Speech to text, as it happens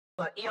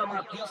But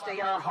my beats, they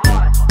are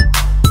hard.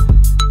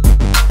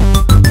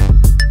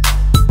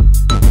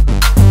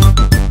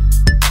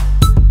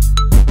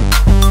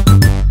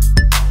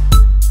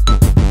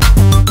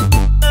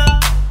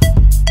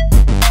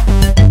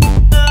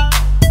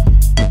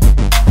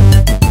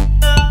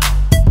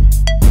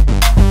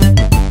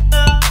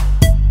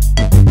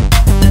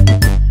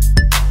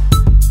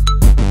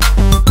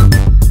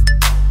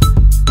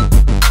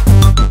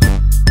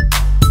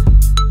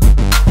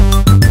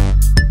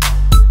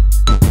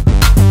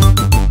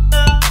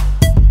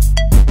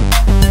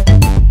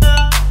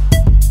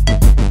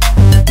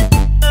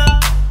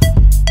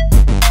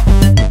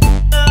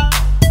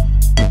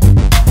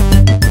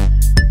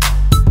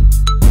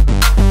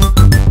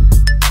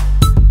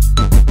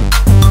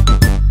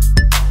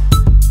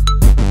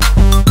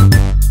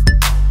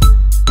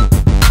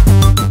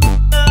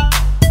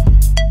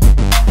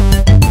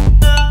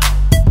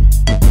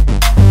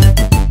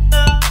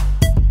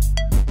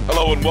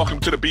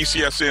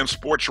 BCSN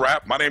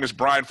SportsWrap. My name is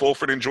Brian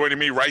Fulford, and joining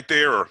me right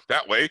there or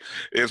that way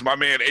is my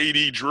man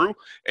AD Drew.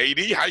 AD,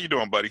 how you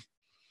doing, buddy?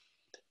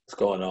 What's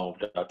going on,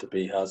 Dr.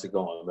 B? How's it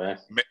going, man?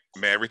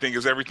 Man, everything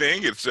is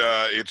everything.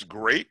 It's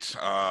great.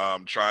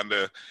 I'm trying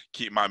to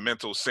keep my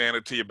mental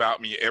sanity about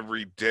me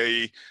every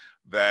day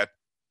that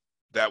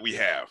we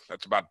have.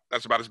 That's about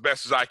as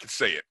best as I can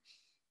say it.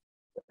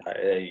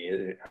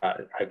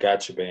 I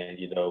got you, man.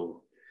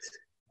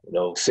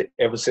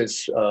 Ever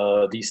since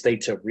these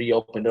states have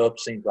reopened up,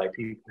 seems like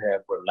people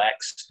have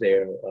relaxed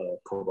their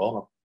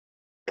corona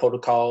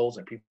protocols,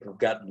 and people have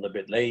gotten a little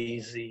bit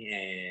lazy,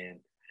 and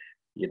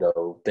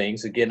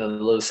things are getting a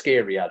little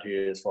scary out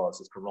here as far as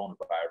this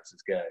coronavirus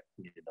is got.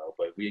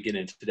 But we'll get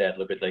into that a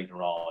little bit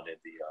later on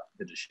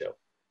in the show.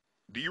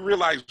 Do you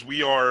realize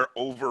we are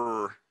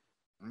over,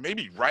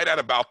 maybe right at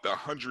about the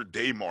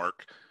 100-day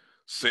mark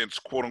since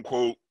quote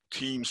unquote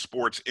team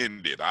sports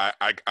ended? I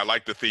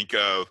like to think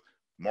of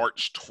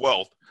March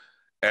 12th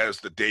as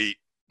the date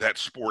that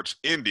sports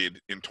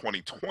ended in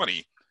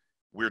 2020.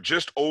 We're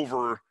just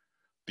over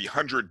the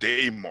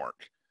 100-day mark.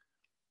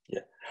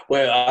 Yeah.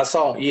 Well, I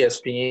saw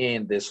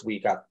ESPN this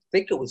week. I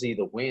think it was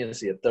either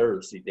Wednesday or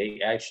Thursday.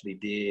 They actually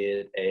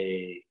did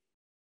a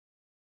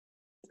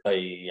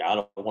I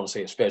don't want to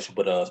say a special,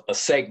 but a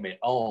segment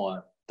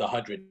on the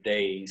 100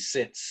 days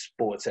since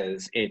sports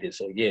has ended.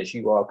 So, yes,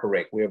 you are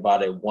correct. We're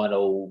about at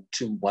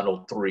 102,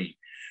 103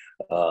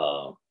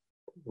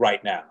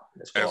 right now.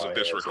 As of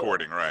this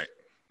recording, right?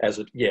 As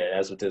of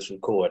this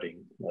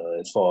recording,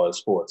 as far as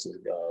sports is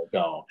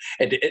gone.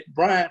 And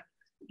Brian,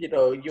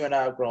 you and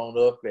I have grown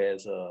up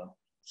as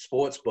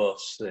sports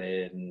buffs,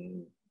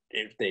 and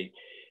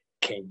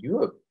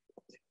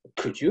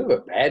could you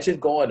have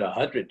imagined going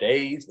 100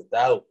 days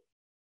without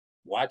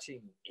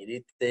watching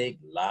anything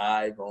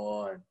live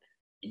on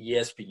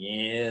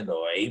ESPN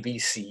or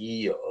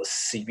ABC or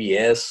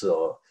CBS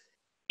or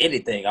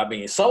anything? I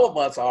mean, some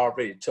months are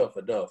already tough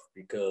enough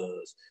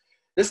because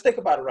let's think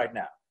about it right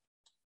now.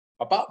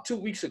 About 2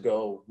 weeks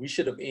ago, we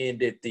should have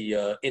ended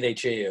the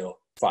NHL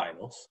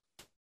finals.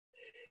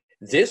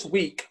 This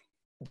week,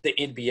 the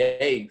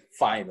NBA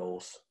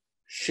finals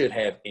should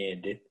have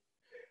ended.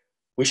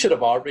 We should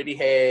have already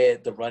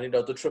had the running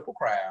of the Triple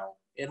Crown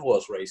in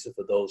horse racing,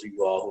 for those of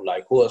you all who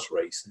like horse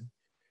racing.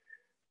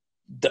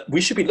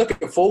 We should be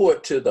looking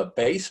forward to the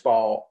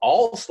baseball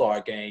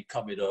all-star game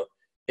coming up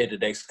in the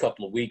next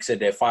couple of weeks,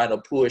 and their final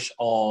push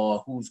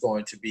on who's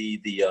going to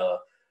be the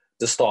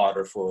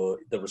starter for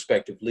the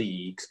respective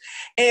leagues.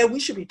 And we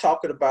should be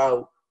talking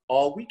about,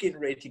 are we getting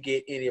ready to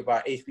get any of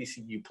our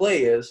HBCU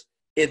players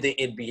in the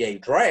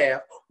NBA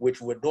draft,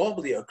 which would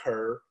normally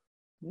occur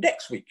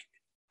next week.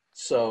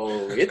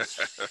 So it's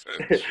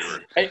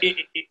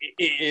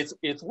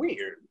it's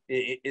weird.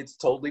 It's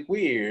totally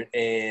weird.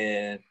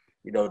 And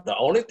the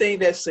only thing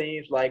that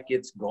seems like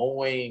it's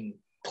going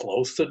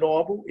close to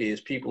normal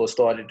is people are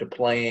starting to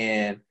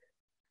plan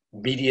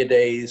media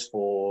days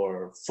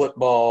for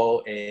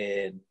football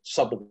and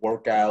summer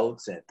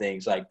workouts and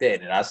things like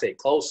that. And I say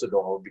close to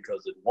normal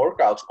because the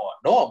workouts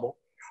aren't normal,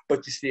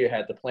 but you still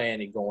have the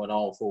planning going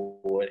on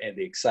for it and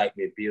the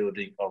excitement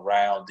building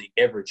around the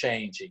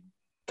ever-changing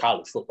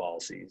college football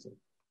season.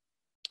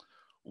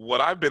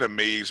 What I've been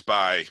amazed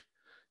by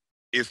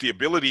is the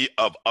ability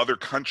of other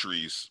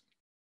countries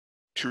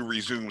to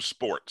resume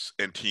sports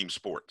and team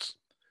sports.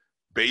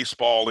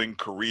 Baseball in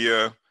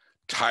Korea,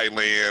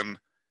 Thailand,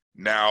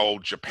 now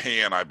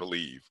Japan, I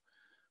believe.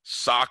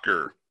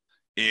 Soccer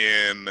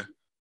in,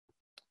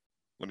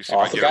 let me see if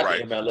I get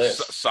it right.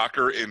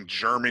 Soccer in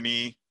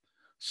Germany.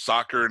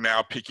 Soccer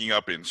now picking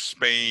up in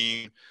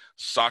Spain.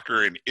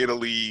 Soccer in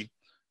Italy,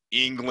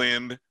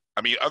 England.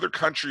 I mean, other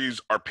countries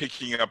are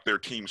picking up their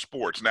team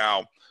sports.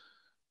 Now,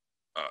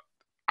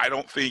 I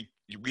don't think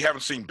 – we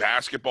haven't seen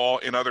basketball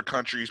in other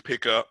countries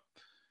pick up.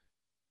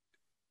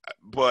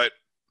 But,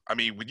 I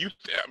mean,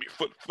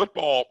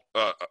 football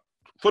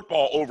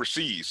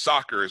overseas,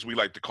 soccer as we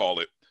like to call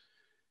it,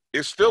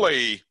 is still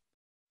a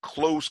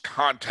close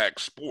contact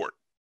sport.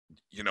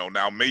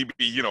 Now maybe,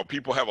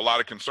 people have a lot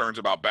of concerns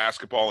about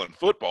basketball and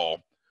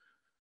football,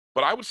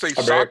 but I would say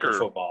American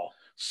football.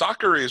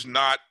 Soccer is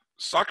not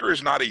soccer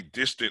is not a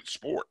distant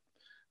sport.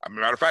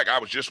 Matter of fact, I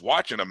was just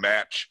watching a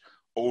match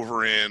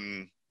over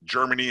in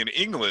Germany and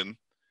England,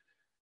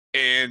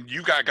 and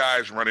you got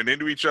guys running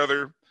into each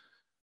other.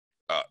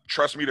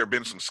 Trust me, there have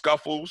been some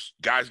scuffles,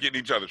 guys getting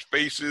in each other's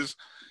faces.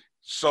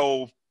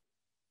 So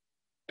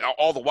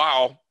all the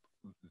while,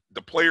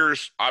 the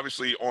players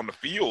obviously on the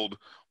field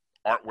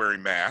aren't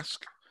wearing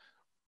masks,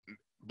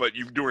 but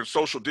you're doing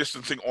social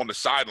distancing on the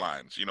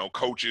sidelines,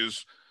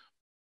 coaches,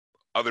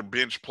 other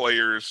bench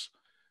players,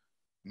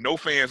 no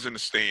fans in the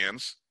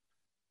stands.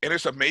 And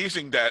it's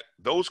amazing that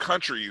those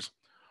countries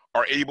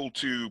are able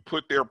to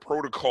put their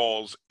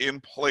protocols in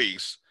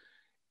place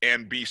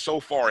and be so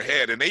far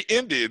ahead. And they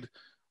ended,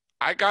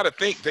 I got to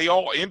think, we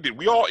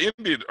all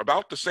ended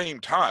about the same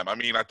time.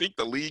 I think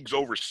the leagues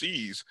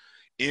overseas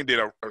ended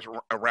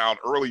around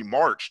early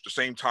March, the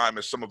same time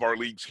as some of our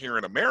leagues here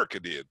in America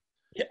did.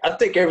 Yeah, I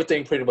think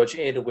everything pretty much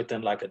ended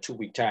within like a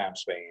 2-week time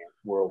span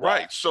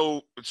worldwide. Right.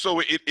 So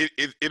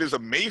it is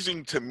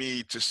amazing to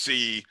me to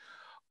see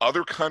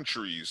other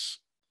countries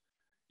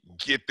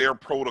get their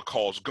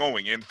protocols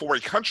going. And for a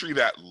country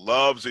that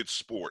loves its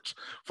sports,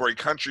 for a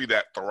country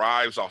that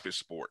thrives off its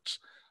sports,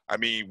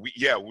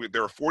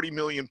 there are 40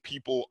 million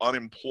people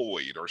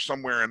unemployed or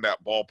somewhere in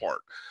that ballpark.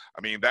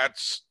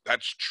 That's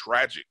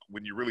tragic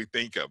when you really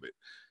think of it.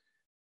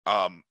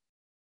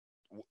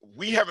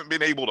 We haven't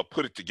been able to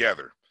put it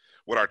together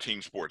with our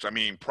team sports.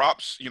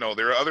 Props,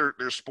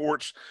 there's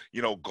sports,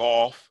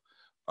 golf,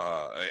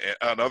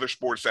 and other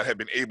sports that have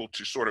been able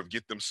to sort of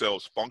get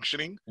themselves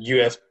functioning.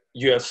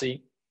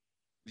 UFC,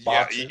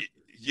 boxing.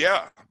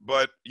 Yeah.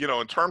 But,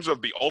 in terms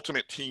of the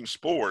ultimate team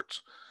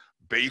sports,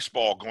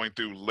 baseball going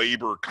through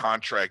labor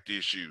contract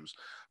issues,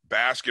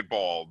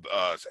 basketball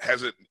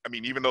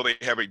even though they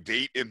have a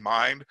date in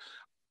mind,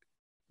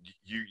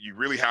 you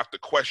really have to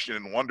question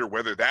and wonder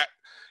whether that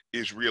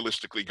is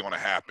realistically going to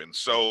happen.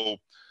 So,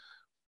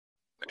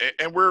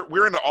 and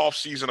we're in the off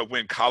season of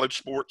college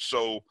sports,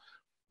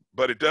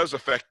 but it does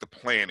affect the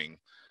planning,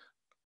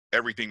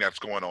 everything that's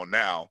going on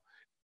now,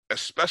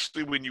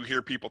 especially when you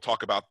hear people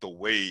talk about the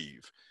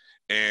wave,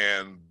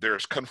 and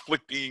there's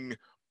conflicting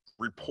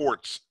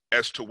reports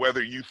as to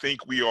whether you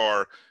think we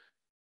are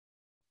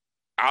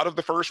out of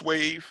the first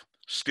wave,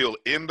 still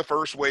in the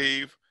first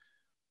wave,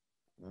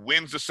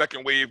 when's the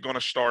second wave going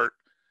to start?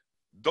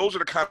 Those are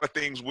the kind of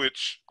things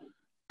which,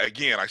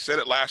 again, I said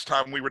it last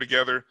time we were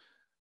together,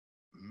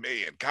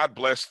 man, God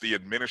bless the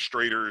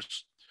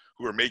administrators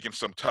who are making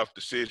some tough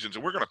decisions.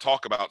 And we're going to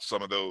talk about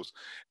some of those.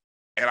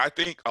 And I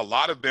think a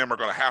lot of them are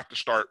going to have to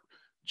start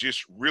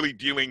just really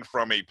dealing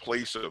from a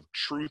place of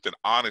truth and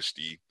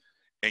honesty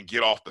and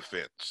get off the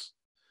fence.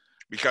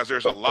 Because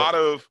there's a lot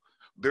of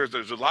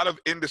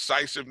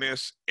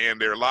indecisiveness,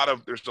 and there's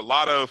a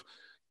lot of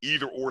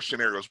either or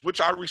scenarios, which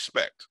I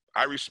respect.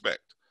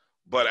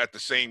 But at the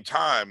same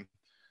time,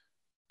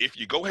 if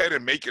you go ahead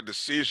and make a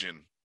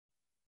decision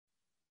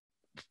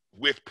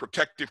with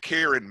protective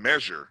care and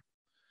measure,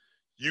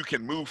 you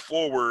can move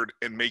forward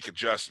and make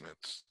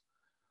adjustments.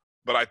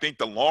 But I think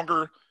the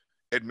longer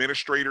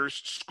administrators,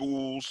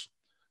 schools,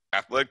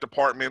 athletic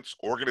departments,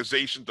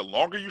 organizations, the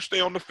longer you stay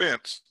on the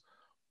fence,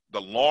 the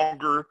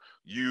longer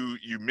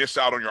you miss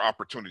out on your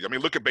opportunity.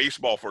 Look at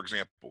baseball, for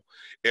example.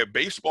 If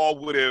baseball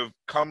would have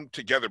come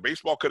together,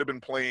 baseball could have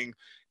been playing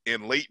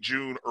in late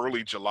June,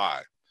 early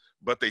July.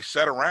 But they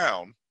sat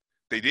around,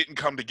 they didn't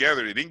come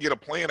together, they didn't get a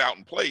plan out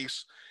in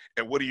place.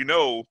 And what do you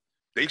know?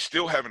 They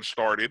still haven't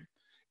started.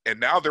 And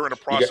now they're in a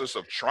process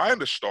of trying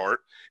to start.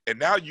 And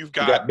now you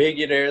got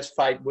billionaires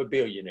fighting with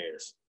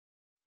billionaires.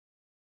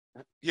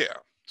 Yeah.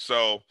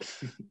 So,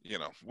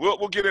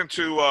 we'll get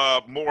into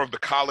more of the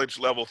college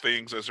level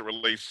things as it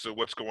relates to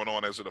what's going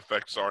on as it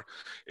affects our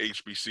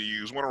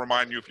HBCUs. I want to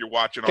remind you, if you're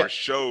watching our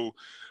show.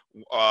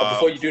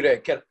 Before you do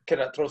that, can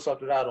I throw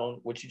something out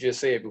on what you just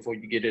said before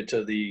you get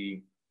into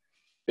the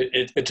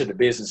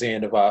business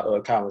end of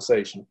our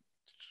conversation?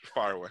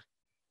 Fire away.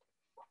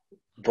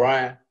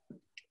 Bryan,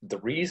 the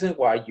reason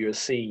why you're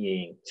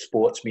seeing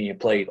sports being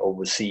played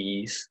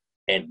overseas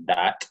and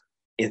not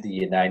in the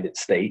United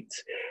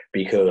States,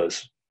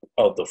 because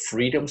of the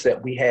freedoms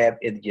that we have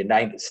in the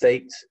United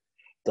States,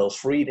 those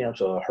freedoms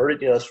are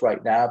hurting us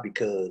right now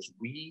because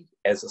we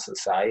as a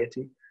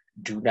society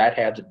do not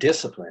have the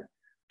discipline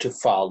to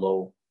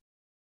follow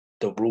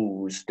the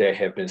rules that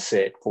have been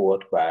set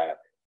forth by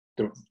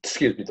the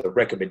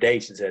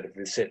recommendations that have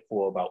been set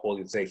forth by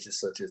organizations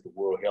such as the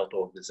World Health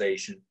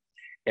Organization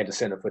and the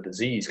Center for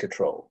Disease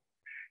Control.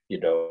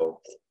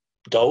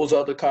 Those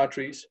other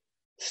countries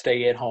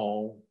stay at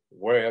home,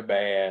 wear a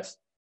mask,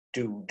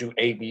 do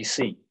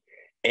ABC.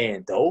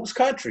 And those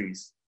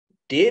countries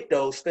did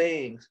those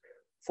things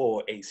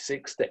for a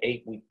 6 to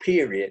 8 week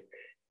period.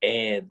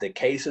 And the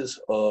cases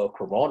of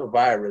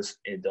coronavirus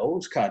in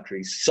those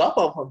countries, some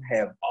of them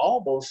have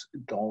almost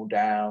gone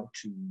down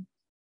to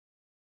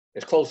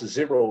as close to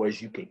zero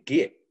as you can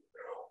get.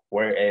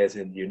 Whereas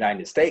in the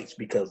United States,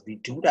 because we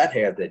do not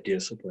have that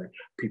discipline,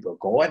 people are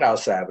going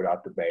outside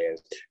without the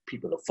mask.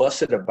 People are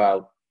fussing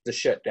about the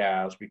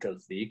shutdowns because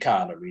of the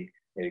economy,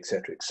 and et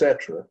cetera, et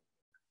cetera.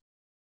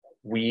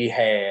 we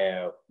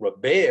have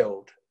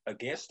rebelled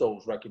against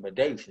those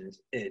recommendations,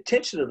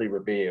 intentionally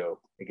rebelled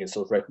against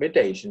those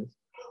recommendations,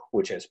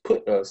 which has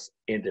put us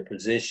in the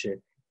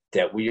position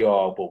that we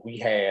are, but we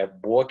have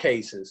more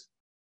cases,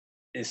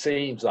 it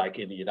seems like,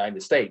 in the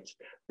United States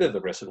than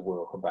the rest of the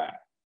world combined.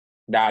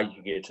 Now you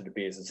can get to the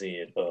business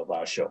end of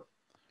our show.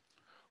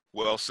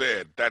 Well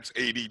said. That's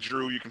AD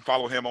Drew. You can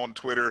follow him on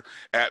Twitter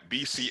at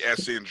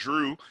BCSN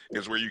Drew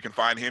is where you can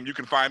find him. You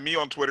can find me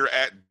on Twitter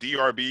at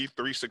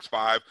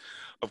DRB365.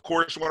 Of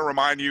course, I want to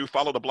remind you,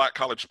 follow the Black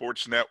College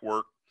Sports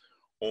Network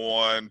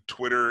on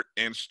Twitter,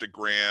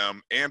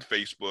 Instagram, and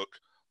Facebook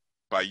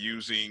by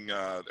using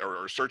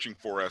or searching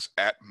for us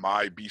at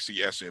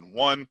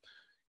MyBCSN1.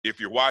 If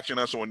you're watching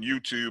us on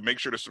YouTube, make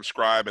sure to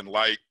subscribe and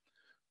like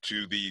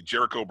to the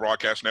Jericho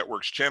Broadcast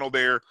Network's channel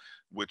there,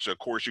 which, of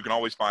course, you can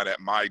always find at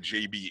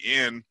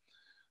MyJBN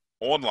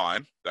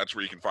online. That's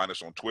where you can find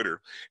us on Twitter.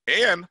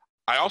 And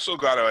I also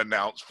got to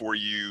announce for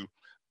you,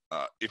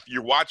 if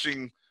you're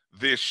watching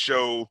this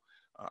show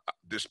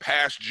this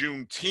past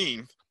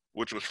Juneteenth,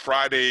 which was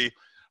Friday,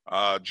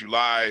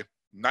 July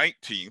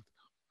 19th,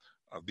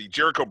 the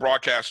Jericho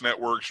Broadcast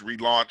Networks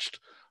relaunched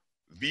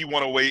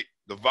V108,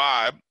 The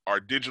Vibe, our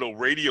digital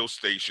radio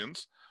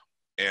stations,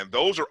 and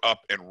those are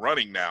up and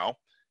running now.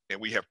 And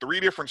we have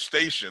 3 different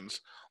stations,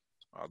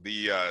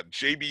 the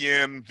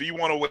JBN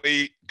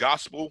V108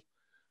 Gospel,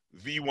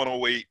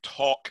 V108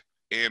 Talk,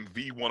 and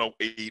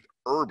V108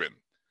 Urban.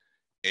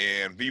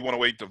 And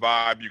V108 The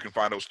Vibe, you can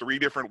find those 3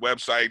 different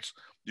websites.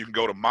 You can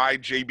go to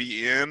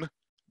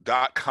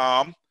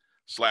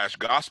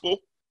myjbn.com/gospel,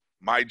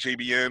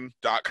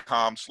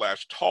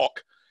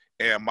 myjbn.com/talk,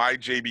 and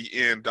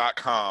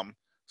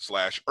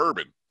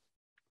myjbn.com/urban.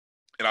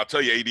 And I'll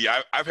tell you, AD,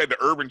 I've had the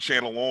Urban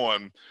channel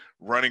on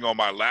running on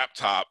my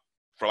laptop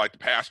for like the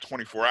past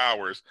 24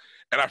 hours,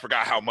 and I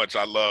forgot how much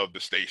I love the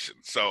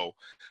station. So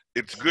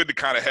it's good to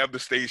kind of have the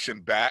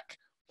station back,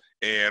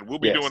 and we'll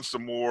be doing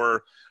some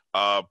more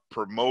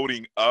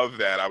promoting of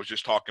that. I was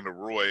just talking to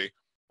Roy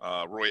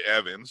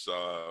Evans,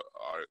 our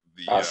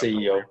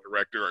CEO,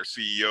 director, our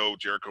CEO,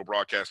 Jericho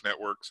Broadcast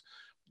Networks,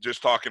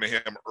 just talking to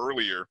him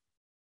earlier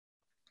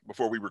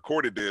before we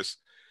recorded this,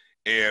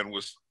 and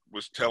was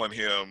telling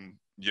him,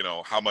 you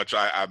know, how much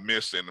I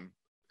miss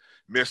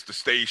the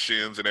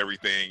stations and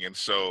everything. And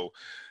so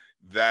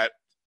that's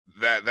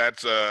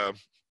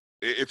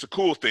it's a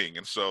cool thing.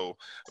 And so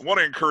I want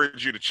to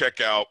encourage you to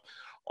check out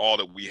all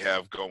that we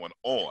have going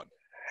on.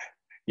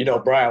 You know,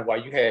 Brian,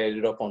 while you had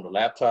it up on the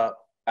laptop,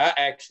 I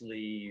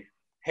actually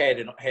had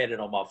it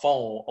on my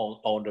phone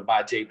on the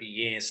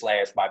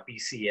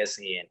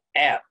MyJBN/MyBCSN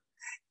app.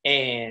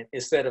 And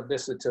instead of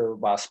listening to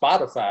my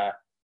Spotify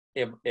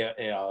in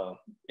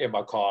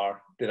my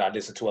car that I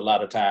listen to a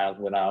lot of times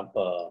when I'm,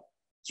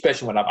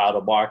 especially when I'm out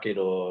of market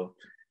or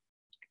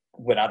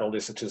when I don't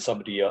listen to some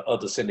of the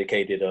other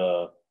syndicated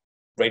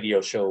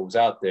radio shows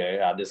out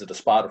there, I listen to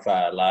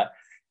Spotify a lot.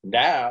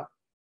 Now,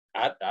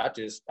 I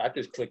just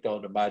clicked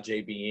on the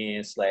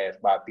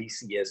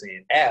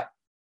MyJBN/MyBCSN app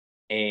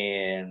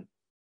and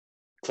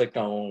clicked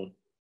on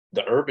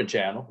the Urban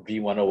channel,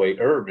 V108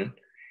 Urban,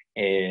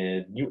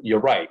 and you're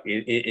right.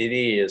 It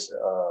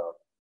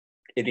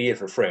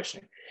is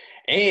refreshing.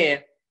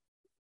 And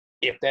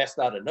if that's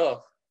not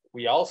enough,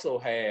 we also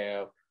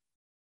have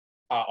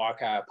our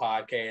archive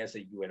podcasts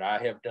that you and I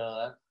have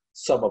done,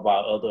 some of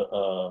our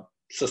other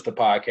sister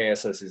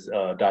podcasts, such as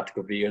Dr.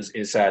 Cavil's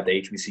Inside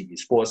the HBCU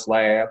Sports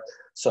Lab,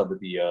 some of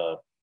the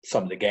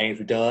games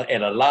we've done,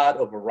 and a lot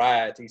of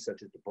variety,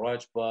 such as the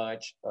Brunch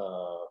Bunch.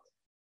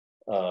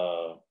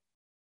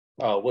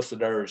 What's the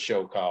nerd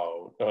show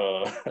called?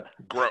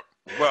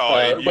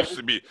 It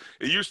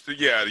used to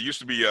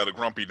be the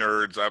Grumpy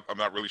Nerds. I'm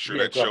not really sure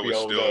that show is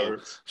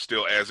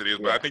still as it is,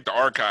 but I think the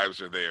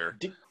archives are there.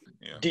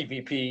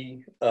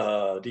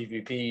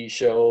 DVP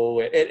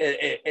show,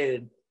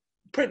 and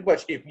pretty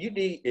much if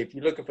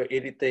you're looking for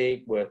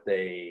anything with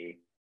a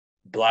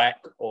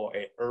Black or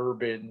an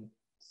urban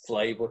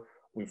flavor,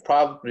 we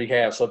probably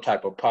have some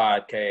type of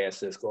podcast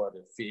that's going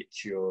to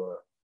fit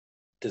your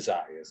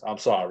desires. I'm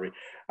sorry,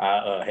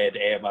 I had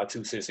to add my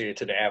 2 cents here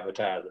to the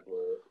advertising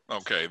word.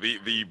 Okay,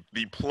 the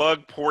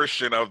plug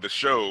portion of the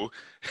show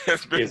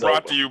has been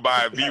brought to you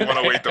by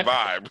V108 The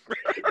Vibe.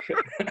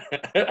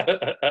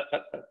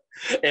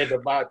 And the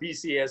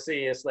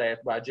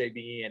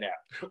MyBCSN/MyJBN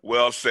app.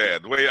 Well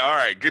said. Wait, all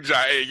right, good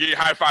job. Hey,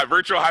 high five,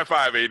 virtual high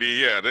five, AD.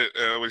 Yeah,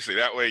 let me see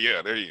that way.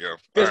 Yeah, there you go.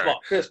 Fist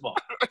bump.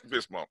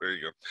 Fist bump. There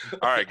you go.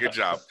 All right, good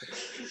job.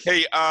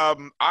 Hey,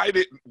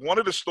 one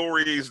of the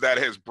stories that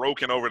has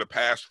broken over the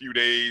past few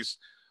days,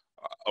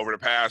 over the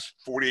past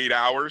 48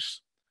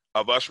 hours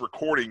of us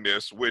recording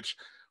this, which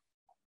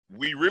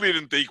we really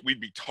didn't think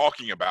we'd be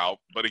talking about,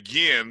 but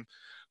again,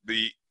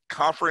 the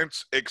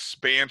conference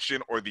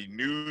expansion, or the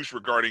news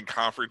regarding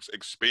conference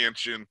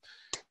expansion,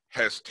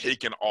 has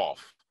taken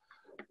off.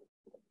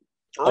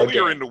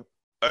 Earlier in the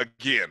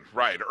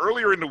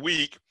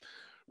week,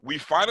 we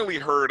finally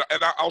heard,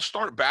 and I'll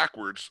start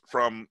backwards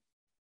from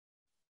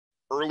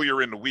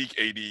earlier in the week,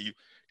 AD,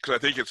 because I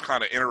think it's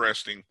kind of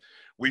interesting.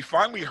 we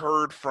finally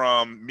heard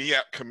from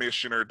MEAC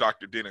Commissioner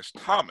Dr. Dennis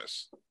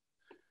Thomas.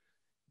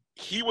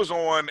 He was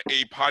on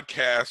a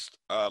podcast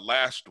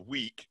last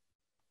week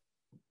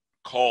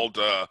called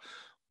the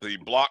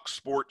B.L.O.C.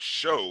 Sports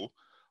Show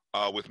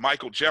with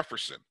Michael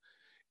Jefferson.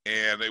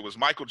 And it was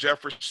Michael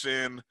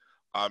Jefferson,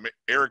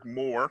 Eric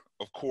Moore,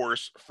 of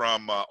course,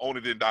 from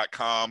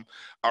Onedin.com,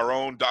 our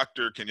own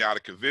Dr.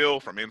 Kenyatta Cavil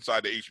from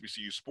inside the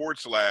HBCU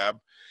Sports Lab,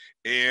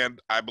 and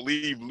I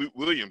believe Luke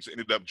Williams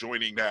ended up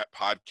joining that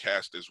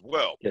podcast as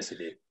well. Yes, he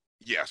did.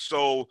 Yeah,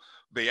 so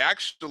they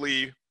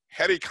actually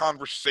had a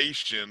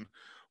conversation.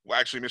 Well,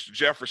 actually, Mr.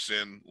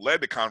 Jefferson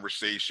led the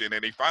conversation,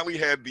 and they finally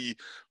had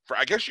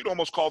I guess you'd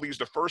almost call these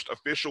the first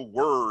official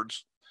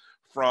words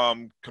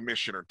from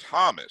Commissioner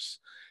Thomas.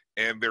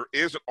 And there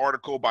is an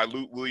article by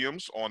Luke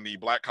Williams on the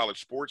Black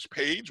College Sports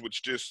page,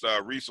 which just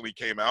recently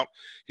came out,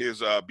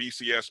 his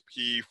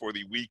BCSP for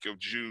the week of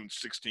June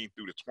 16th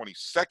through the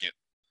 22nd.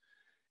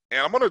 And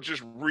I'm going to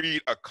just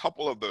read a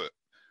couple of the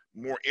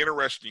more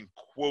interesting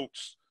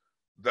quotes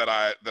that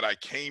I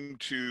came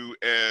to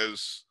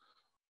as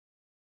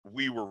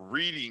we were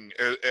reading,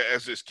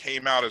 as this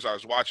came out, as I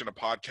was watching a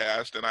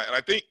podcast. And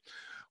I think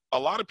a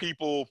lot of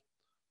people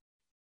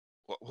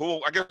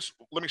who, I guess,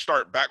 let me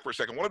start back for a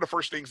second. One of the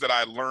first things that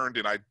I learned,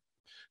 and I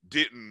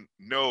didn't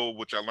know,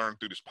 which I learned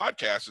through this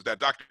podcast, is that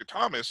Dr.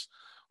 Thomas,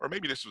 or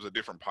maybe this was a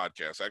different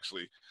podcast,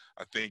 actually,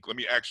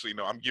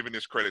 I'm giving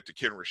this credit to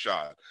Ken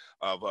Rashad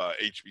of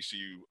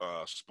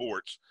HBCU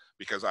Sports,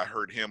 because I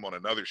heard him on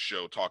another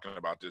show talking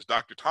about this.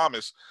 Dr.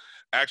 Thomas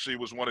actually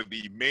was one of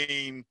the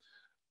main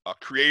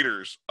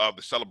creators of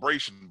the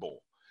Celebration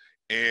Bowl.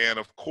 And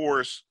of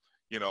course,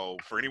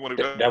 for anyone who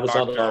doesn't, that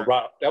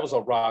was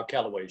on Rob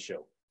Calloway's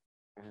show.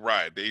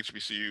 Right, the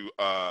HBCU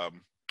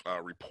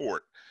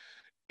report.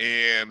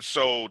 And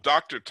so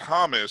Dr.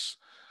 Thomas,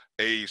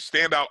 a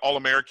standout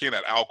All-American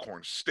at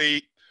Alcorn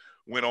State,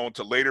 went on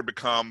to later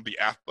become the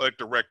athletic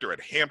director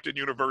at Hampton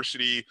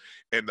University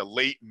in the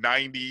late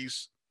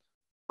 90s,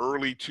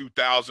 early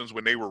 2000s,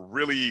 when they were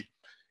really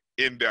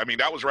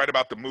that was right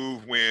about the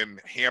move when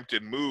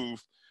Hampton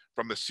moved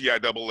from the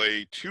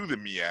CIAA to the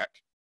MEAC.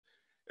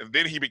 And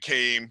then he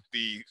became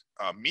the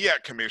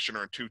MEAC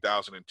commissioner in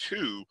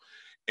 2002.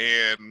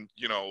 And,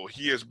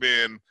 he has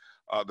been,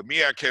 the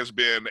MEAC has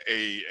been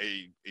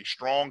a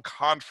strong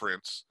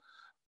conference,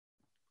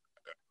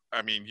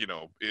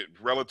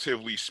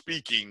 relatively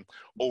speaking,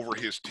 over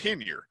his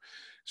tenure.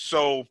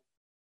 So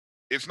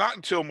it's not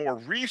until more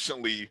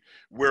recently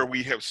where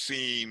we have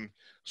seen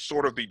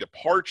sort of the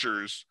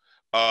departures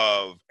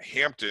of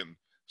Hampton,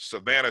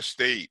 Savannah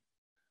State,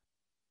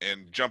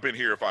 and jump in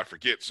here if I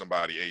forget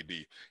somebody,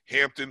 AD.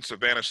 Hampton,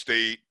 Savannah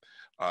State,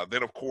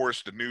 then, of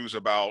course, the news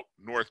about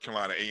North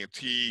Carolina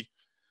A&T,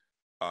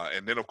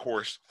 and then, of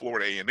course,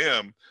 Florida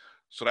A&M.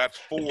 So that's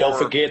four. Don't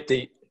forget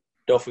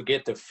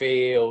the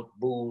failed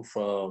move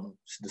from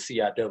the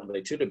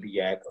CIAA to the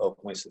MEAC of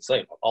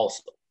Winston-Salem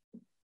also.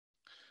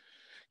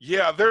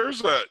 Yeah,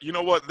 there's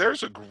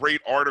a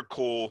great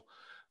article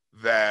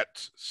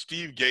that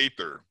Steve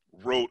Gaither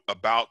wrote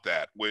about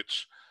that,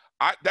 which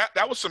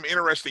that was some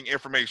interesting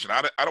information.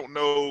 I don't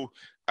know.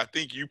 I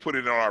think you put it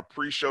in our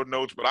pre-show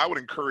notes, but I would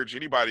encourage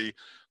anybody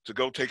to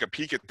go take a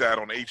peek at that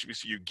on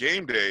HBCU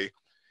Game Day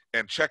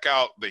and check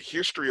out the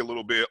history a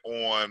little bit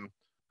on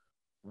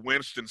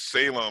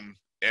Winston-Salem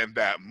and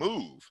that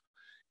move,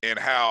 and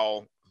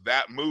how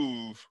that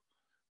move,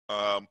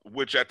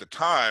 which at the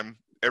time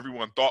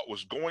everyone thought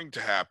was going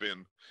to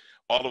happen,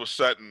 all of a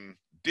sudden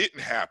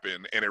didn't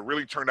happen, and it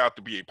really turned out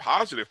to be a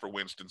positive for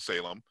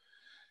Winston-Salem.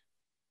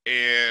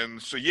 And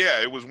so,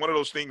 yeah, it was one of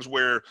those things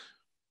where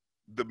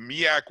the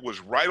MEAC was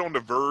right on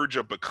the verge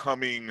of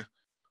becoming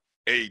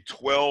a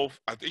 12.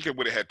 I think it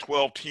would have had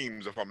 12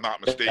 teams, if I'm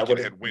not mistaken.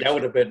 That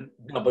would have been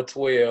number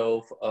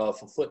 12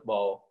 for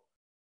football.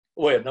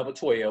 Well, number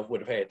 12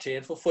 would have had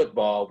 10 for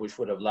football, which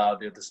would have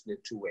allowed them to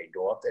split to a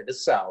north and a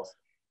south.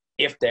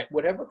 If that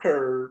would have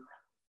occurred,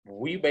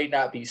 we may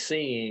not be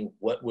seeing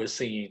what we're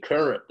seeing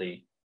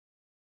currently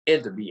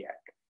in the MEAC.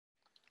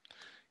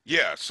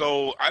 Yeah,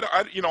 so I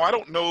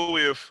don't know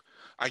if,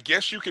 I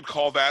guess you could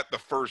call that the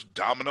first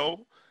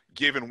domino,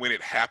 given when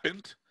it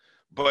happened.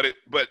 But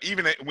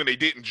even when they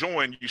didn't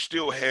join, you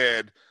still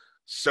had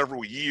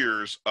several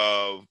years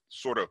of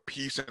sort of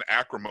peace and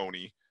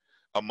acrimony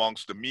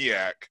amongst the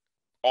MEAC,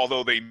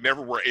 although they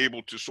never were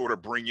able to sort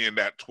of bring in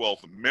that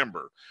 12th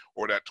member,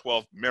 or that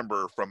 12th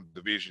member from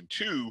Division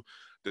II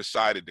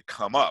decided to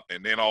come up.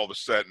 And then all of a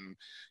sudden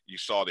you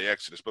saw the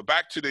exodus. But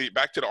back to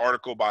the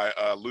article by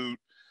Lute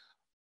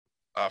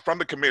from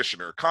the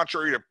commissioner.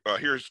 Contrary to,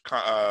 here's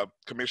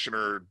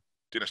Commissioner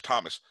Dennis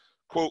Thomas.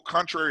 Quote,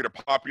 contrary to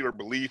popular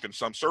belief in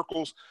some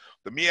circles,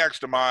 the MEAC's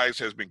demise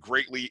has been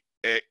greatly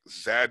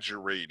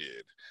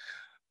exaggerated.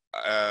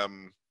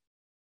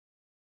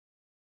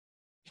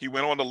 He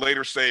went on to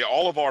later say,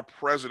 all of our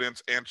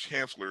presidents and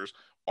chancellors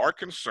are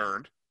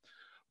concerned,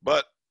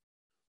 but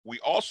we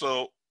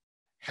also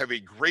have a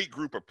great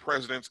group of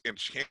presidents and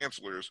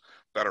chancellors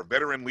that are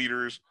veteran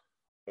leaders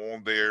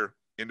on their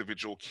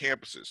individual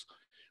campuses.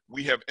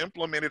 we have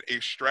implemented a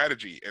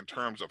strategy in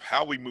terms of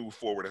how we move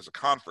forward as a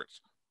conference.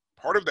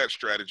 Part of that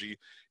strategy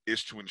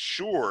is to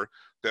ensure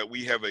that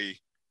we have a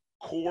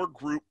core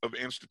group of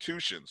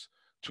institutions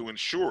to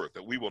ensure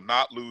that we will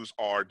not lose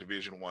our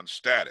Division I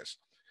status.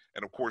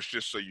 And of course,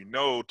 just so you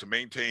know, to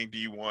maintain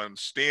D1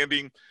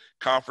 standing,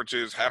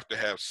 conferences have to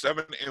have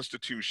 7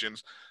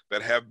 institutions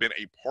that have been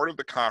a part of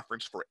the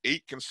conference for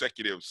 8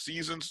 consecutive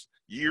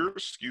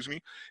years,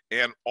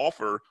 and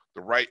offer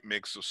the right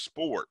mix of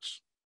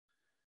sports.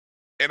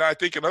 And I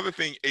think another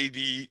thing, AD,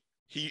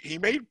 he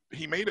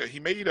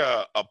made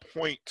a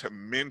point to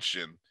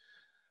mention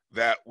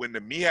that when the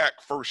MEAC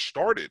first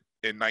started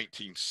in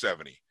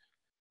 1970,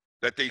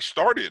 that they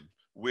started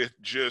with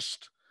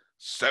just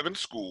 7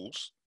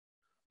 schools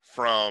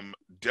from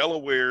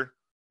Delaware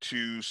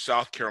to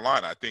South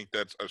Carolina. I think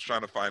I was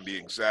trying to find the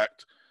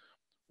exact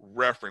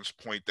reference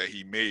point that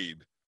he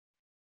made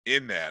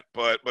in that.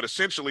 But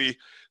essentially,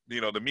 the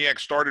MEAC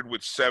started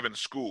with 7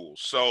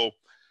 schools. So,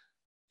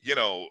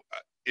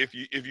 if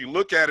you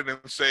look at it and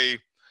say,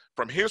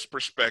 from his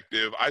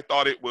perspective, I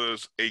thought it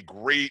was a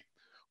great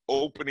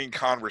opening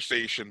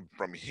conversation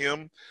from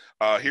him.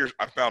 I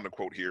found a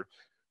quote here.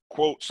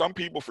 Quote, "Some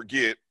people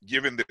forget,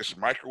 given this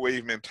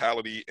microwave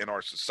mentality in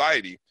our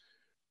society,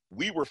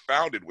 we were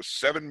founded with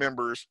 7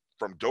 members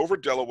from Dover,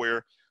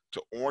 Delaware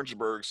to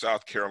Orangeburg,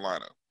 South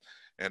Carolina."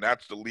 And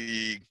that's the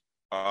league,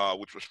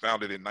 which was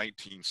founded in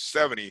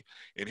 1970.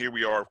 And here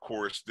we are, of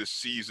course, this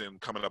season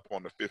coming up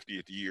on the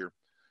 50th year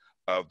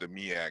of the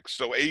MEAC.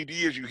 So,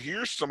 AD, as you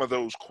hear some of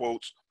those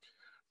quotes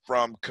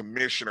from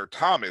Commissioner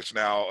Thomas,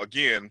 now,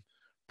 again,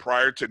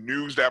 prior to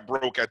news that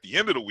broke at the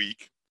end of the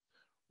week,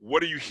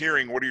 what are you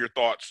hearing? What are your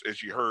thoughts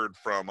as you heard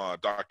from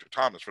Dr.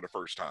 Thomas for the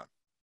first time?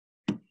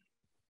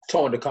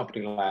 Towing the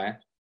company line.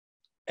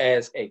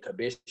 As a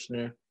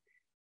commissioner,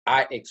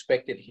 I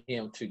expected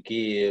him to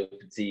give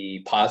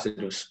the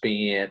positive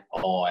spin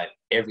on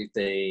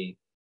everything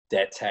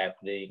that's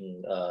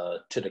happening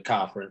to the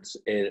conference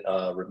and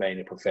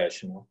remaining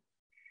professional.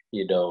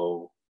 You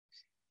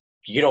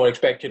don't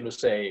expect him to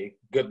say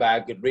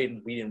goodbye, good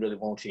riddance, we didn't really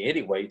want you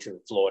anyway, to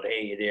Florida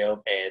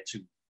A&M and to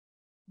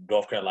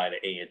North Carolina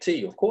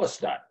A&T. Of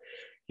course not.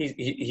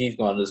 He's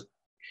going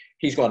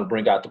to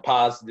bring out the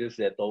positives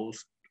that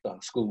those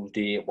schools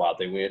did while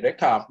they were in their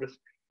conference,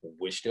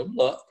 wish them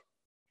luck,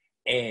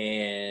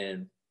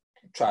 and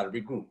try to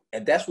regroup.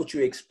 And that's what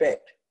you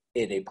expect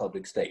in a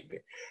public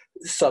statement.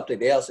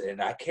 Something else,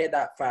 and I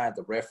cannot find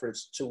the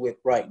reference to it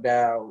right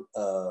now,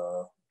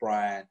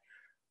 Brian.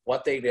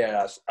 One thing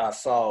that I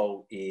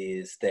saw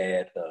is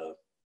that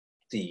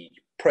the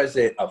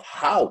president of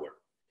Howard,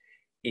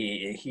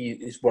 he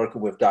is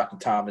working with Dr.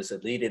 Thomas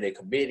and leading a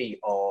committee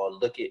on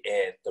looking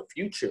at the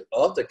future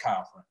of the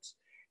conference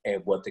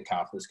and what the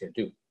conference can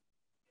do.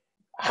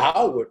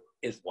 Howard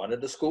is one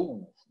of the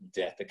schools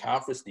that the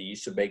conference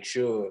needs to make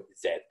sure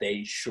that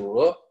they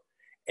shore up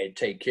and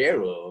take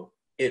care of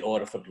in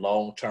order for the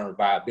long-term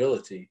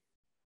viability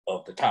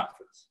of the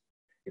conference.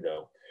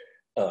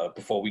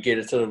 Before we get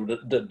into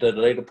the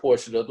later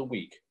portion of the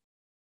week,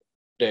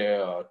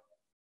 there are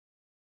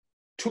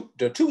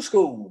 2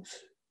 schools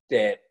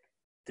that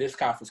this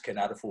conference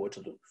cannot afford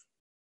to lose: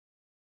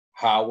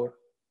 Howard,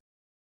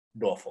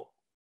 Norfolk.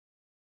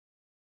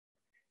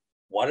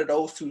 One of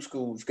those 2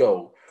 schools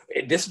go.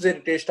 And this is in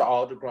addition to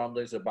all the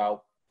grumblings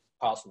about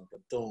possible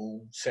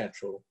Bethune,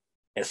 Central,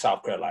 and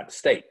South Carolina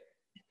State.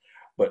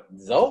 But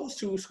those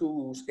 2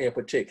 schools in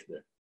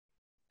particular,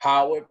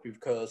 Howard,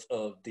 because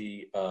of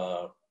the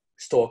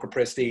historical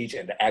prestige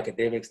and the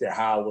academics that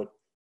Howard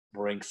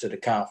brings to the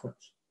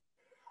conference.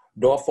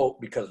 Norfolk,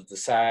 because of the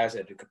size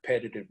and the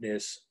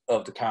competitiveness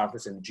of the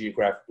conference and the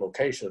geographic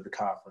location of the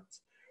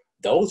conference.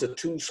 Those are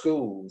 2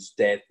 schools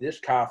that this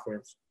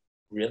conference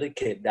really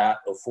cannot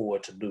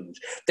afford to lose.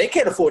 They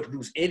can't afford to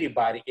lose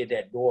anybody in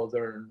that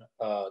northern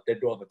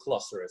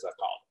cluster, as I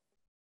call it.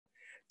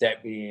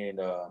 That being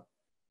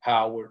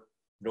Howard,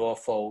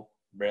 Norfolk,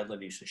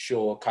 Maryland Eastern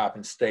Shore,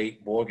 Coppin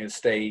State, Morgan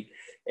State,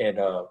 and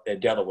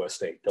Delaware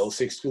State. Those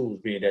 6 schools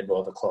being that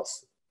northern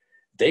cluster.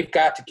 They've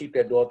got to keep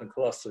that northern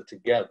cluster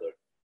together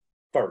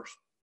first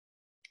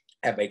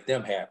and make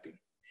them happy.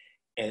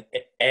 And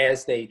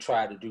as they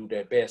try to do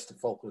their best to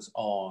focus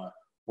on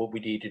what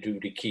we need to do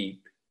to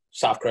keep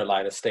South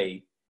Carolina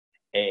State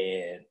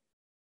and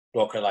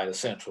North Carolina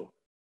Central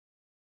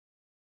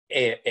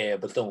and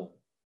Bethune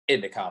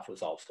in the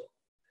conference also.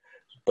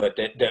 But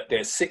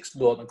that 6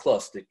 northern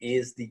cluster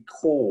is the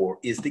core,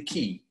 is the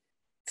key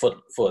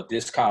for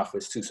this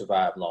conference to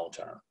survive long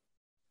term.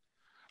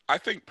 I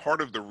think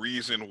part of the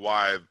reason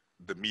why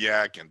the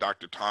MEAC and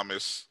Dr.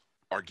 Thomas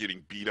are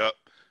getting beat up,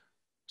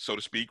 so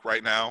to speak,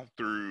 right now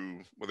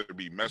through whether it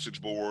be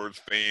message boards,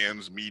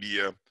 fans,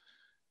 media,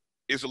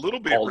 is a little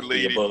bit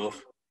related.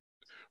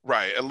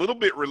 Right, a little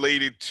bit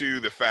related to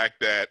the fact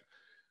that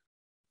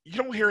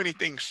you don't hear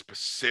anything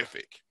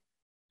specific.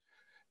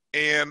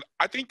 And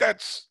I think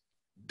that's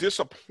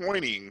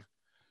disappointing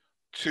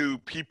to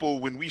people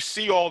when we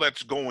see all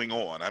that's going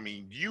on. I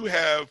mean, you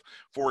have,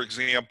 for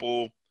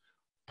example,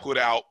 put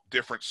out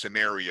different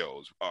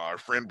scenarios. Our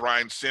friend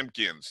Brian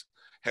Simpkins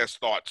has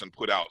thoughts and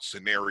put out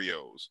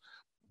scenarios.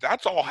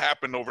 That's all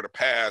happened over the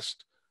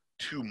past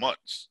 2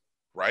 months,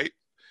 right?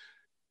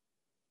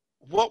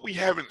 What we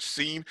haven't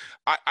seen,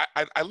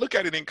 I look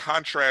at it in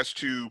contrast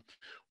to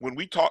when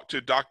we talked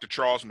to Dr.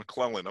 Charles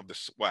McClellan of the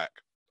SWAC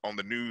on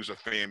the news of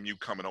FAMU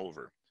coming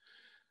over.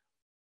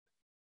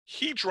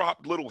 He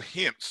dropped little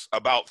hints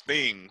about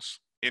things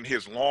in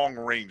his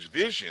long-range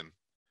vision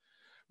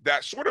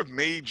that sort of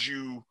made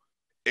you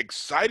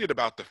excited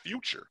about the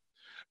future.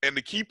 And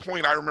the key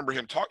point I remember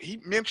him talking,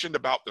 he mentioned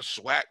about the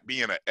SWAC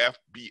being an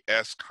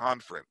FBS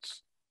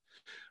conference.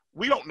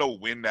 We don't know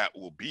when that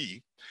will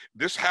be.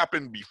 This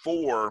happened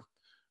before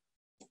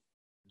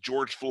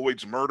George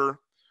Floyd's murder,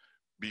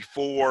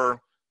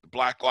 before the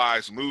Black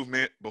Lives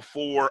Movement,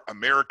 before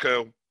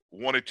America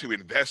wanted to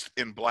invest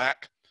in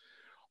Black.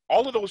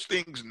 All of those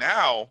things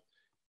now,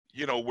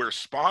 you know, where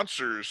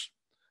sponsors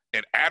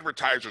and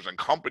advertisers and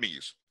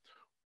companies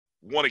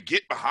want to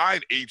get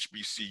behind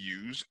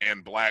HBCUs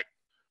and Black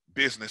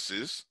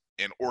businesses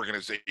and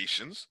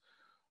organizations.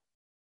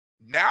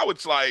 Now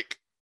it's like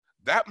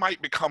that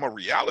might become a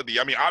reality.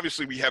 I mean,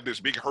 obviously we have this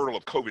big hurdle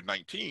of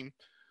COVID-19,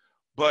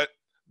 but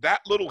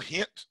that little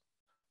hint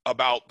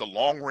about the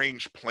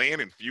long-range plan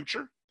and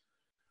future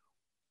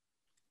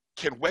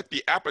can whet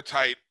the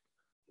appetite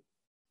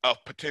of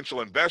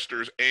potential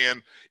investors.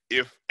 And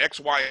if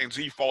X, Y, and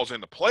Z falls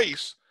into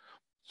place,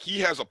 he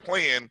has a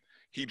plan.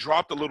 He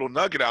dropped a little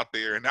nugget out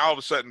there, and now all of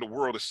a sudden the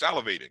world is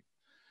salivating.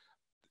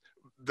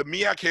 The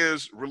MEAC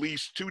has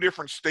released 2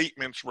 different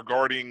statements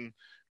regarding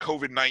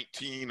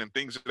COVID-19 and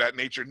things of that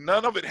nature.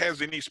 None of it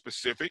has any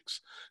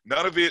specifics.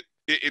 None of it,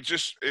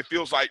 it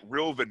feels like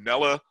real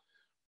vanilla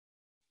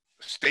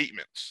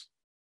statements.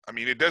 I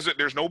mean,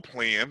 there's no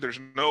plan.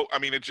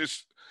 It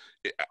just,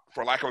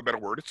 for lack of a better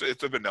word,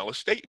 it's a vanilla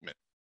statement.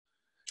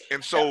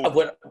 And so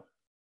what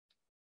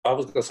I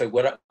was going to say,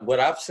 what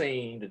I've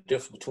seen, the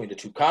difference between the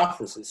 2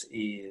 conferences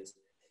is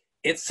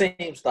it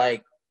seems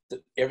like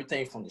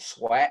everything from the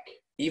SWAC,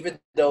 even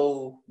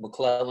though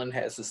McClellan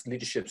has this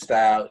leadership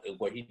style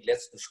where he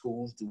lets the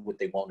schools do what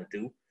they want to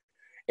do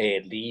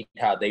and lead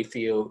how they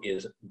feel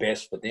is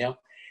best for them,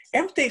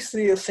 everything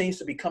still seems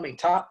to be coming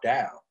top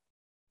down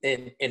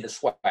in the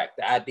SWAC.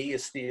 The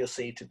ideas still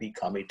seem to be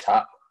coming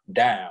top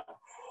down,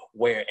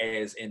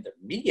 whereas in the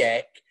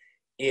MEAC,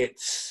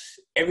 it's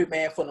every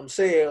man for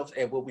themselves,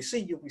 and when we see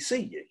you, we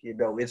see you. You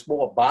know, it's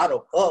more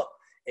bottom up,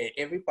 and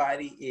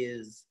everybody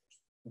is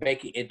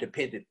making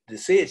independent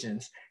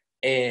decisions.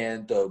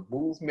 And the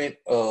movement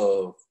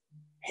of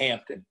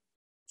Hampton,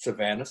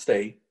 Savannah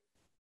State,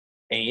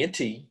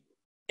 A&T,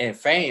 and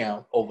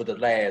FAM over the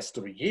last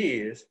 3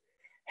 years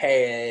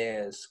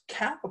has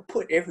kind of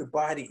put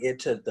everybody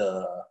into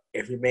the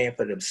every man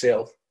for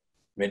themselves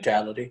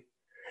mentality.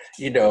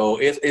 You know,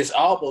 it's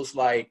almost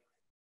like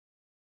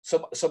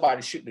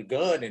somebody shooting a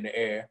gun in the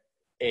air,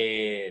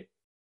 and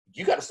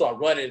you got to start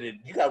running, and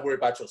you got to worry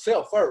about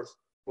yourself first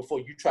before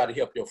you try to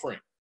help your friend.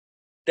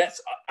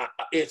 That's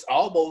it's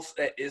almost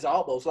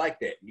like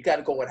that. You got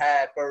to go and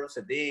hide first,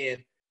 and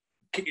then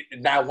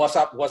now once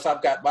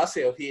I've got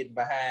myself hidden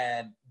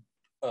behind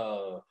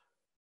a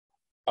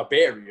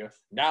barrier,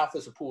 now I'm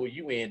supposed to pull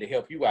you in to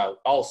help you out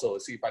also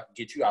and see if I can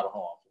get you out of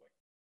harm's way.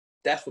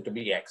 That's what the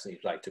MEAC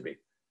seems like to me.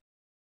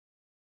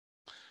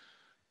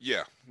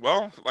 Yeah,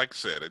 well, like I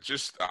said, it's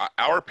just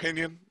our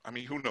opinion. I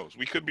mean, who knows?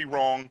 We could be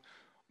wrong,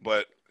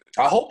 but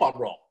I hope I'm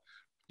wrong.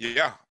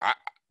 Yeah,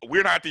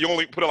 we're not the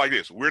only. Put it like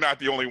this: we're not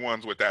the only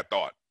ones with that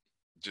thought.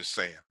 Just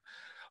saying.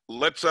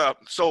 Let's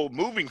so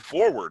moving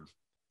forward,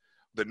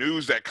 the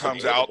news that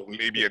comes out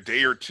maybe a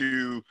day or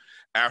 2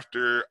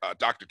 after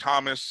Dr.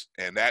 Thomas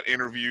and that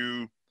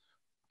interview,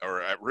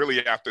 or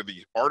really after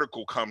the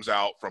article comes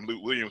out from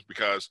Luke Williams,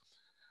 because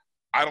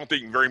I don't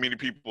think very many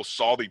people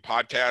saw the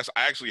podcast.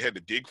 I actually had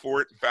to dig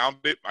for it and found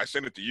it. I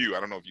sent it to you. I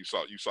don't know if you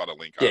saw the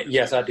link. Yeah,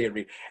 yes, I did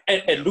read.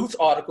 And Luke's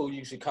article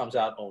usually comes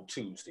out on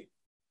Tuesday.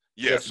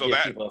 Yeah, just so to give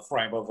that people a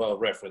frame of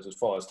reference as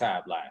far as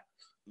timeline.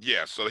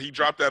 Yeah, so he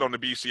dropped that on the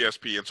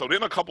BCSP. And so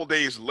then a couple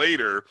days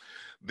later,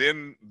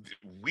 then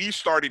we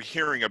started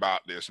hearing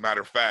about this.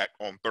 Matter of fact,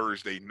 on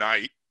Thursday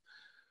night,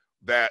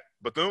 that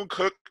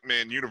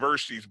Bethune-Cookman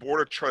University's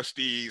Board of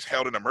Trustees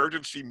held an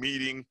emergency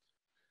meeting,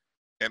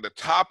 and the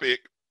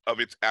topic of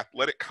its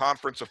athletic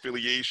conference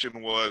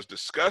affiliation was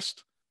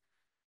discussed,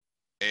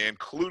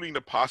 including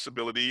the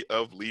possibility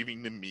of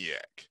leaving the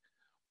MEAC.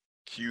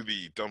 Cue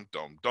the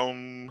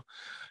dum-dum-dum.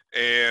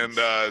 And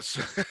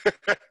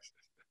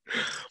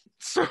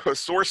so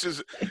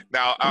sources,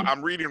 now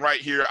I'm reading right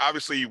here.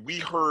 Obviously, we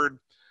heard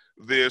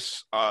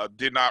this,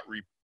 did not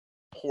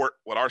report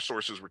what our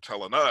sources were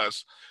telling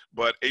us,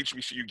 but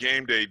HBCU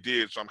Game Day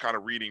did. So I'm kind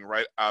of reading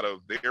right out of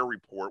their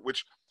report,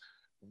 which,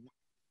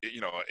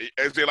 you know,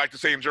 as they like to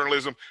say in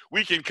journalism,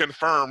 we can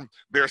confirm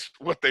there's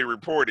what they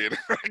reported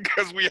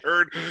because we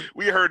heard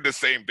the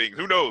same thing.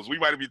 Who knows? We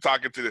might be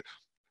talking to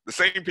the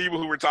same people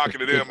who were talking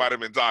to them might have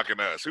been talking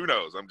to us. Who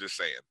knows? I'm just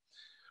saying.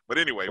 But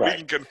anyway, right. We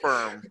can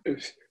confirm.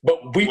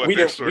 But we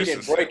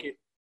didn't break it.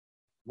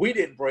 We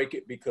didn't break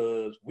it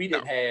because we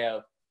didn't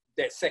have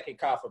that second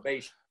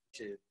confirmation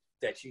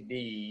that you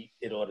need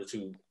in order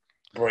to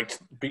break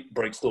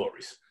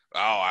stories?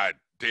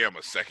 Damn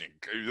a second.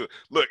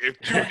 Look,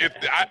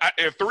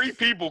 if three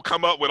people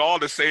come up with all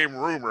the same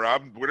rumor,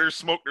 where there's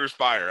smoke, there's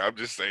fire. I'm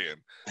just saying.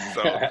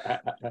 So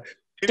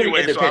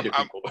anyway,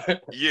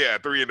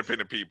 three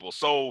independent people.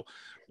 So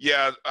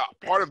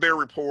part of their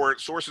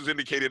report, sources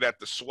indicated that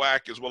the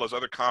SWAC as well as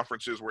other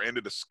conferences were in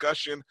the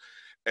discussion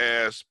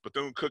as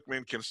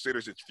Bethune-Cookman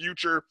considers its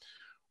future.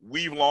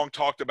 We've long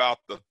talked about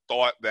the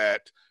thought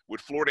that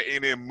with Florida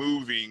A&M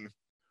moving,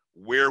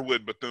 where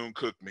would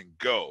Bethune-Cookman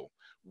go?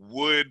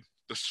 Would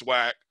the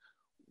SWAC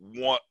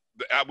want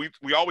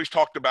we always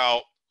talked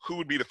about who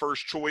would be the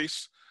first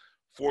choice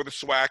for the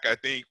SWAC. I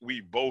think we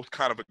both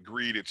kind of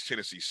agreed it's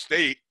Tennessee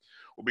State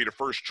will be the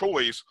first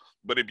choice,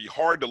 but it'd be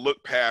hard to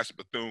look past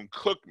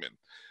Bethune-Cookman.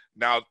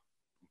 Now,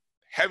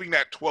 having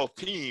that 12th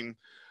team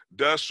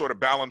does sort of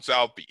balance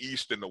out the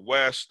East and the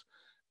West.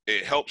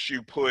 It helps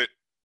you put,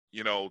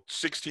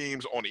 6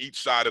 teams on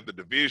each side of the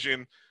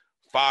division,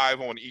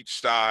 5 on each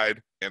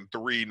side, and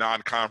 3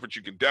 non-conference.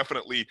 You can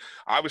definitely,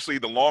 obviously,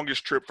 the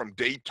longest trip from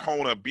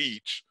Daytona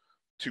Beach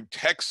to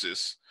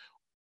Texas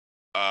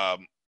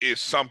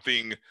is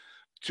something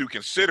to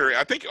consider.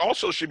 I think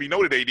also should be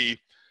noted, AD,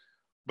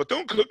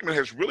 Bethune-Cookman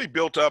has really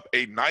built up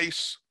a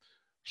nice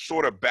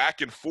sort of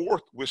back and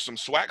forth with some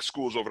SWAC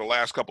schools over the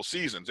last couple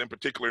seasons, in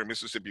particular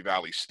Mississippi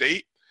Valley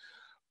State,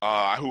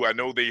 who I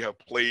know they have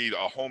played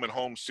a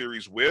home-and-home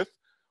series with.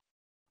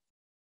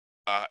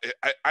 I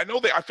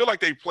feel like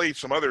they played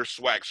some other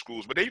SWAC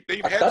schools, but they've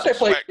had some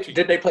SWAC teams.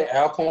 Did they play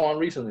Alcorn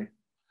recently?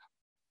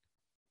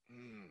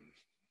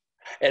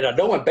 And I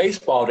know in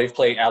baseball they've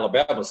played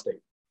Alabama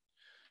State.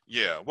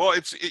 Yeah, well,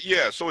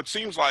 so it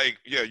seems like,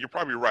 you're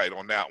probably right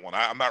on that one.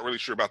 I'm not really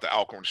sure about the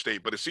Alcorn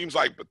State, but it seems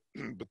like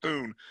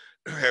Bethune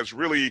has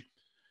really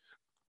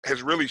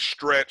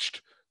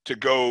stretched to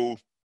go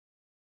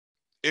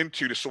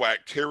into the SWAC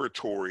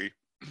territory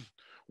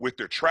with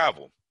their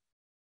travel.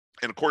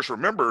 And, of course,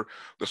 remember,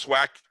 the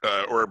SWAC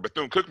or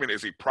Bethune-Cookman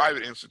is a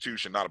private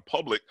institution, not a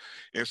public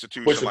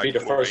institution. Which would be the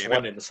first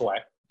one in the SWAC.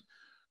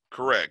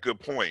 Correct.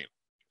 Good point.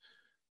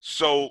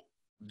 So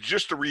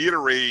just to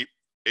reiterate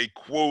a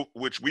quote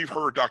which we've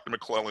heard Dr.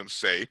 McClellan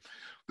say,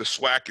 the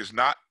SWAC is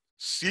not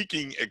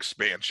seeking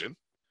expansion,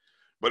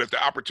 but if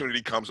the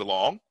opportunity comes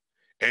along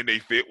and they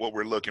fit what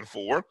we're looking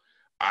for,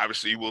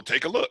 obviously we'll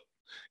take a look.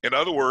 In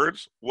other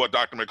words, what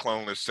Dr.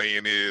 McClellan is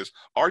saying is,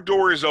 our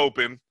door is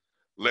open,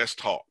 let's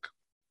talk.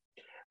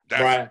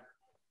 Bryan,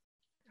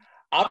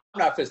 I'm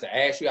not supposed to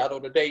ask you out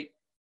on a date,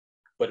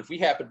 but if we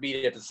happen to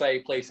be at the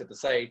same place at the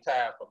same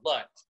time for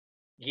lunch,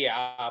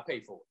 I'll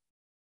pay for it.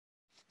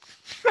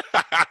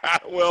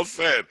 Well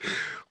said.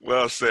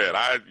 That's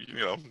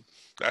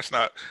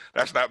not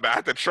bad. I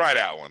have to try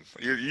that one.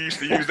 You used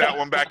to use that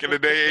one back in the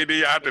day, AD.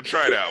 I have to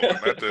try that one.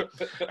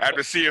 I have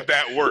to see if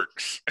that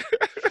works.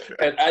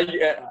 And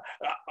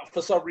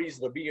for some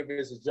reason, the Me and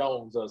Mrs.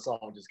 Jones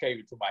song just came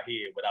into my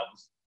head when I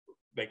was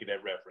making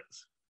that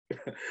reference.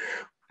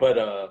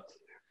 but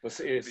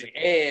seriously,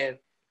 and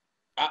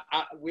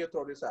we'll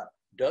throw this out.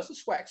 Does the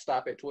SWAC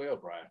stop at 12,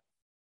 Bryan?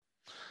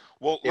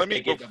 Well, let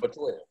me get number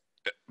 12.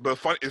 But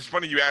it's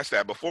funny you asked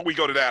that. Before we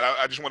go to that,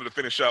 I just wanted to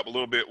finish up a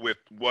little bit with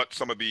what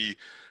some of the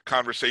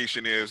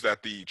conversation is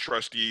that the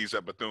trustees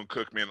at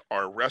Bethune-Cookman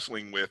are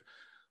wrestling with,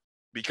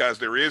 because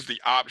there is the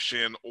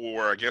option,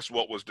 or I guess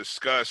what was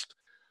discussed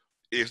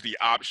is the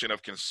option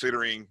of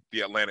considering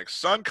the Atlantic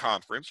Sun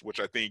Conference,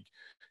 which I think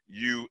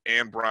you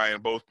and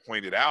Bryan both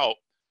pointed out,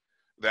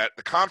 that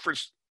the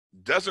conference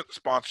doesn't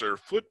sponsor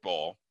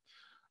football.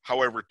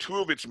 However, 2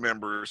 of its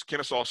members,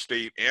 Kennesaw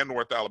State and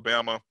North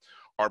Alabama,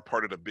 are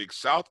part of the Big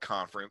South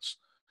Conference,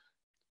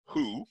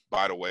 who,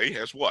 by the way,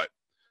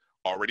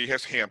 already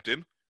has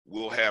Hampton,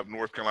 will have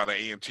North Carolina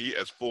A&T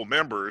as full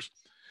members.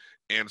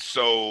 And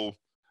so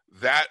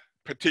that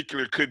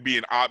particular could be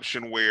an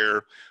option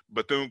where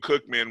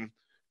Bethune-Cookman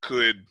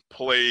could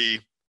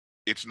play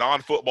its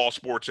non-football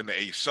sports in the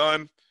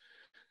A-Sun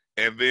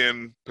and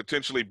then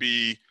potentially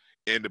be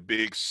in the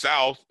Big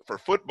South for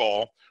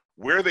football,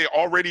 where they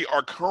already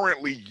are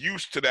currently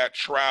used to that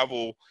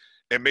travel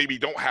and maybe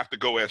don't have to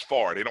go as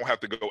far. They don't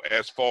have to go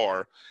as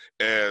far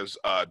as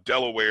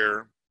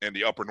Delaware and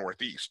the upper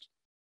Northeast.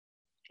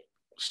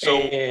 So,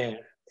 and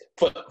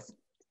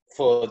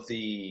for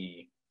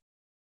the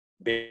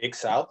Big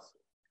South,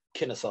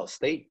 Kennesaw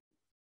State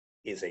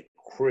is a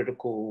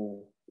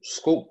critical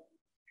school,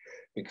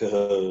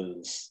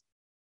 because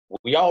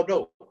we all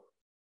know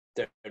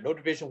there are no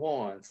Division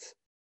I's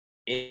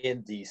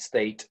in the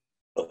state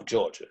of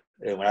Georgia.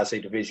 And when I say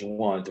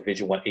Division I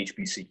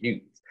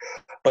HBCUs.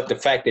 But the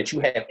fact that you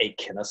have a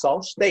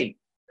Kennesaw State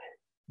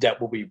that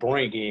will be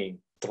bringing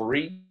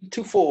 3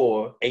 to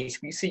 4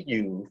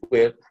 HBCUs,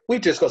 where we're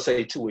just going to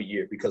say 2 a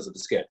year because of the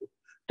schedule,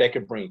 that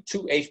can bring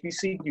 2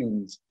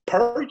 HBCUs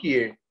per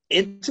year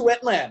into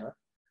Atlanta,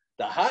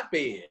 the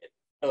hotbed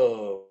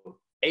of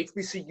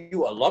HBCU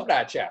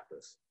alumni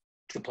chapters,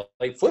 to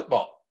play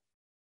football.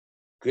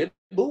 Good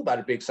move by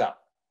the Big South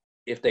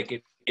if they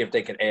could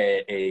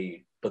add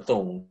a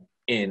Bethune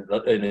in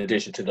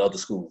addition to the other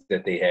schools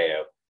that they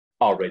have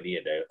already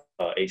in there,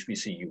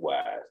 HBCU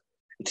wise.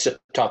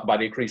 Talk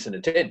about increasing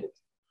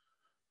attendance.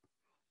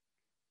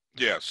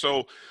 Yeah,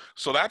 so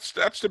that's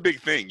the big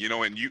thing, you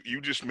know, and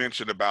you just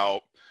mentioned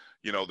about,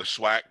 you know, the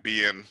SWAC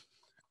being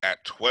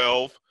at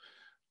 12.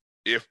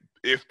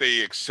 If they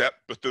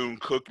accept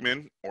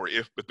Bethune-Cookman, or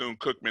if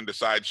Bethune-Cookman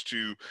decides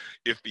to,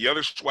 if the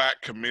other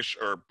SWAC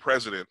commission or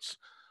presidents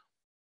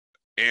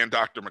and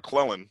Dr.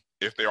 McClellan,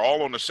 if they're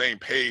all on the same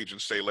page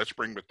and say, let's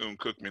bring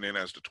Bethune-Cookman in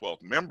as the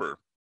 12th member,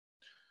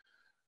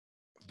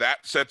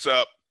 that sets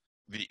up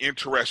the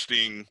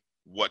interesting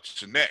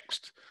what's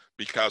next.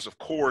 Because, of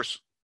course,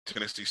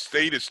 Tennessee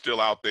State is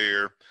still out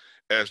there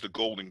as the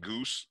golden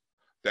goose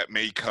that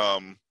may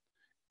come.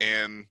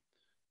 And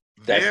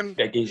then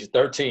that gives you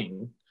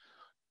 13.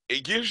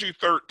 It gives you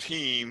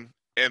 13,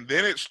 and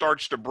then it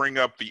starts to bring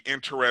up the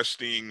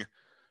interesting,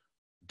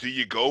 do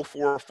you go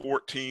for a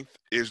 14th?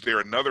 Is there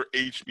another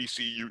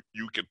HBCU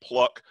you could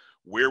pluck?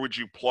 Where would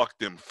you pluck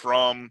them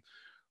from?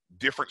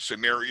 Different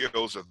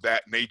scenarios of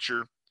that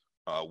nature.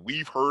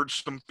 We've heard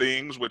some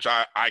things, which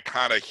I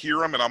kind of hear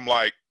them, and I'm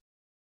like,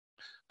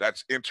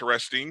 that's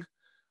interesting.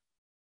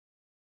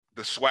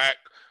 The SWAC,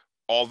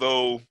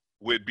 although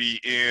would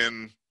be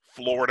in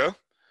Florida,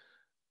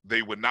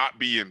 they would not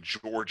be in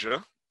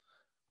Georgia.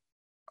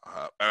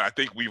 And I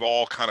think we've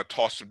all kind of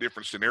tossed some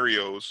different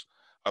scenarios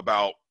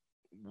about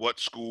what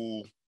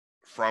school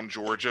from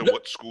Georgia,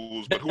 what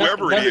schools, but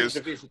whoever it is.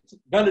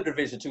 None of the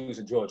Division IIs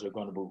in Georgia are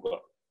going to move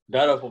up.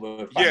 None of them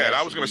are. Yeah, and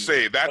I was going to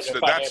say that's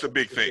the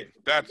big thing.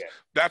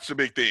 That's the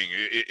big thing.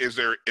 Is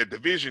there a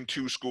Division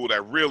II school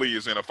that really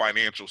is in a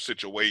financial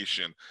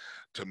situation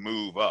to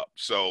move up?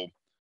 So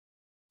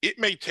it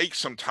may take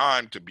some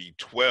time to be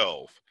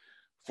 12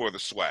 for the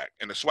SWAC,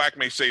 and the SWAC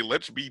may say,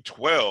 let's be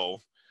 12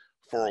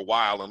 for a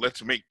while and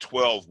let's make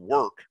 12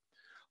 work.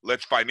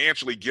 Let's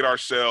financially get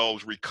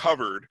ourselves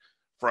recovered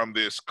from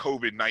this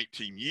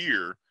COVID-19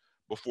 year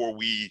before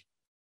we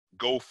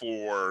go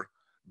for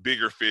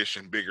bigger fish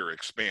and bigger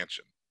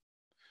expansion.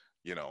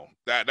 You know,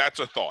 that's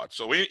a thought.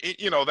 So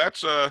you know,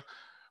 that's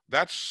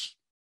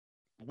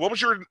what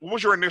was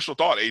your initial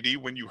thought, AD,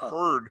 when you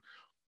heard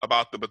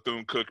about the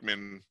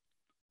Bethune-Cookman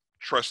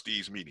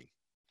trustees meeting?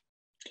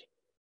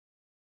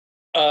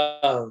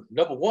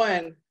 Number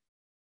one,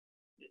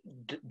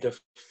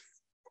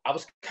 I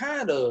was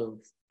kind of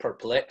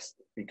perplexed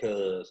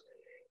because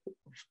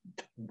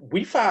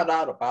we found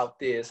out about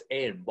this,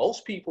 and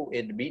most people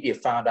in the media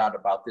found out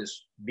about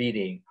this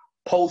meeting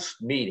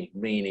post-meeting,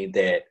 meaning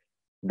that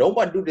no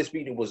one knew this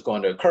meeting was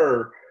going to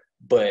occur,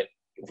 but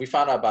we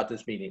found out about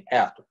this meeting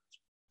afterwards.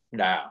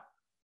 Now,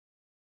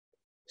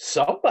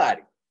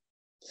 somebody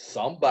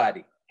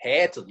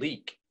had to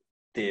leak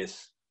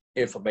this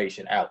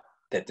information out,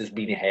 that this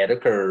meeting had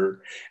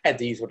occurred, and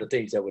these were the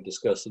things that were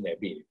discussed in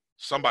that meeting.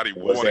 Somebody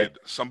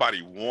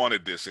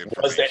wanted this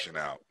information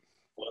out.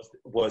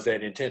 Was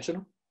that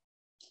intentional?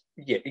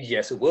 Yeah,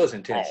 yes, it was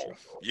intentional.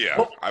 Oh,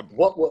 yeah.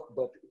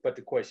 But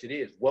the question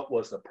is, what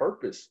was the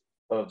purpose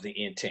of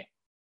the intent?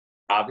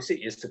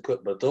 Obviously, it's to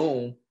put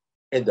Bethune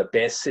in the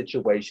best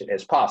situation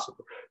as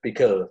possible.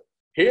 Because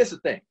here's the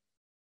thing: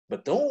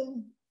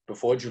 Bethune,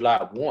 before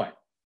July 1,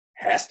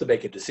 has to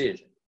make a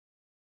decision.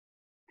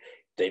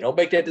 They don't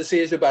make that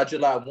decision by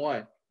July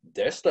 1,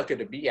 they're stuck in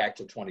the MEAC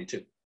till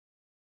 22.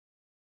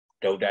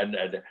 No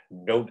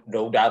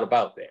doubt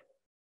about that.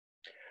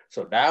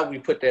 So now we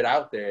put that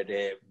out there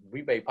that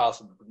we may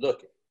possibly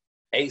look at.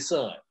 Hey,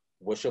 son,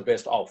 what's your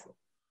best offer?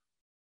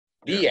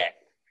 MEAC,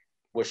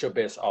 what's your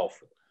best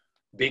offer?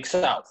 Big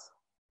South,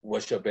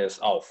 what's your best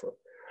offer?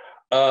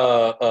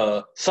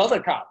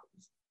 Southern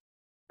Conference,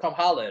 come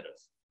holler at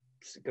us.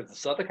 Because the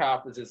Southern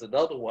Conference is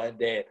another one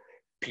that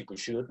people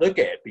should look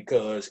at,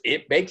 because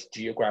it makes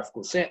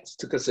geographical sense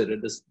to consider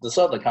the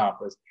Southern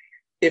Conference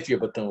if you're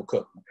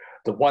Bethune-Cookman.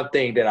 The one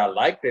thing that I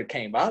liked that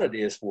came out of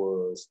this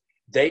was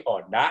they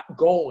are not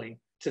going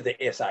to the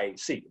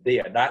SIAC. They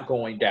are not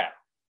going down,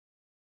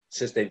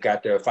 since they've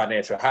got their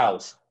financial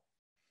house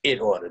in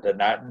order. They're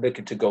not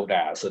looking to go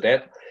down. So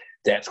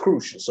that's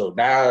crucial. So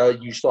now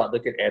you start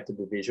looking at the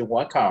Division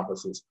I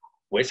conferences.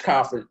 Which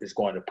conference is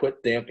going to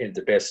put them in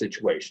the best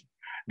situation?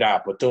 Now,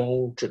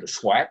 Bethune to the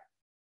SWAC.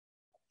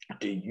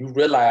 Do you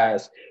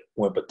realize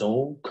when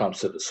Bethune comes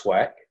to the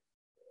SWAC,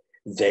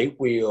 they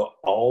will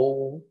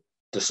own,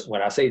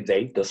 when I say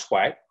they, the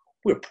SWAC,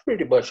 will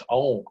pretty much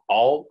own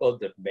all of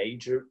the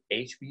major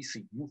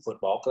HBCU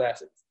football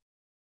classics.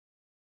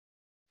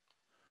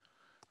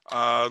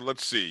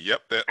 Let's see.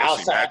 Yep.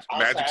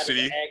 Magic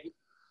City.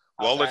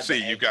 Well, let's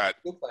see. You got,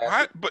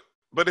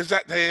 but is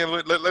that, hey,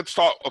 let's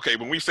talk, okay,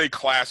 when we say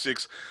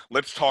classics,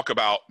 let's talk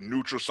about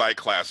neutral site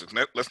classics.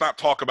 Let's not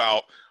talk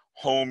about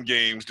home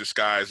games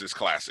disguised as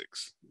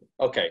classics.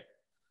 Okay.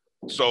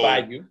 So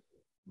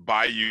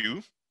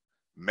Bayou,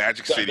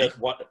 Magic City.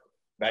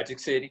 Magic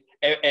City,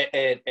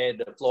 and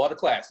the Florida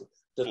Classic.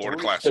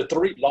 The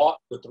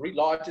three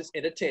largest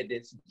in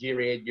attendance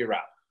year in, year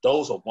out.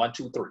 Those are 1,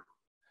 2, 3.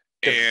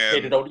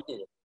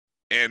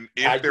 And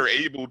if they're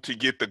able to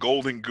get the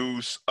Golden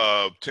Goose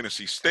of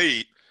Tennessee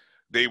State,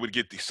 they would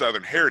get the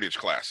Southern Heritage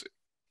Classic.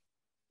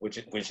 which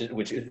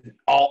is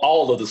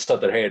all of the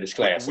Southern Heritage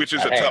classes. Which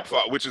is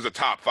a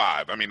top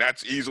five. I mean,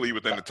 that's easily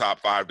within the top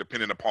five,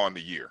 depending upon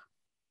the year.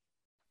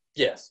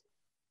 Yes.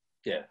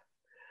 Yeah.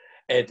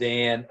 And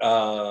then,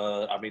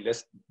 I mean,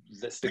 let's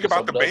think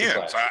about the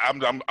bands.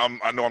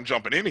 I know I'm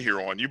jumping in here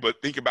on you,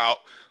 but think about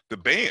the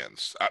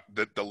bands.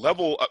 The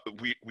level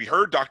we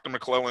heard Dr.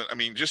 McClellan. I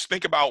mean, just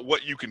think about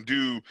what you can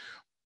do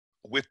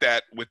with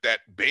that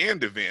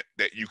band event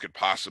that you could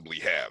possibly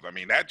have. I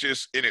mean, that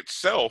just in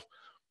itself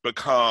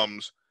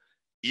becomes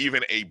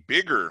even a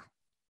bigger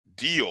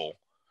deal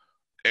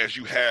as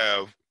you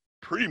have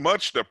pretty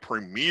much the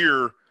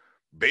premier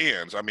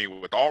bands. I mean,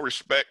 with all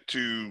respect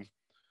to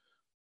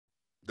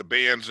the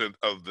bands of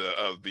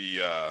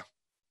the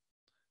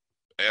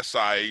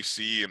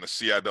SIAC and the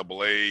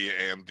CIAA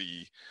and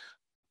the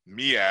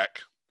MEAC,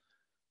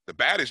 the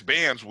baddest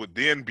bands would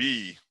then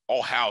be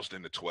all housed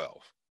in the 12,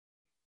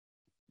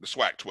 the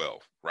SWAC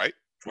 12, right?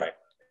 Right.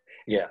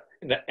 Yeah.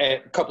 And a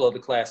couple of the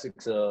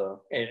classics, and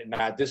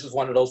now this is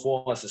one of those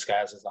ones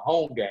disguised as a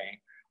home game,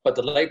 but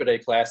the Labor Day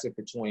Classic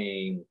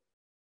between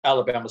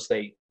Alabama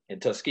State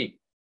and Tuskegee.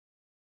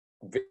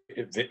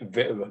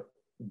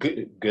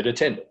 Good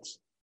attendance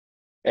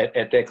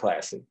at that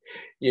classic.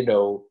 You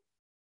know,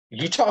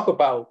 you talk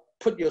about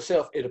putting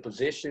yourself in a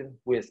position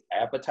with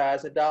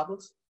advertising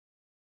dollars.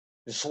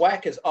 The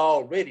SWAC has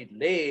already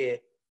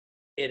led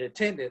in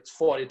attendance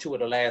 42 of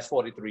the last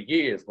 43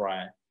 years,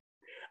 Brian.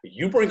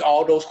 You bring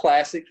all those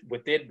classics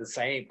within the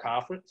same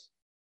conference,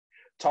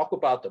 talk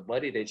about the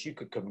money that you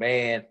could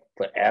command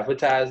for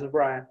advertising,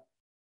 Brian.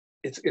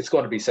 It's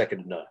going to be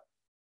second to none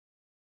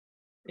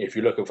if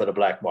you're looking for the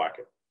black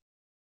market,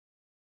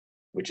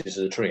 which is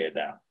a trend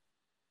now.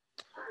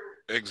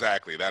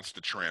 Exactly, that's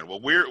the trend. Well,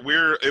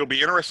 it'll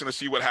be interesting to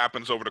see what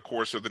happens over the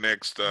course of the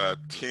next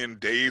 10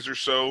 days or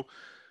so,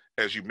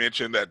 as you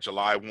mentioned, that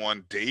July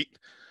 1 date.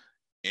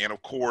 And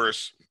of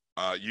course,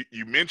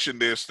 you mentioned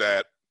this,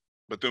 that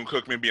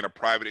Bethune-Cookman being a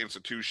private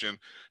institution,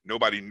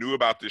 nobody knew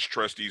about this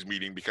trustees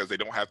meeting because they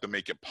don't have to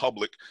make it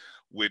public,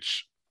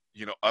 which,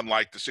 you know,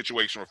 unlike the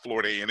situation with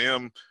Florida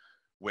A&M,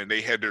 when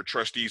they had their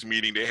trustees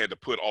meeting, they had to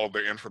put all of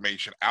their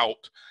information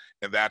out.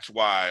 And that's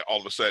why all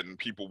of a sudden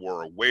people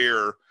were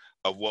aware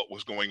of what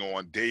was going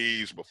on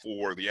days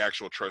before the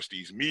actual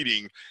trustees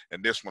meeting.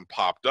 And this one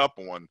popped up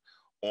on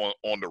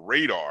the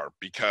radar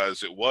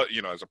because it was,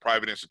 you know, as a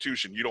private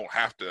institution, you don't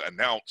have to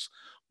announce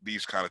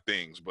these kind of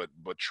things. But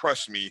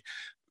trust me,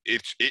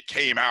 it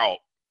came out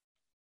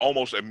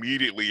almost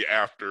immediately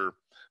after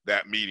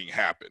that meeting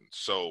happened.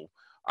 So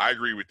I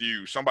agree with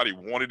you. Somebody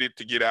wanted it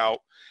to get out.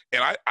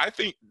 And I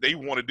think they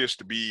wanted this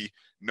to be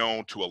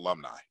known to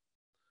alumni.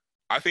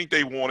 I think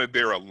they wanted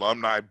their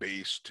alumni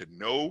base to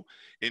know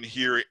and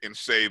hear it and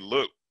say,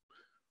 look,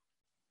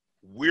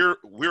 we're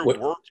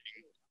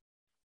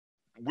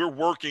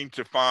working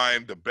to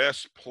find the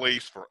best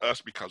place for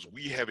us because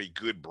we have a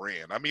good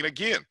brand. I mean,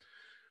 again,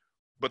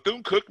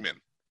 Bethune-Cookman,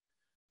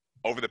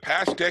 over the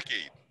past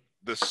decade,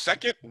 the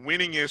second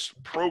winningest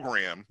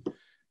program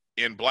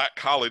in black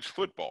college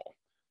football.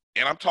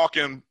 And I'm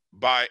talking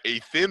by a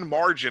thin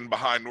margin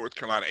behind North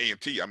Carolina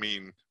A&T. I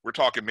mean, we're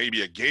talking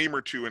maybe a game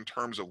or two in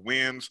terms of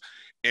wins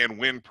and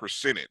win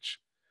percentage.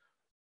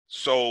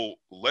 So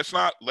let's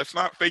not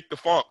fake the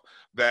funk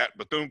that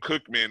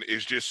Bethune-Cookman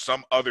is just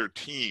some other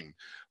team.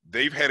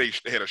 They've had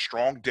a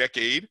strong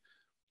decade.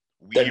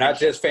 They're not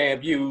just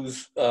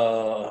FAMU's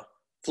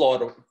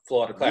Florida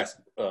Classic.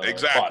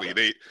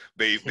 Exactly.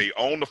 They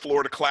own the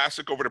Florida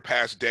Classic over the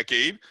past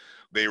decade.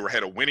 They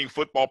had a winning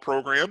football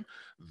program.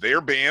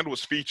 Their band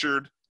was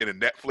featured in a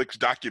Netflix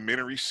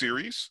documentary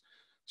series.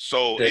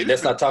 So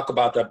let's not talk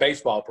about the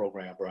baseball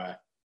program, Brian.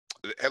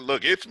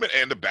 Look, it's been,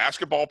 and the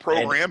basketball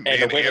program,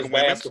 and the women's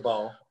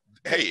basketball.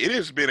 Hey, it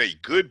has been a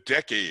good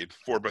decade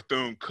for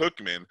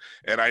Bethune-Cookman,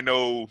 and I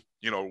know,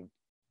 you know,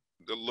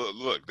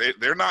 look,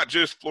 they're not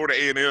just Florida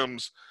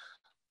A&M's.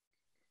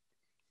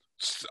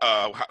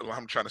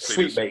 I'm trying to say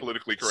Sweet this mate.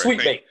 Politically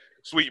correct.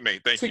 Sweet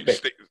mate. Thank Sweet you.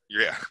 mate.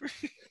 Yeah.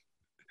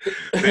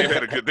 They've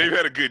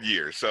had a good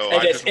year. So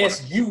and it's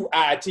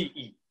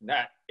SUITE,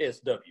 not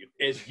SW.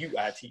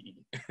 SUITE.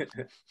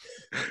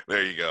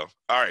 There you go.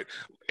 All right,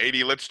 AD,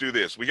 let's do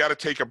this. We got to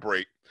take a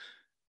break.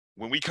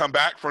 When we come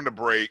back from the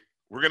break,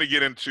 we're going to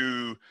get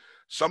into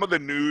some of the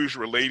news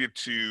related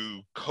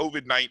to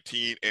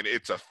COVID-19 and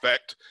its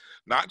effect,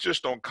 not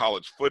just on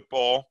college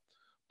football,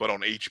 but on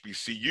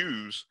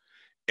HBCUs,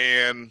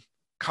 and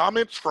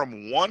comments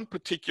from one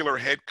particular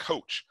head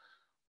coach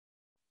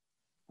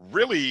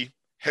really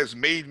has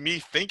made me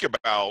think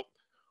about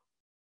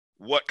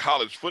what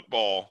college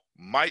football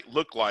might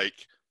look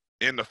like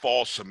in the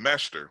fall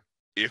semester.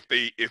 If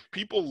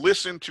people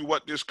listen to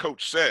what this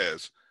coach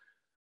says,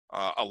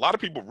 a lot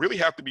of people really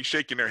have to be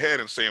shaking their head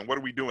and saying, what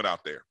are we doing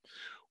out there?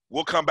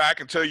 We'll come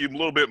back and tell you a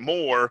little bit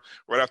more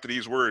right after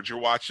these words. You're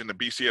watching the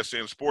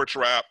BCSN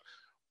SportsWrap.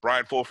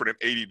 Brian Fulford and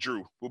AD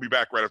Drew. We'll be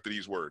back right after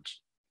these words.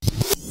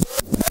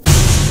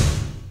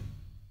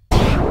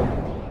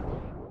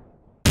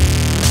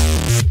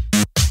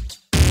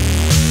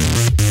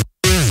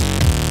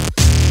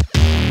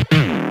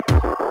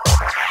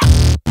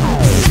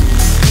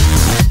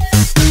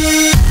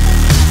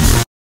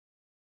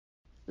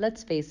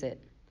 Let's face it,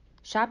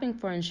 shopping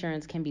for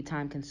insurance can be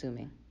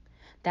time-consuming.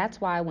 That's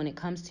why when it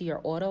comes to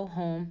your auto,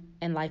 home,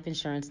 and life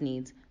insurance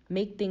needs,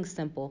 make things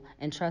simple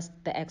and trust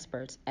the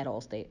experts at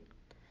Allstate.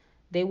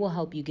 They will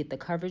help you get the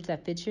coverage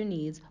that fits your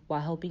needs while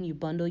helping you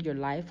bundle your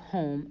life,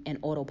 home, and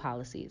auto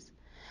policies.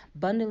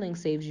 Bundling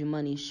saves you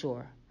money,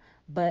 sure,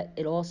 but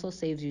it also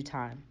saves you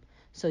time,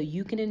 so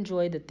you can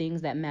enjoy the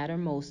things that matter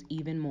most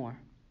even more.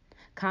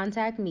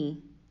 Contact me,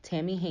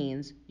 Tammy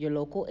Haynes, your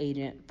local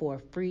agent, for a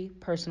free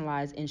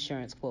personalized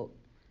insurance quote.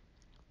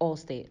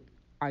 Allstate,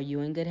 are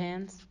you in good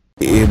hands?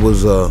 It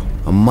was a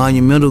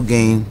monumental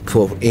game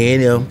for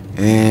A&M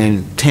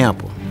and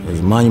Tampa. It was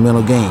a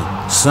monumental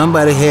game.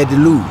 Somebody had to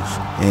lose,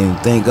 and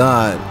thank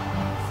God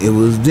it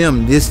was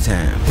them this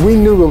time. We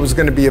knew it was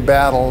going to be a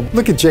battle.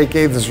 Look at Jake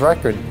Ave's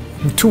record.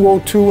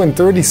 202 and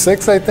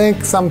 36, I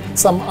think, some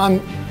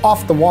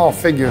off-the-wall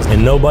figures.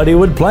 And nobody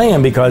would play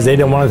him because they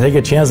didn't want to take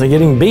a chance of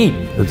getting beat.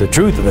 But the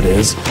truth of it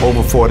is,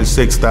 over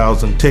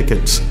 46,000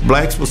 tickets.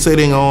 Blacks were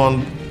sitting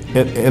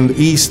in the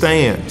east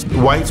stands.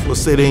 The whites were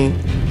sitting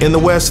in the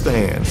west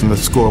stands. And the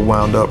score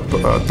wound up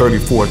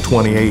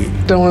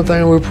 34-28. The only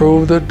thing we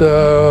proved that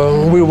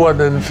we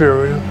wasn't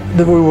inferior,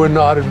 that we were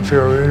not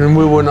inferior, and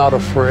we were not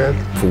afraid.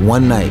 For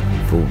one night,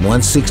 for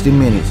 160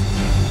 minutes,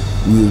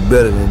 we was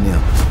better than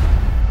them.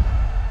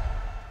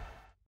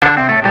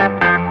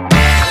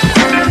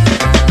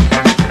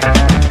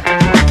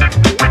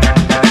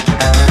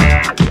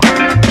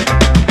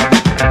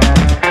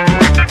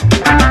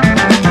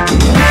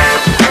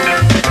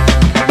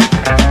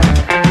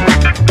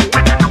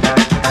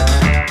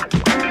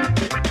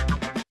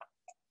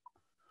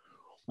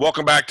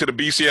 Welcome back to the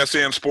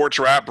BCSN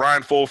SportsWrap.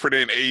 Brian Fulford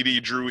and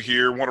AD Drew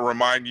here. Want to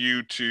remind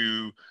you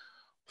to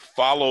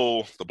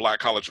follow the Black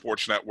College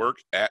Sports Network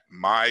at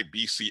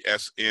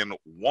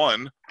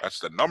MyBCSN1. That's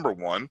the number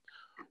 1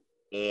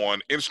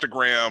 on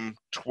Instagram,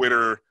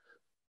 Twitter,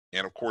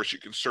 and of course you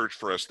can search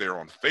for us there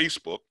on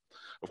Facebook.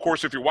 Of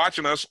course, if you're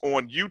watching us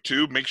on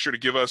YouTube, make sure to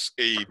give us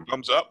a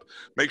thumbs up.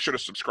 Make sure to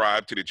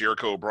subscribe to the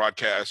Jericho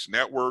Broadcast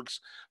Networks.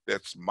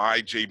 That's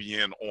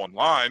MyJBN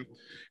Online.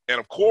 And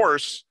of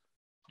course,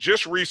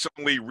 just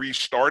recently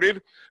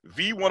restarted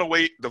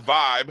V108 The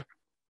Vibe,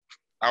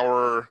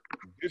 our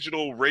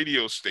digital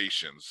radio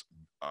stations,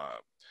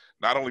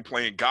 not only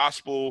playing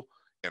gospel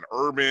and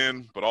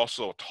urban, but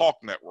also a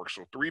talk network.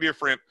 So three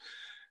different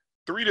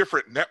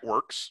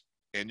networks,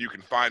 and you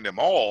can find them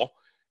all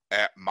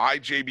at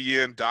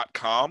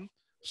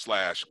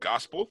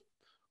myjbn.com/gospel,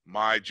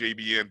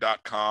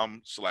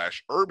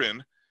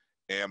 myjbn.com/urban,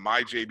 and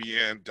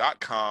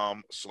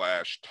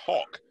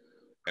myjbn.com/talk.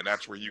 And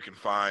that's where you can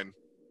find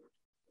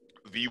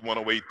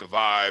V108 The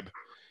Vibe,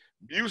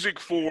 music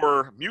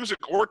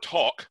or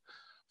talk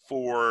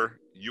for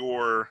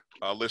your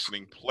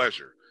listening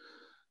pleasure.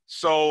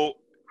 So,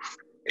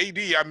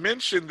 AD, I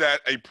mentioned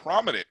that a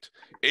prominent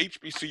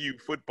HBCU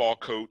football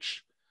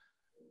coach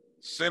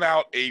sent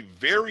out a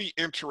very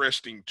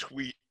interesting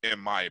tweet, in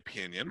my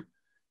opinion,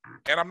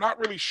 and I'm not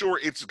really sure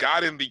it's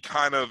gotten the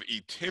kind of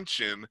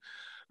attention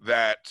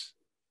that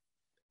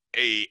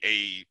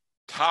a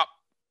top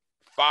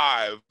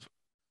 5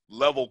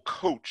 level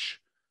coach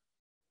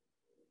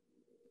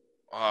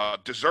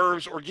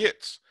deserves or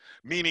gets.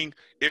 Meaning,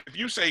 if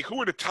you say, who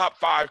are the top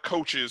 5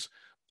 coaches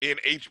in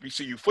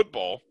HBCU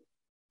football?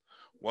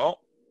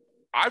 Well,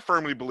 I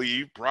firmly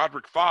believe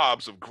Broderick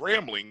Fobbs of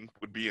Grambling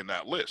would be in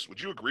that list.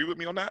 Would you agree with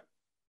me on that?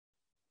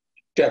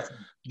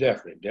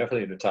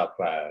 Definitely in the top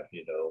 5.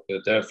 You know,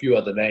 there are a few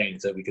other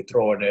names that we could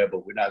throw in there,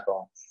 but we're not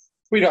going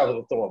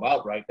to throw them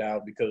out right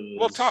now because.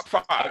 Well, top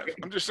 5.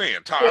 I'm just saying.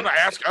 I'm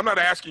not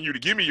asking you to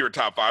give me your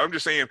top 5. I'm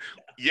just saying,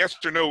 yes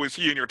or no, is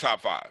he in your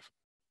top 5?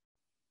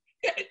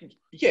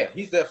 Yeah,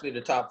 he's definitely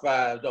the top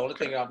 5. The only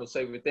thing I'm going to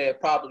say with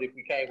that, probably if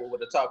we came up with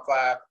the top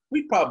 5,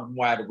 we'd probably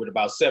wind up with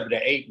about 7 or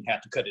 8 and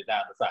have to cut it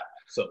down to 5.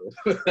 So.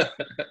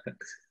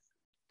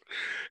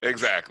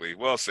 Exactly.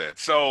 Well said.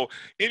 So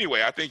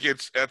anyway, I think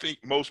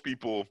most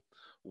people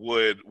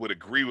would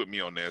agree with me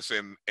on this.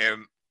 And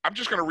I'm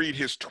just going to read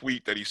his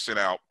tweet that he sent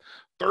out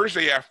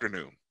Thursday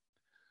afternoon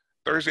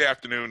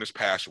this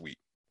past week.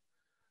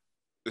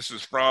 This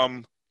is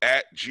from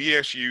at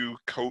GSU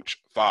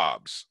Coach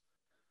Fobbs.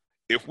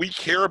 If we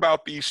care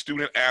about these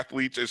student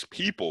athletes as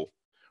people,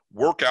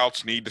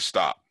 workouts need to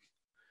stop.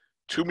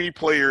 Too many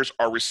players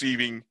are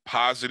receiving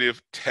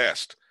positive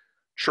test, !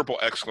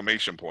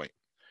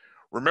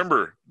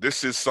 Remember,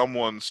 this is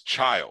someone's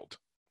child.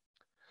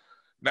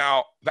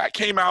 Now, that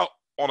came out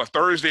on a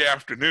Thursday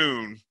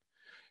afternoon,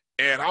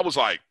 and I was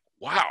like,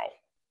 wow.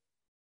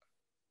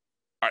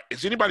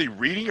 Is anybody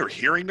reading or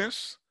hearing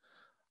this?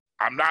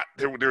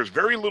 There's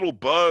very little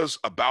buzz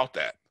about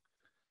that.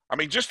 I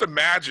mean, just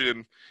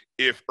imagine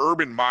if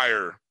Urban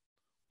Meyer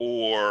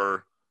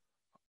or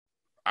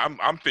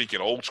I'm thinking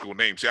old school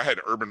names. See, I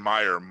had Urban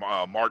Meyer,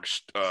 Bob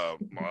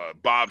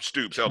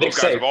Stoops. Hell, those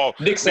guys have all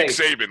Nick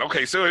Saban.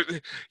 Okay, so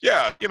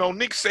yeah,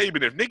 Nick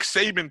Saban. If Nick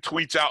Saban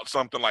tweets out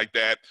something like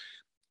that,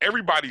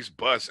 everybody's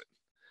buzzing.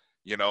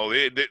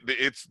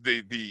 It's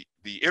the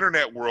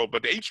internet world,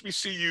 but the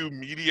HBCU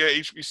media,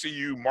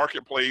 HBCU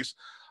marketplace,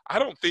 I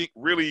don't think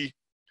really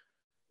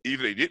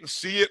either they didn't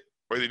see it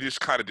or they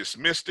just kind of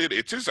dismissed it.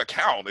 It's his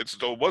account. It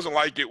wasn't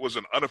like it was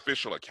an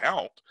unofficial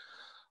account.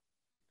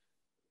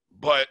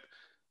 But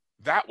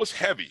that was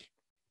heavy.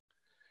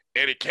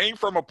 And it came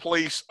from a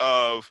place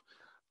of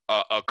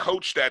a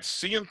coach that's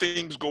seeing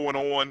things going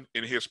on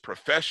in his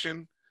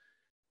profession.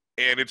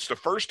 And it's the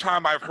first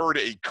time I've heard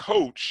a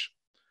coach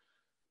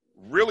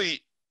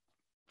really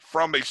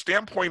from a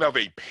standpoint of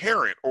a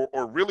parent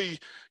or really,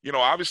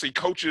 obviously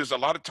coaches a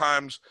lot of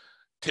times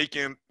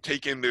taking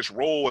this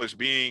role as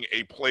being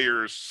a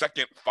player's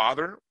second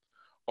father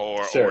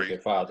or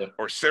surrogate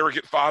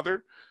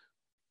father.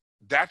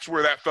 That's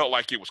where that felt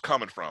like it was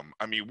coming from.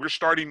 I mean, we're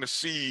starting to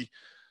see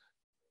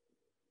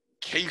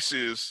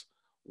cases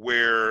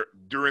where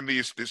during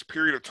this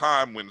period of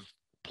time when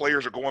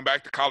players are going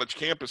back to college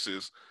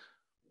campuses,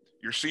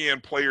 you're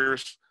seeing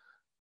players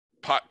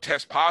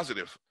test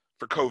positive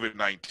for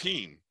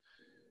COVID-19.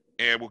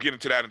 And we'll get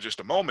into that in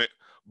just a moment.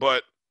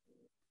 But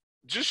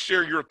just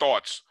share your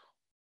thoughts,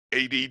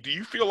 AD. Do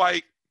you feel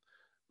like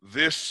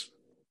this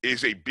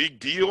is a big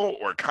deal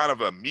or kind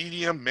of a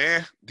medium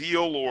meh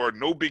deal or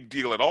no big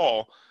deal at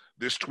all,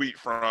 this tweet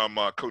from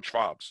Coach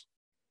Fobbs?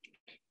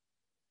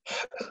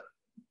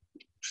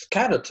 It's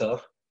kind of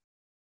tough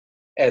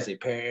as a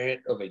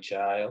parent of a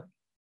child,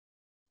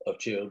 of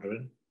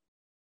children.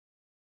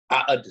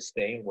 I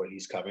understand where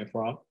he's coming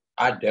from.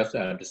 I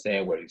definitely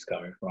understand where he's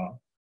coming from.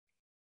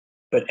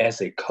 But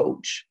as a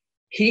coach,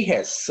 he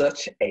has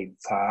such a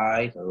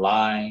fine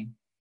line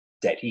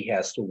that he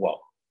has to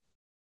walk.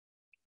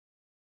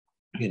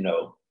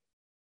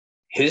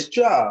 His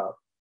job,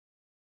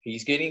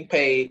 he's getting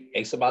paid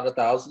X amount of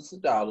thousands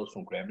of dollars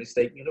from Grambling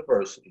State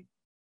University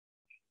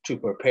to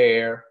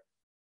prepare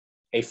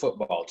a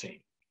football team.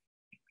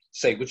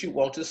 Say what you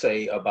want to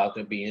say about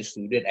them being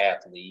student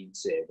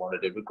athletes and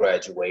wanted them to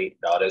graduate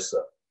and all that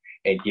stuff.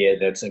 And yeah,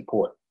 that's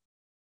important.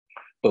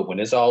 But when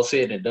it's all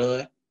said and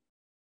done,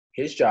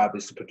 his job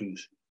is to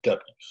produce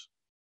W's.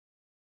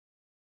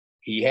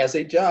 He has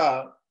a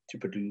job to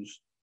produce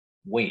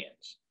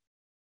wins,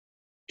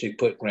 to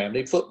put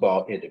Grambling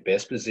football in the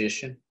best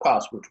position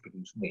possible to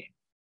produce wins.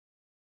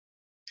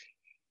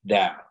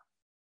 Now,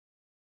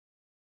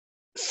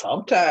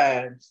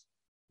 sometimes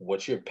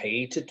what you're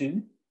paid to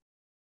do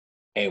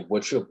and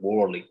what you're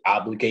morally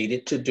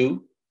obligated to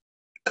do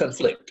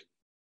conflict.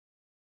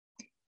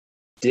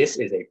 This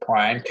is a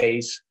prime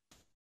case,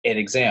 an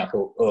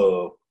example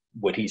of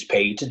what he's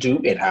paid to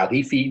do and how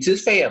he feeds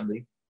his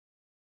family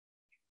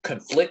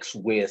conflicts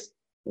with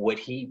what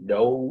he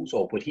knows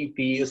or what he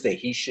feels that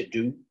he should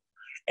do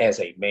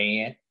as a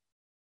man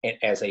and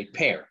as a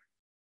parent.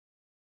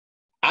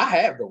 I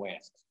have the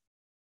answers.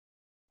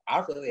 I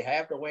really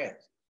have the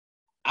answers.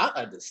 I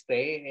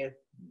understand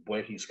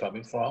where he's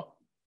coming from.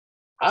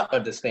 I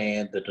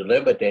understand the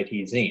dilemma that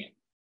he's in.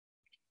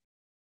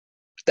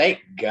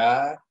 Thank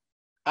God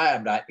I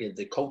am not in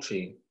the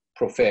coaching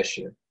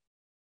profession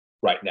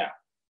right now.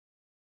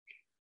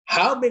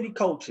 How many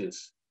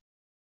coaches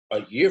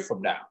a year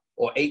from now,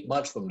 or 8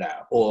 months from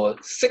now, or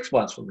 6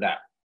 months from now,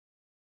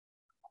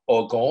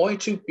 are going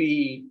to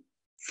be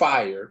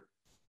fired,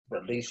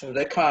 released from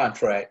their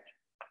contract,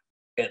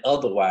 and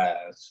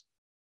otherwise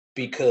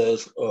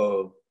because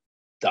of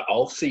the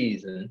off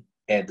season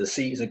and the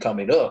season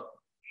coming up,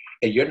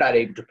 and you're not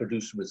able to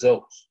produce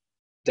results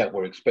that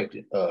were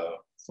expected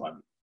from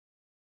you?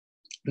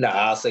 Now,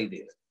 I'll say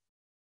this.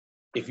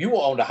 If you were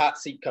on the hot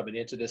seat coming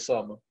into this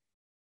summer,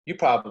 you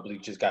probably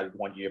just got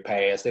 1 year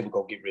pass. They were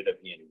going to get rid of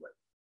you anyway.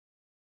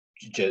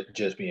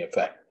 Just being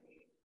fact.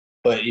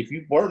 But if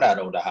you were not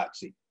on the hot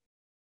seat,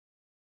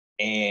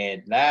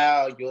 and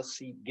now your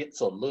seat gets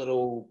a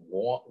little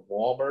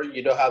warmer,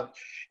 you know how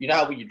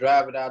when you're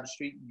driving down the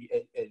street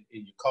in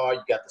your car,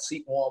 you got the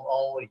seat warm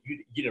on, and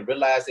you didn't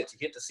realize that you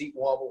hit the seat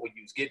warmer when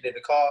you was getting in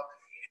the car.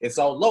 It's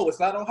on low. It's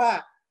not on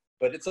high,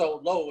 but it's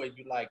on low, and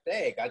you're like,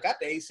 dang, I got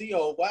the AC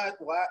on. Why is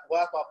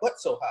my butt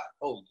so hot?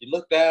 Oh, you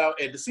look down,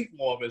 and the seat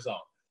warmer is on.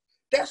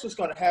 That's what's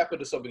going to happen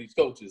to some of these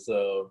coaches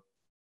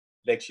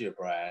next year,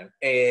 Bryan.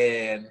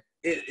 And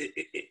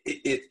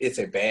it's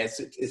a bad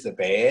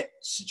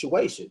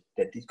situation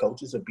that these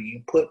coaches are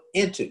being put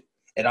into.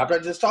 And I'm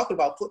not just talking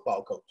about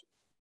football coaches.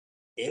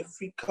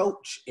 Every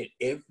coach in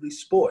every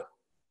sport,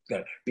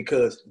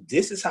 because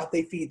this is how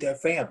they feed their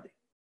family.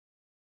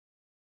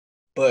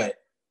 But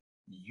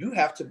you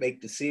have to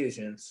make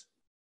decisions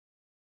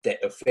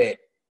that affect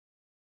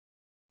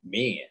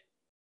men,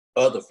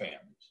 other families.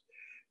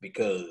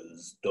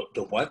 Because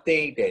the one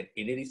thing that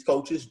any of these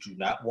coaches do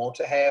not want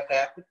to have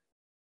happen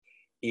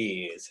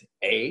is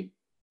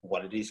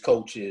one of these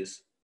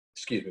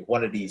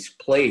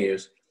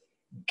players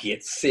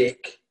gets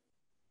sick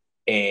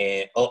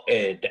and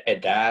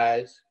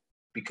dies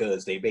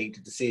because they made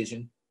the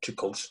decision to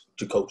coach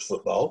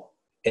football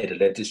and to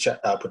let this child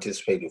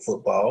participate in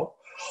football,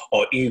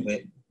 or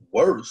even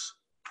worse,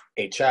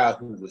 a child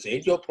who was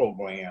in your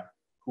program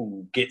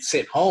who gets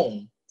sent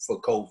home for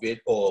COVID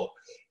or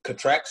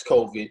contracts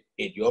COVID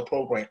in your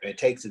program and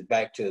takes it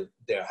back to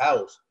their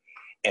house,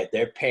 and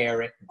their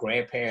parent,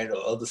 grandparent,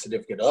 or other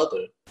significant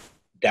other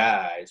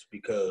dies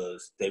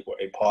because they were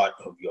a part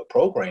of your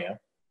program,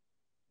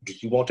 do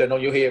you want that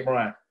on your head,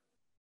 Bryan?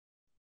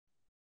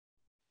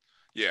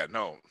 Yeah,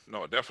 no,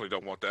 I definitely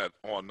don't want that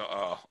on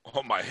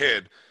my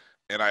head.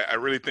 And I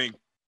really think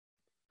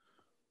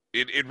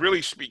it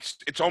really speaks.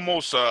 It's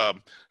almost I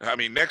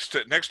mean, next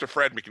to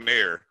Fred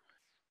McNair,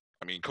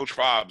 I mean, Coach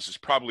Fobbs is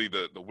probably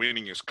the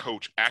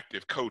winningest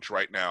active coach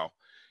right now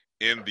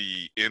in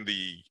the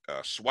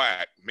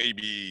SWAC.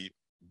 Maybe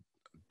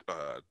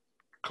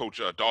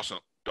Coach Dawson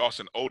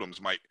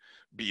Odoms might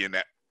be in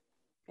that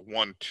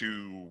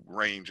 1-2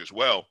 range as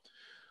well.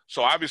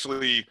 So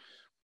obviously,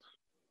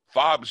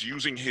 Fobbs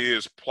using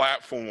his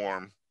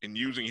platform and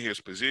using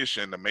his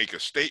position to make a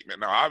statement.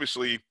 Now,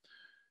 obviously,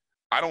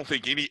 I don't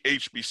think any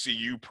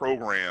HBCU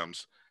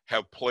programs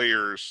have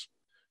players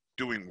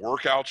doing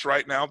workouts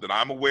right now that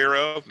I'm aware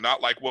of,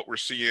 not like what we're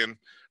seeing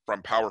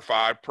from Power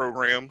 5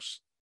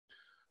 programs.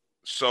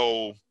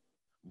 So,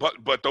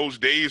 but those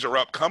days are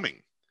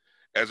upcoming,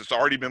 as it's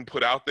already been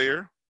put out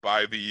there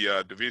by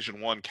the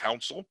Division I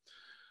Council.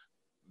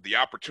 The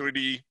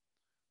opportunity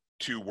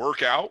to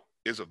work out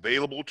is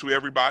available to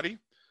everybody.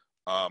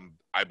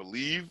 I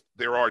believe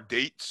there are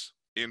dates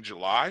in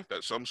July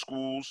that some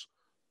schools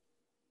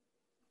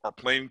are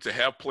planning to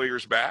have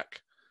players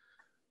back,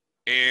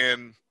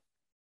 and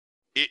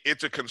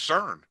it's a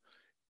concern.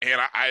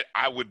 And I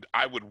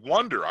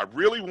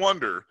really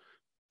wonder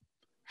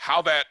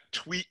how that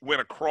tweet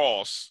went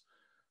across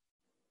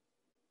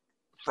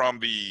from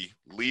the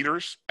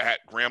leaders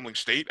at Grambling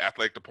State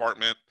Athletic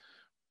Department,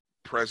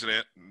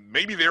 president.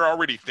 Maybe they're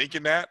already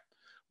thinking that,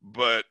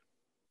 but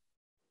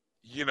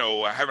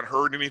I haven't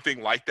heard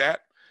anything like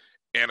that.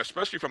 And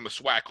especially from the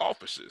SWAC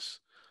offices,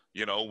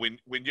 when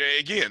you,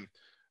 again,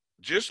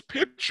 just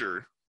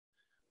picture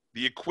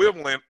the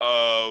equivalent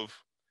of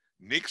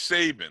Nick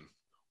Saban,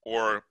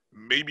 or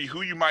maybe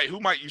who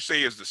might you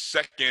say is the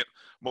second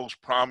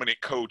most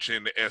prominent coach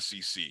in the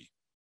SEC?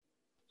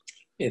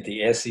 In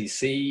the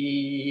SEC,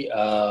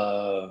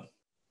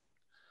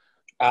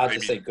 I'll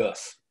just say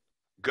Gus.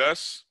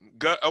 Gus,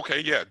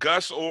 okay, yeah,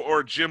 Gus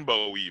or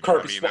Jimbo even.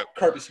 Kirby Smart.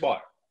 Kirby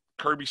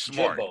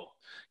Smart. Jimbo.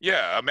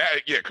 Yeah,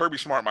 Kirby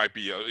Smart might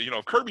be.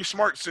 If Kirby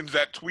Smart sends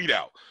that tweet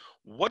out,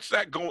 what's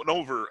that going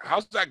over?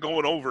 How's that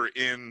going over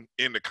in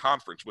the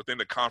conference, within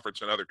the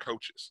conference and other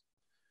coaches?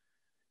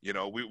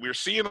 We're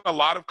seeing a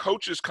lot of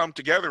coaches come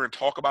together and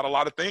talk about a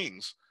lot of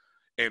things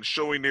and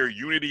showing their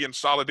unity and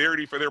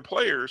solidarity for their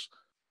players.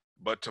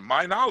 But to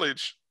my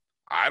knowledge,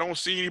 I don't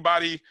see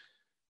anybody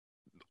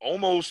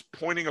almost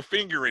pointing a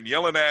finger and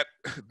yelling at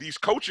these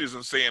coaches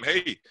and saying,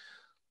 hey,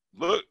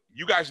 look,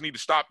 you guys need to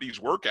stop these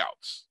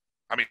workouts.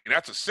 I mean,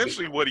 that's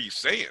essentially what he's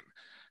saying.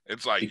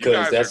 It's like,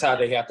 because that's how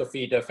they have to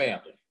feed their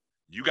family.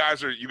 You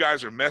guys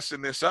are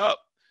messing this up.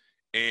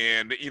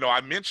 And,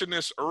 I mentioned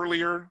this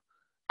earlier.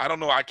 I don't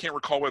know. I can't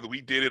recall whether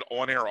we did it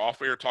on air or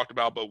off air, talked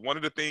about, but one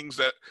of the things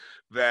that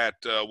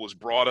was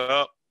brought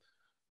up,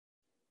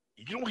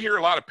 you don't hear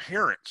a lot of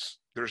parents.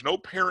 There's no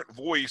parent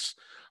voice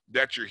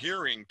that you're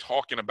hearing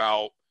talking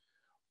about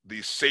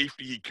the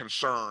safety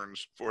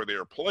concerns for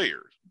their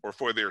players or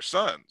for their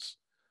sons.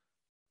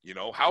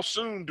 How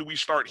soon do we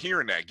start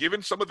hearing that?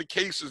 Given some of the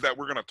cases that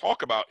we're going to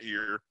talk about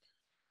here,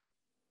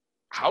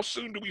 how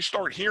soon do we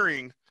start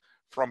hearing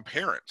from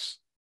parents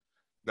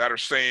that are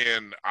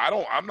saying,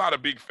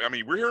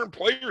 we're hearing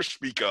players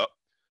speak up,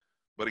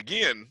 but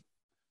again,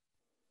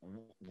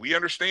 we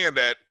understand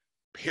that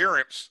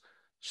parents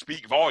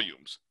speak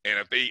volumes, and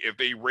if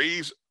they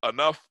raise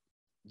enough,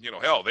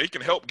 they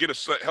can help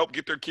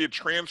get their kid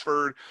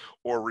transferred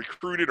or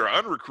recruited or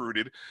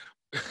unrecruited.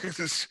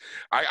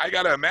 I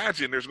got to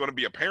imagine there's going to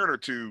be a parent or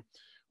two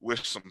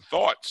with some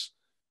thoughts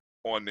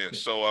on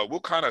this. So we'll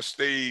kind of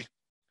stay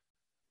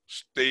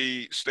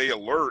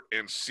alert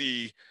and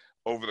see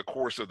over the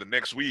course of the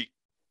next week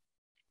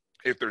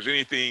if there's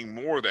anything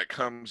more that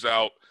comes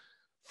out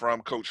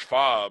from Coach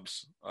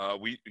Fobbs. I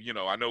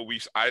know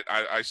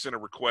I sent a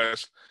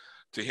request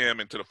to him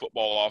and to the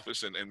football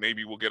office, and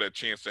maybe we'll get a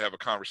chance to have a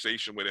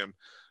conversation with him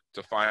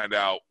to find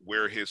out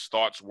where his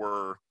thoughts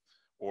were,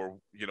 or,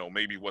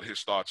 maybe what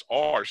his thoughts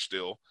are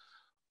still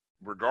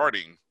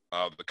regarding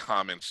the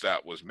comments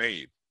that was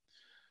made.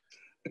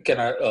 Can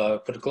I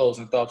put a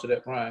closing thought to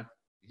that, Bryan?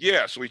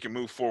 Yeah, so we can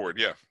move forward,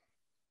 yeah.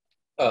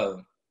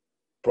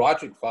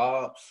 Broderick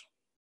Fobbs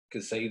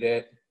could say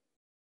that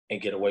and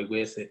get away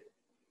with it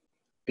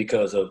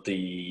because of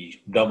the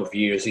number of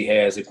years he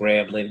has at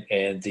Grambling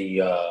and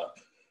the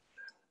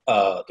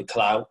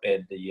clout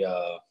and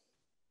the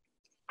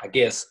I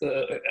guess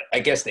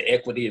the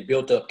equity and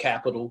built up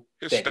capital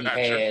that he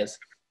has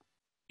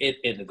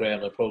in the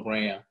Grambling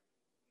program.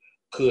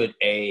 Could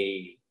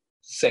a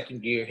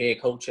second year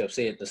head coach have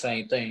said the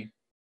same thing?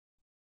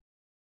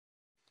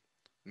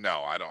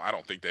 No, I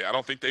don't think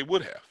they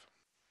would have.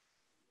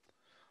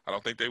 I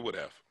don't think they would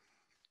have.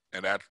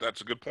 And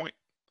that's a good point.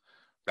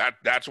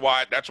 That's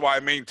why I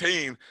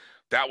maintain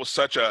that was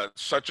such a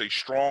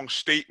strong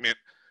statement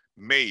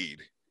made.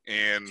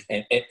 And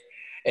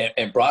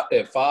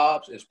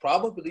Fobbs is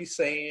probably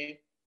saying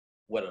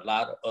what a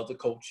lot of other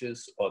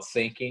coaches are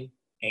thinking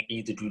and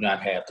either do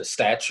not have the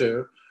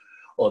stature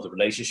or the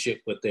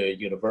relationship with their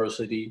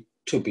university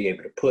to be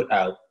able to put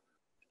out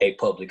a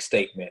public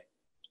statement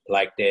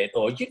like that.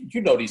 Or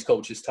you know these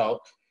coaches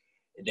talk.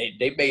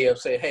 They may have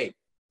said, hey,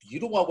 you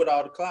the one with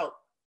all the clout.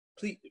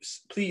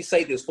 Please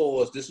say this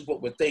for us. This is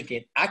what we're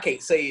thinking. I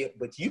can't say it,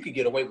 but you can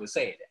get away with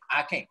saying it.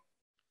 I can't.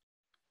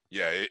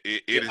 Yeah,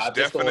 it is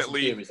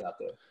definitely theories out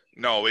there.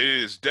 No, it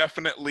is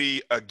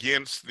definitely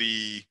against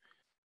the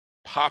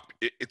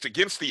it's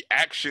against the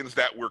actions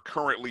that we're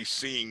currently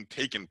seeing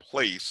taking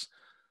place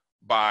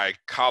by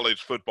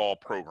college football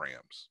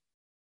programs.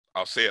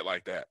 I'll say it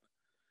like that.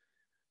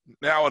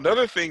 Now,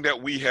 another thing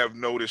that we have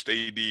noticed,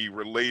 AD,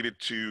 related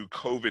to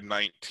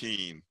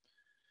COVID-19,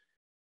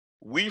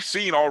 we've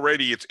seen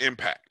already its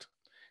impact.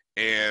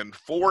 And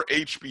 4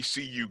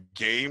 HBCU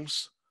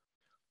games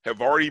have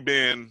already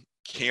been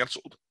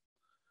canceled.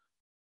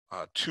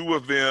 Two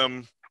of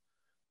them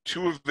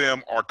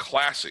are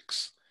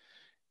classics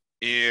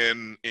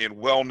in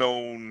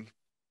well-known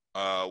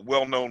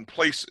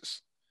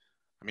places.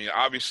 I mean,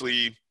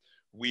 obviously,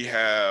 we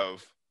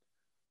have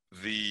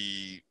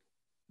the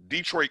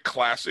Detroit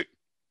Classic,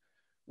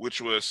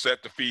 which was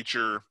set to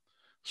feature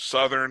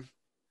Southern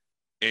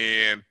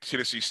and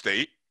Tennessee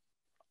State.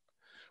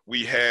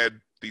 We had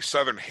the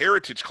Southern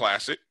Heritage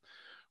Classic,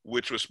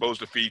 which was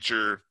supposed to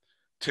feature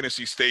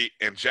Tennessee State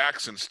and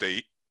Jackson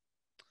State.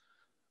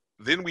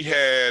 Then we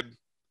had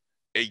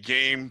a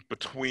game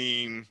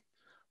between,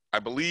 I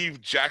believe,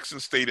 Jackson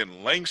State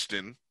and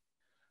Langston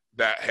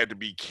that had to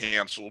be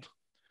canceled.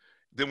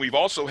 Then we've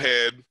also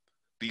had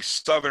the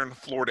Southern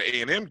Florida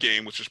A&M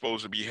game, which is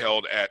supposed to be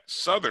held at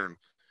Southern,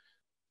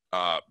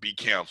 be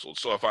canceled.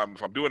 So if I'm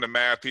doing the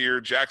math here,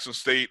 Jackson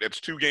State,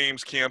 that's 2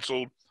 games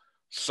canceled.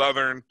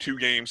 Southern, 2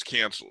 games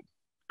canceled.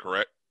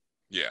 Correct?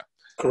 Yeah.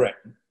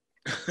 Correct.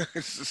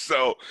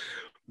 So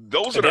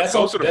that's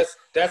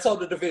on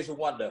the Division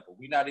I level.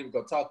 We're not even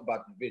going to talk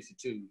about the Division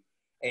II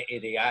and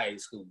NAIA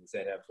schools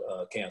that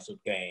have canceled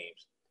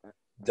games.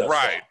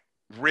 Right.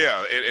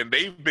 Yeah, and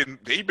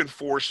they've been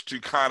forced to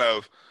kind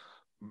of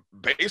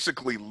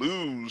basically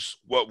lose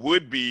what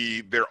would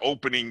be their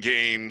opening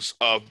games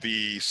of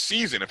the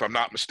season, if I'm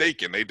not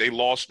mistaken. They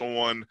lost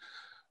on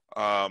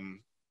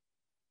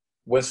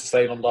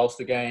Winston-Salem lost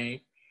the game.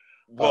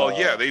 Well,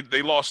 yeah,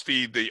 they lost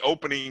the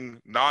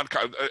opening I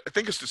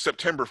think it's the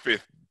September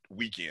 5th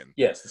weekend.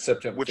 Yes, the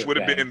September 5th which would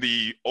have game. been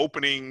the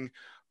opening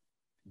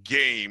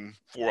game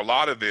for a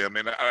lot of them.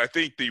 And I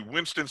think the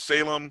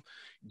Winston-Salem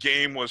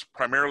game was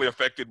primarily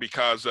affected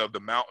because of the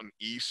Mountain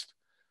East.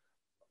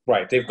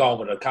 Right. They've gone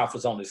with a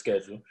conference-only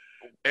schedule.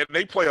 And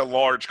they play a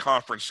large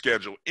conference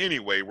schedule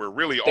anyway, where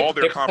really all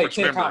their conference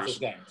members – conference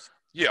games.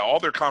 Yeah, all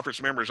their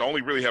conference members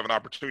only really have an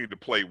opportunity to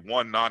play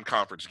one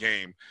non-conference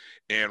game.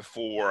 And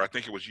for, I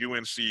think it was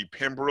UNC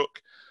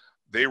Pembroke,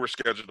 they were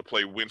scheduled to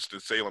play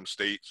Winston-Salem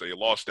State, so they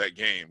lost that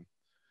game.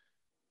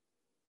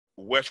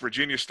 West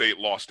Virginia State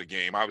lost a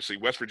game. Obviously,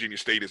 West Virginia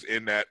State is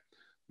in that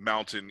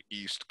Mountain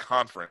East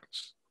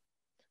Conference,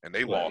 and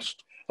they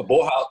lost.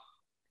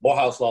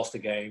 Morehouse lost a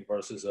game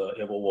versus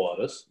Edward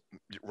Waters.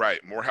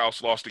 Right.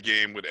 Morehouse lost a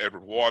game with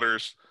Edward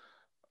Waters.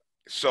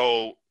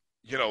 So,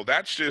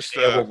 that's just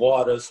Edward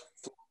Waters'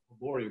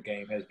 Memorial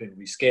game has been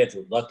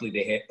rescheduled. Luckily,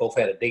 they both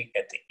had a date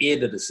at the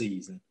end of the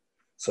season,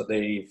 so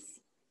they've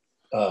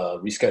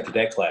rescheduled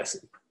that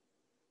classic.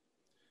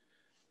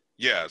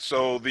 Yeah,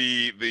 so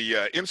the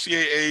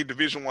NCAA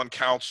Division I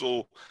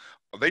Council,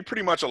 they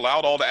pretty much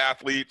allowed all the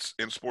athletes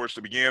in sports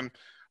to begin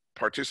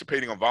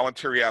participating on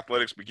voluntary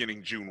athletics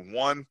beginning June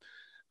 1.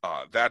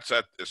 That's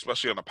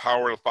especially on the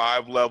Power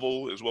 5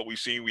 level is what we've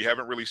seen. We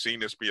haven't really seen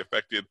this be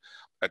affected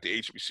at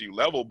the HBCU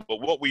level, but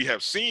what we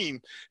have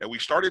seen, and we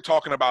started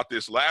talking about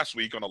this last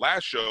week on the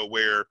last show,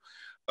 where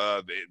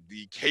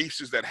the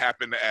cases that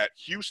happened at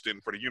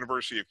Houston for the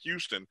University of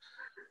Houston,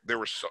 there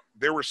were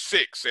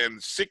 6,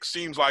 and 6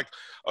 seems like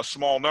a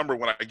small number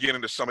when I get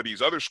into some of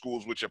these other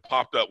schools which have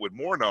popped up with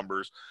more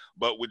numbers,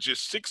 but with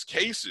just 6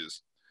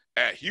 cases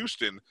at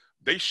Houston,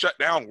 they shut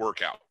down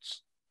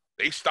workouts.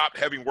 They stopped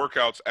having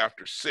workouts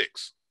after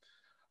 6.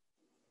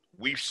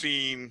 We've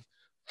seen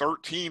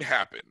 13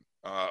 happen.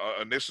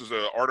 And this is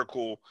an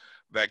article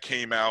that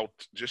came out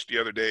just the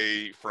other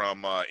day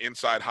from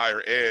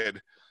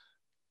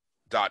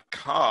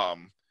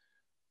InsideHigherEd.com.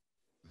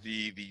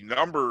 The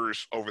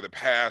numbers over the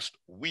past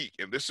week,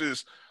 and this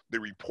is the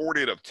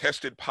reported of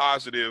tested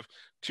positive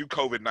to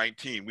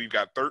COVID-19. We've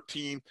got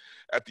 13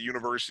 at the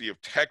University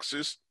of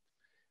Texas,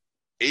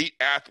 8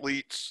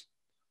 athletes,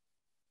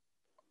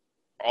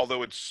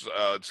 although it's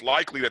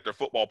likely that they're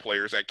football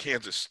players, at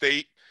Kansas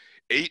State,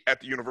 8 at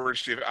the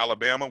University of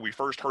Alabama. We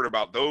first heard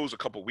about those a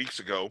couple weeks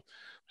ago.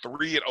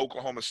 3 at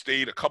Oklahoma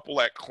State, a couple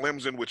at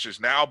Clemson, which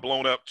is now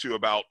blown up to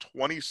about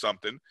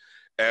 20-something.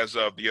 As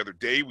of the other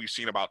day, we've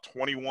seen about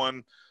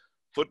 21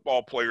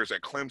 football players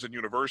at Clemson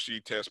University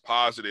test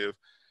positive.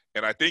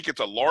 And I think it's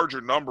a larger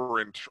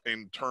number in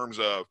terms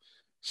of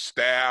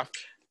staff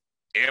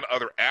and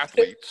other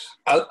athletes.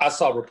 I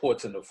saw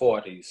reports in the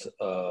 40s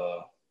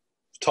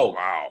total.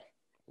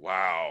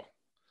 Wow.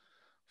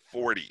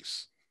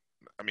 40s.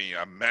 I mean,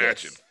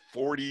 imagine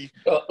 40.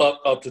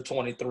 Up to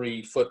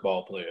 23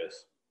 football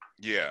players.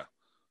 Yeah.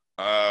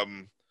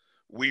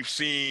 We've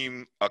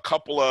seen a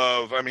couple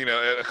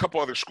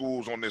other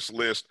schools on this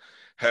list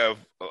have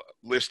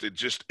listed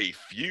just a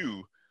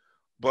few,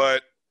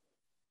 but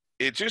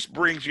it just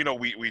brings,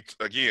 we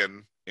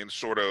again, in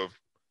sort of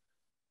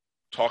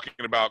talking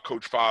about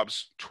Coach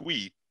Fobbs'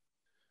 tweet,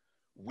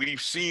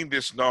 we've seen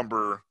this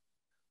number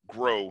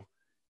grow.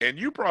 And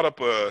you brought up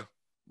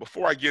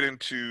before I get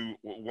into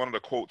one of the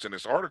quotes in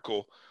this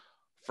article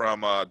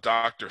from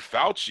Dr.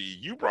 Fauci,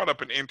 you brought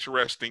up an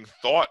interesting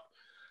thought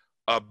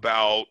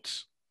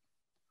about,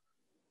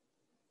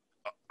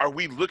 are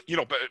we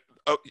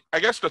I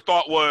guess the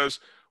thought was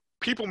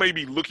people may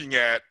be looking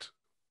at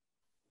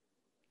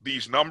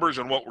these numbers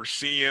and what we're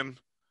seeing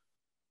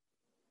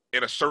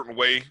in a certain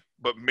way,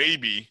 but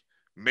maybe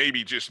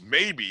just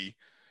maybe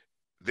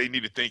they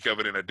need to think of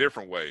it in a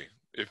different way.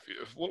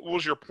 What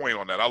was your point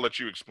on that? I'll let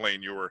you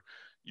explain your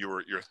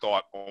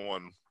thought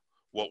on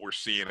what we're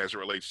seeing as it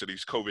relates to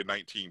these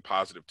COVID-19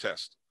 positive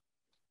tests.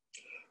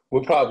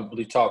 We're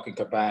probably talking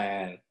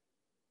combined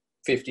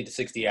 50 to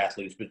 60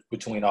 athletes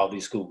between all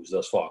these schools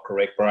thus far,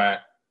 correct, Brian?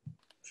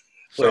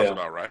 Sounds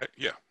about right,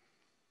 yeah.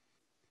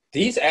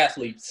 These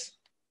athletes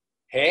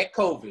had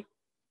COVID,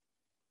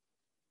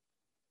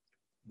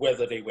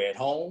 whether they were at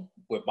home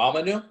with mama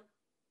and them,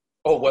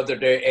 or whether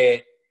they're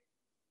at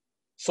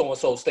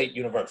so-and-so state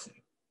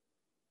university.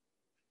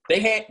 They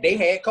had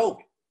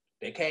COVID.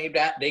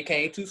 They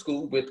came to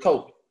school with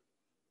COVID.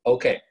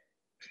 Okay.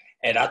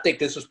 And I think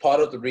this was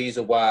part of the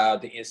reason why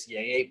the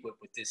NCAA went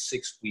with this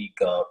 6-week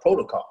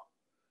protocol.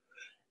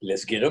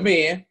 Let's get them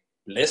in.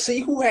 Let's see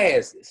who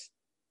has this.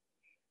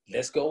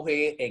 Let's go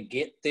ahead and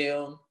get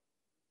them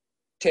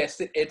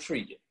tested and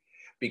treated,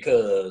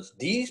 because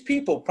these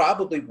people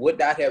probably would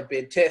not have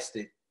been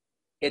tested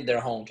in their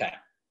hometown,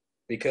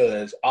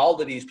 because all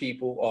of these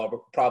people are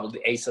probably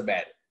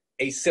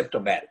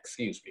asymptomatic,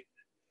 excuse me.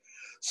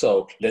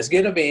 So let's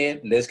get them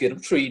in, let's get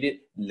them treated,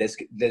 let's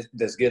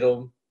get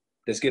them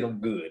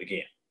good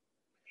again.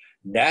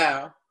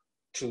 Now,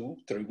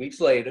 2-3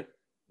 weeks later,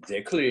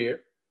 they're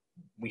clear.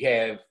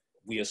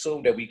 We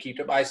assume that we keep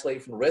them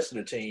isolated from the rest of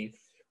the team.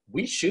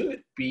 We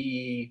should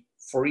be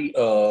free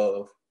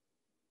of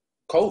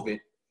COVID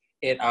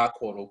in our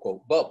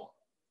quote-unquote bubble.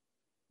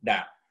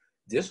 Now,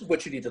 this is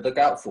what you need to look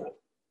out for.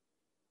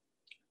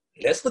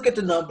 Let's look at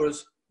the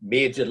numbers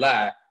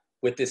mid-July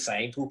with this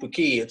same group of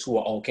kids who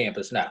are on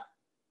campus now.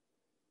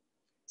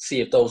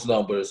 See if those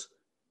numbers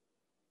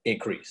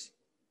increase.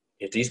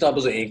 If these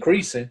numbers are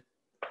increasing,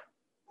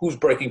 who's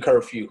breaking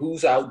curfew?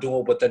 Who's out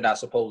doing what they're not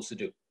supposed to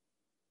do?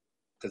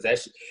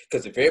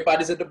 Because if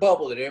everybody's in the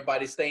bubble and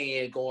everybody's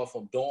staying, going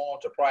from dorm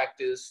to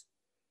practice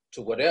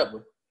to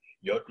whatever,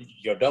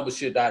 your numbers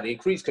should not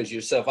increase because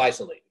you're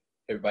self-isolated.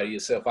 Everybody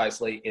is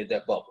self-isolated in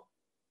that bubble.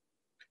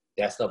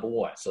 That's number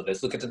one. So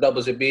let's look at the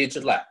numbers in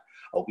mid-July,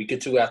 a week or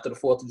two after the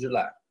 4th of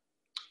July.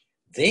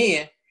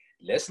 Then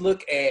let's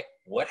look at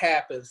what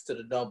happens to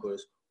the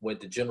numbers when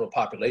the general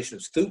population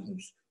of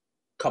students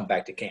come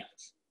back to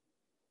campus.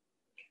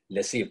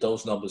 Let's see if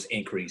those numbers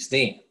increase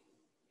then.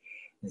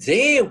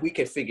 Then we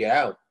can figure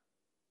out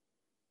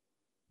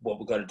what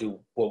we're going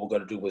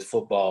to do with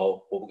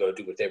football, what we're going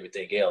to do with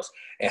everything else,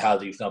 and how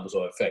these numbers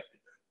are affected.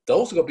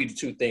 Those are going to be the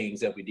two things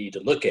that we need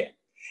to look at.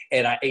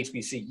 And our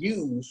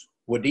HBCUs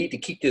will need to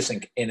keep this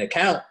in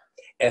account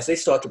as they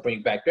start to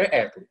bring back their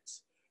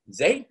athletes.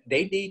 They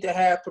need to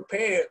have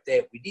prepared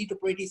that we need to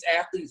bring these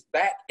athletes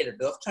back in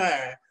enough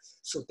time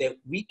so that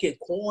we can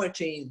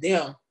quarantine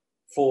them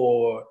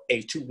for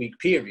a 2-week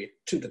period,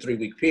 2 to 3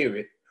 week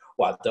period,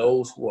 while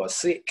those who are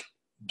sick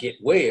get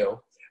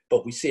well,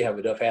 but we still have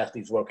enough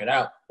athletes working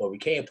out where we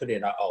can put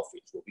in our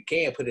offense, where we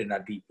can put in our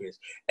defense,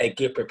 and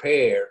get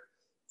prepared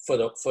for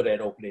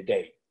that opening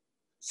day,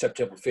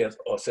 September 5th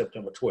or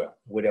September 12th,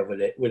 whatever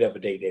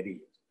day that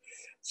is.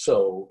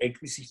 So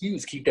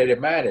HBCUs, keep that in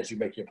mind as you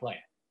make your plan.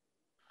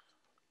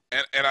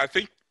 And I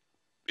think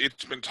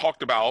it's been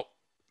talked about,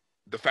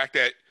 the fact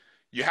that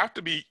you have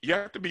to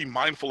be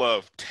mindful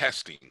of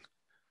testing.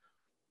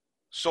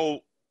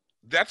 So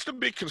that's the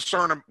big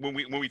concern when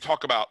we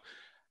talk about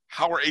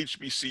how are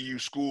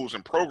HBCU schools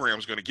and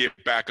programs going to get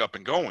back up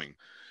and going,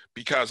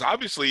 because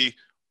obviously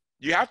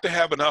you have to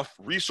have enough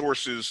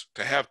resources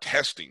to have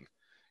testing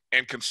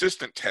and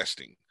consistent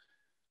testing.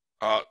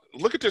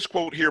 Look at this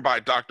quote here by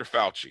Dr.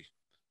 Fauci,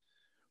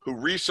 who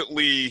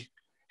recently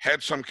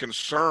had some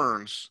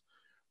concerns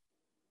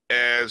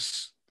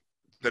as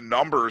the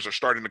numbers are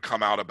starting to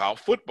come out about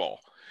football.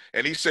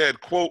 And he said,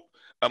 quote,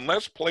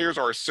 "Unless players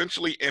are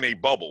essentially in a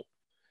bubble,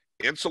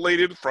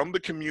 insulated from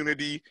the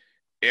community,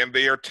 and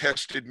they are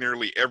tested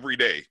nearly every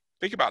day."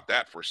 Think about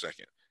that for a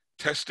second.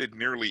 Tested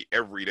nearly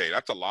every day.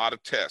 That's a lot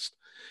of tests.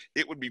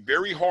 It would be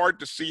very hard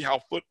to see how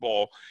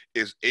football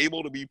is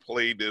able to be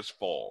played this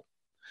fall.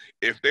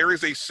 If there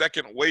is a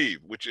second wave,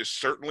 which is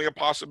certainly a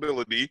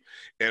possibility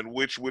and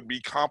which would be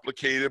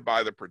complicated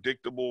by the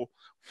predictable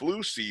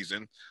flu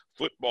season,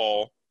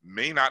 football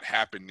may not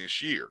happen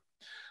this year.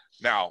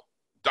 Now,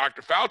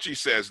 Dr. Fauci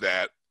says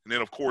that, and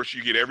then, of course,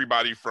 you get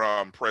everybody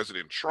from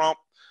President Trump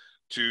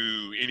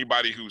to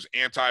anybody who's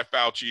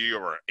anti-Fauci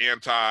or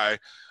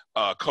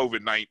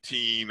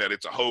anti-COVID-19, that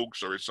it's a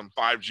hoax or it's some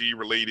 5G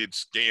related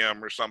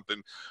scam or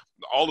something.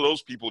 All of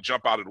those people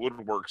jump out of the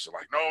woodworks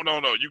like,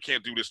 no, you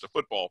can't do this to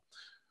football.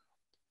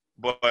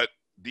 But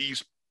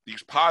these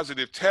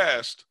positive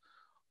tests,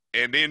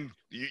 and then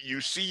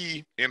you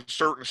see in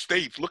certain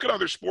states, look at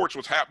other sports,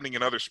 what's happening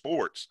in other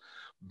sports.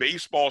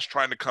 Baseball's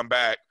trying to come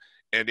back,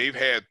 and they've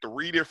had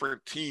 3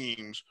 different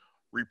teams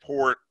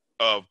report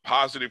of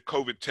positive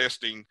COVID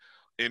testing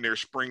in their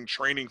spring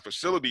training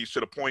facilities, to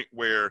the point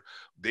where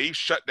they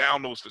shut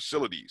down those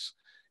facilities.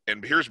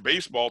 And here's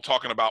baseball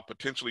talking about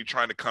potentially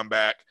trying to come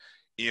back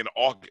in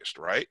August,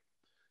 right?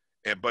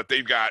 But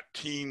they've got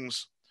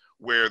teams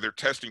where they're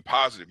testing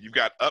positive. You've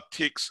got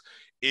upticks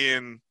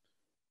in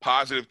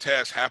positive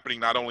tests happening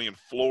not only in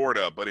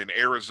Florida, but in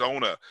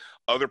Arizona,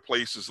 other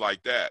places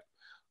like that.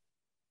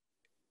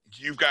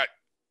 You've got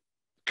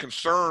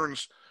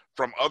concerns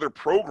from other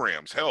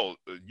programs. Hell,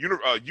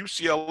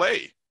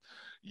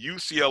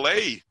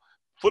 UCLA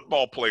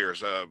football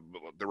players.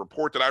 The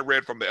report that I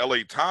read from the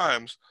LA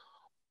Times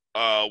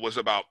was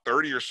about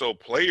 30 or so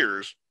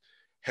players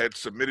had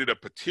submitted a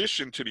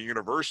petition to the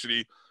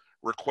university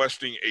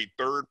requesting a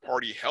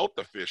third-party health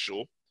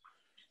official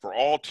for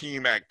all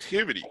team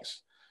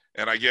activities.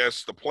 And I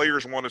guess the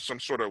players wanted some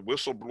sort of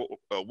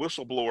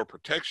whistleblower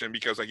protection,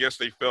 because I guess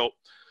they felt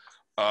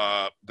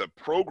the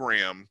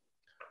program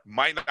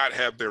might not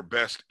have their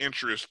best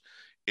interest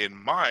in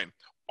mind.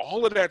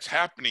 All of that's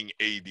happening,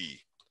 AD.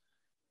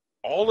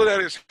 All of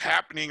that is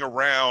happening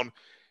around,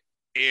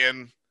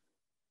 and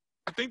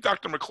I think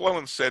Dr.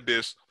 McClellan said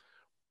this,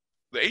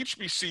 the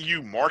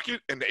HBCU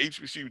market and the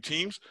HBCU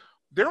teams,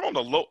 they're on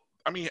the low.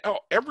 I mean,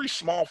 every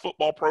small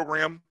football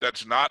program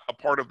that's not a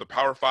part of the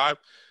Power Five,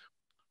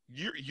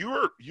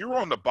 you're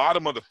on the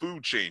bottom of the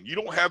food chain. You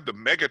don't have the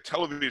mega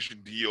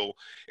television deal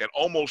and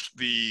almost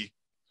the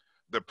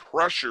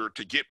pressure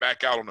to get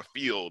back out on the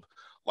field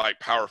like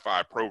Power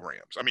Five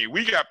programs. I mean,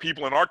 we got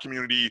people in our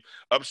community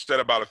upset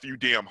about a few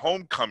damn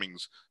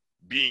homecomings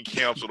being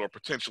canceled or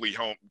potentially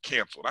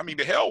canceled. I mean,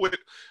 the hell with it.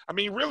 I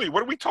mean, really,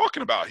 what are we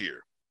talking about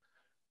here?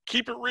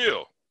 Keep it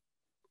real.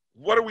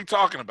 What are we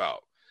talking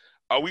about?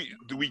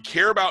 Do we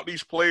care about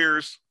these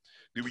players?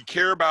 Do we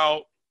care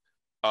about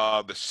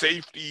the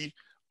safety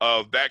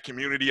of that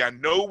community? I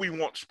know we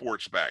want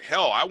sports back.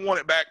 Hell, I want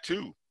it back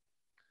too.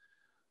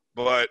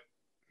 But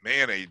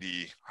man, AD,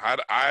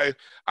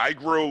 I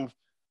grow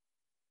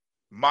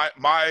my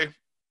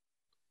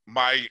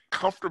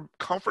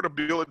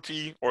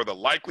comfortability, or the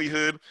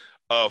likelihood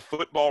of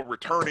football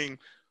returning,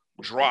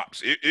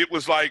 drops. It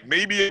was like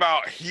maybe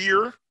about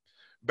here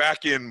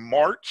back in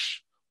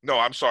March. No,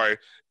 I'm sorry,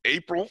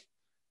 April.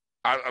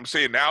 I'm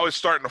saying now it's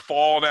starting to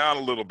fall down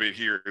a little bit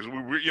here.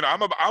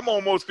 I'm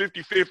almost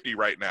 50-50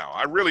 right now.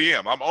 I really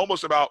am. I'm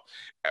almost about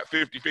at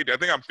 50-50. I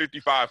think I'm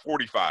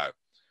 55-45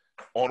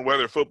 on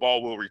whether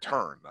football will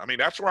return. I mean,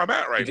 that's where I'm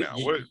at right now.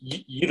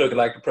 You looking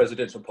like the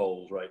presidential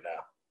polls right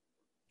now.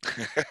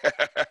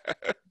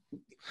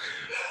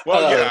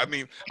 Well, yeah. I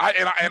mean,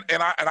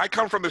 I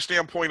come from the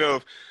standpoint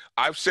of,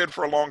 I've said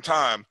for a long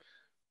time,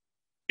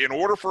 in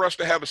order for us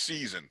to have a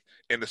season,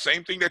 and the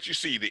same thing that you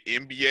see, the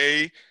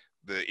NBA,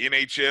 the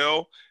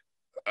NHL,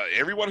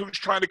 everyone who's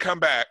trying to come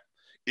back,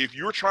 if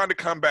you're trying to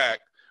come back,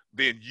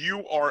 then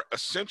you are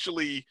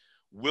essentially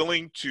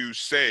willing to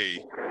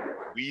say,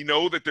 we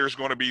know that there's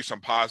going to be some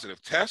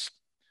positive tests.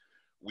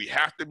 We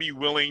have to be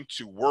willing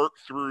to work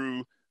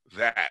through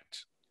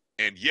that.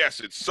 And yes,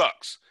 it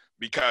sucks,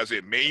 because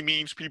it may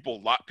mean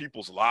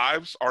people's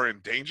lives are in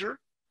danger.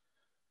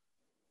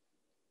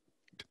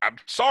 I'm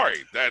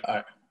sorry that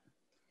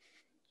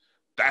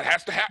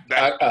has to happen.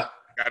 Got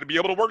to be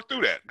able to work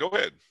through that. Go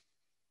ahead.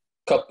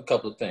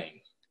 Couple of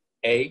things.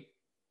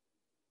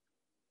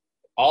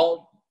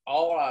 All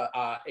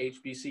our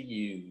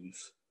HBCUs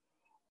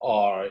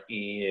are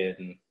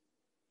in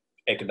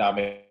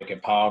economic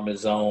empowerment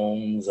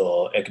zones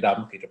or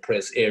economically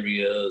depressed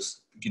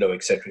areas,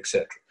 et cetera, et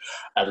cetera.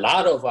 A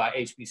lot of our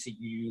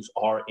HBCUs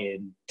are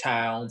in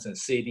towns and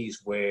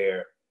cities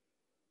where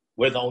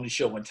we're the only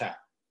show in town,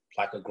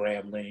 like a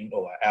Grambling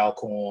or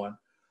Alcorn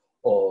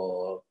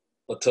or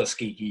a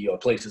Tuskegee or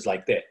places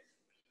like that.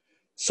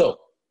 So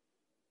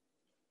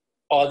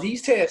are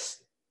these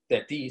tests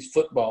that these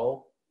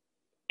football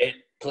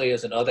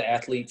players and other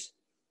athletes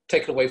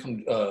take it away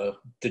from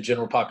the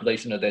general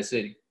population of that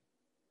city?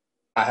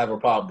 I have a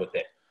problem with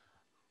that.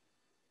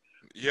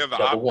 Yeah,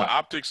 the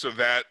optics of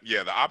that.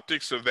 Yeah, the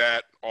optics of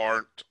that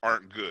aren't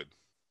good.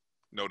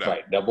 No doubt.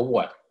 Right. Number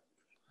one.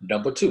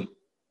 Number two.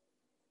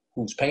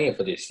 Who's paying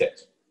for this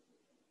test?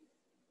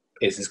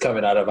 Is this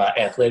coming out of our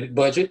athletic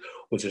budget,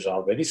 which is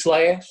already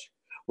slashed,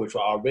 which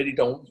we already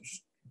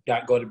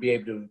not going to be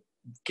able to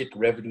get the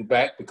revenue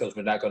back because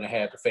we're not going to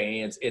have the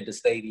fans in the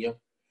stadium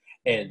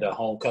and the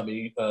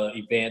homecoming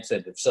events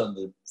and some of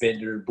the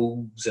vendor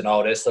booths and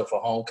all that stuff for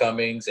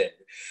homecomings, and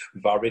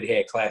we've already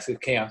had classes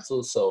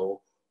canceled.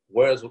 So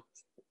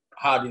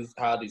how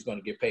are these going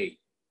to get paid?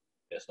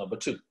 That's number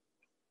two.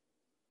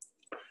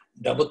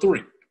 Number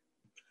three,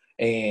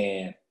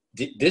 and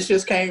This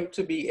just came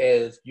to me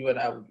as you and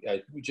I were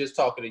just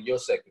talking in your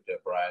segment there,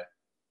 Brian.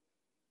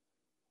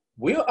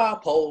 Will our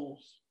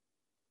polls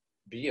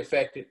be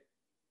affected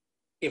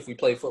if we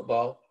play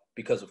football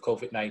because of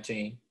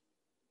COVID-19?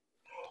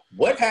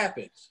 What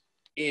happens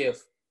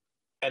if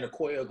an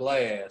Aquia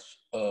Glass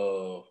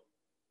of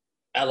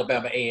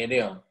Alabama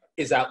A&M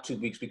is out 2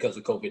 weeks because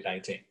of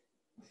COVID-19?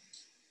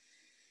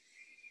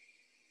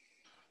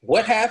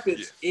 What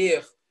happens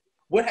if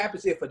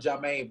a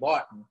Jermaine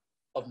Martin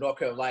of North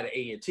Carolina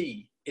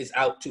A&T is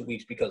out 2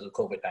 weeks because of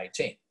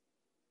COVID-19?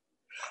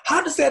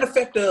 How does that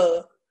affect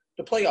the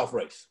playoff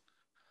race?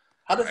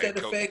 How does that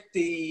affect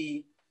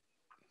the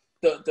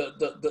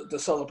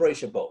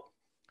Celebration Bowl?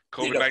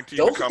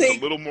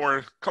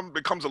 COVID-19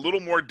 becomes a little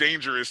more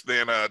dangerous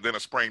than a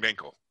sprained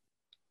ankle.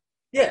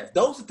 Yeah,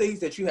 those are things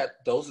that you have.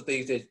 Those are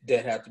things that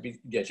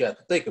you have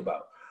to think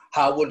about.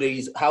 How will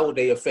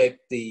they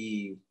affect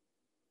the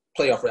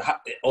playoff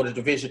on the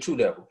Division II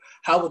level?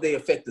 How will they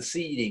affect the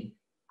seeding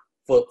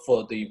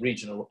for the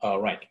regional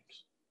rankings?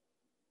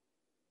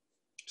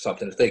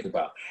 Something to think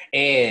about.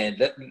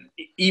 And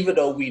even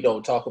though we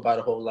don't talk about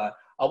it a whole lot,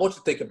 I want you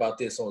to think about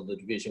this on the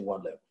Division I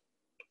level.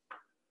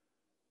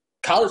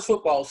 College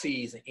football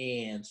season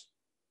ends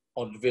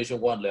on the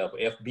Division I level,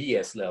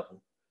 FBS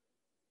level,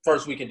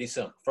 first week in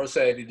December. First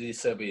Saturday in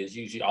December is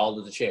usually all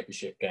of the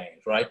championship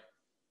games, right?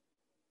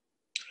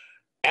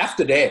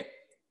 After that,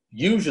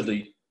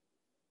 usually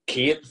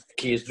kids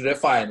do their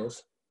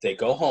finals. They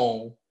go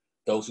home.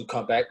 Those who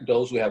come back,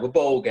 those who have a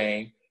bowl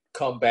game,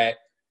 come back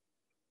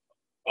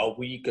a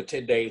week or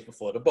 10 days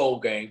before the bowl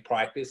game,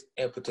 practice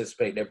and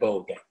participate in their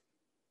bowl game.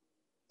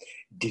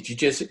 Did you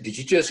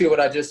just hear what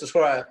I just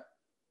described?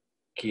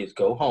 Kids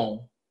go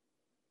home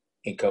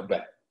and come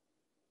back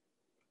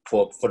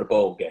for the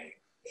bowl game.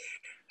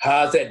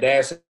 How's that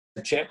national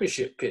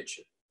championship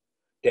picture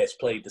that's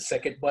played the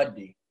second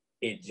Monday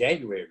in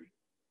January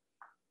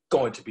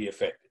going to be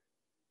affected?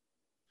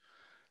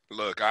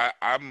 Look,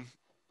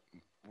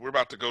 we're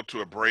about to go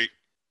to a break.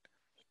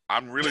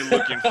 I'm really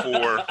looking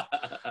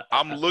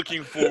I'm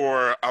looking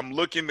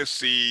to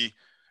see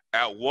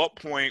at what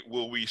point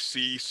will we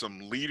see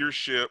some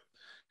leadership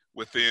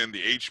within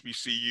the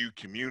HBCU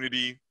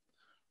community,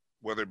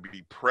 whether it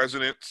be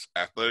presidents,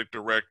 athletic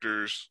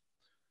directors,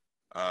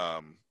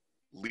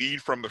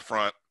 lead from the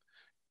front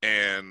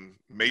and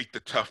make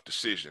the tough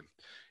decision.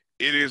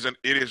 It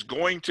is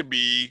going to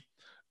be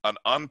an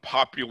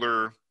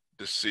unpopular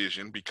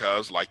decision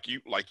because like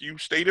you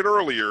stated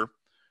earlier,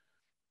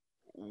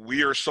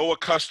 we are so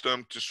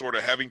accustomed to sort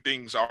of having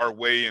things our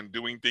way and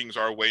doing things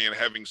our way and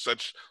having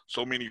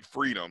so many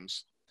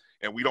freedoms,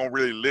 and we don't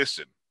really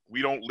listen.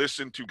 We don't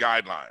listen to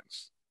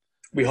guidelines.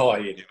 We're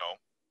hard-headed.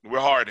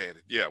 We're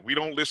hard-headed. Yeah, we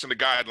don't listen to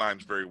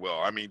guidelines very well.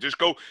 I mean, just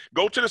go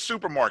to the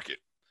supermarket.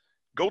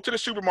 Go to the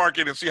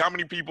supermarket and see how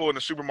many people in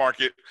the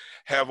supermarket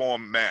have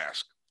on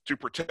masks to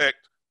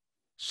protect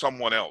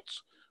someone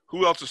else.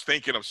 Who else is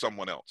thinking of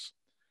someone else?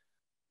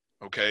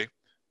 Okay?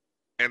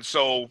 And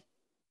so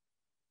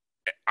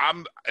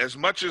I'm as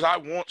much as I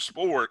want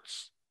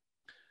sports,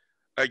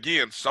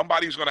 again,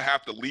 somebody's going to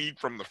have to lead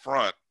from the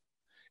front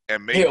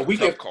and make a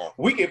tough call.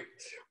 We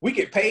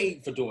get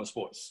paid for doing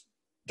sports.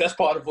 That's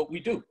part of what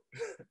we do.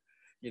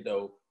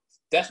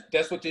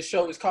 That's what this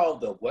show is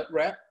called, the what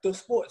rap? The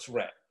sports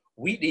rap.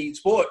 We need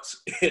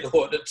sports in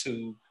order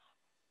to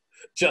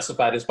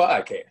justify this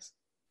podcast.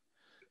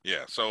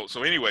 Yeah. So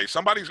anyway,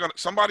 somebody's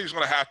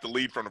gonna have to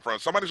lead from the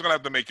front. Somebody's gonna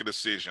have to make a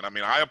decision. I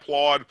mean, I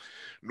applaud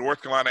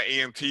North Carolina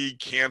A&T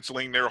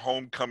canceling their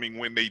homecoming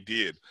when they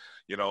did.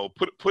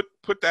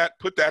 Put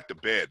that to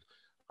bed.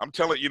 I'm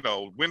telling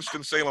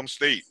Winston-Salem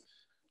State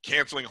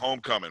canceling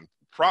homecoming.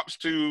 Props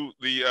to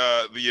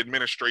the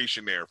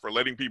administration there for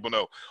letting people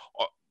know.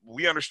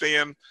 We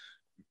understand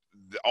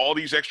all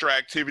these extra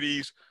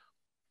activities.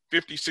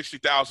 50,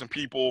 60,000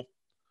 people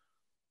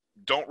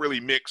don't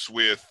really mix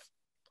with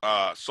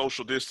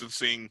social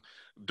distancing,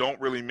 don't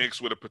really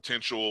mix with a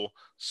potential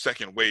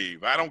second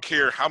wave. I don't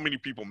care how many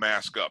people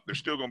mask up. There's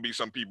still going to be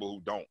some people who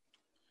don't.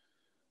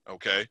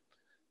 Okay?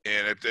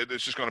 And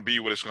it's just going to be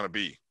what it's going to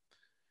be.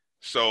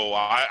 So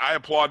I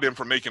applaud them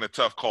for making a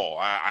tough call.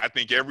 I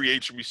think every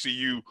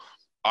HBCU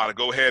ought to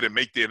go ahead and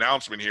make the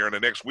announcement here in the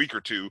next week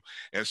or two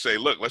and say,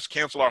 look, let's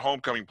cancel our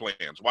homecoming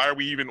plans. Why are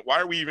we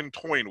even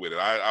toying with it?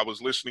 I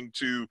was listening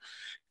to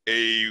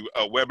a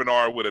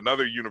webinar with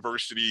another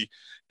university,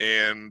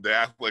 and the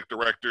athletic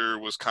director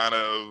was kind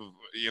of,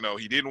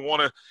 he didn't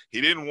want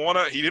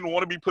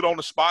to be put on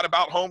the spot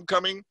about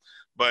homecoming,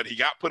 but he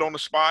got put on the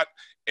spot.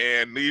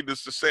 And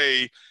needless to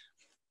say,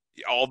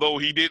 although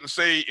he didn't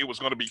say it was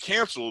going to be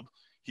canceled,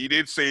 he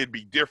did say it'd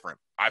be different.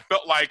 I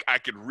felt like I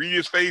could read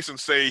his face and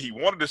say he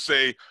wanted to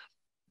say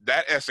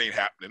that ain't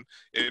happening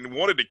and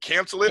wanted to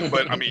cancel it.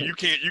 But I mean, you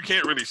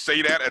can't really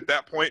say that at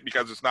that point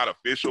because it's not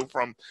official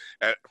from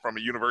a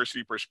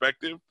university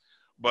perspective.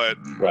 But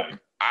right.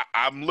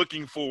 I'm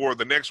looking for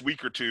the next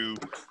week or two.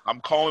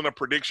 I'm calling a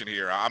prediction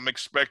here. I'm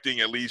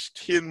expecting at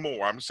least 10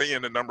 more. I'm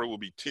saying the number will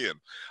be 10.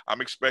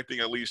 I'm expecting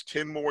at least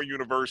 10 more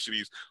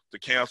universities to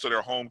cancel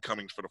their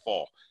homecomings for the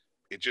fall.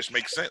 It just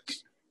makes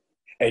sense.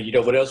 And you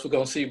know what else we're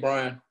going to see,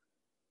 Brian?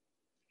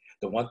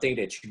 The one thing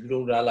that you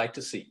do not like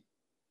to see,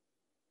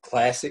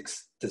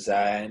 classics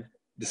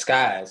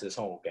disguised as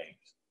home games.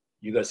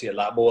 You're going to see a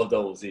lot more of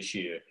those this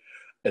year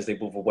as they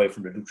move away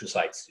from the neutral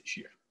sites this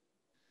year.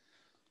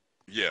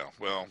 Yeah,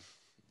 well,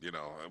 you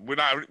know, we're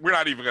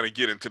not even going to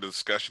get into the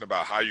discussion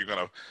about how you're going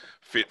to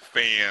fit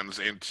fans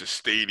into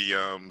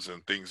stadiums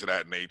and things of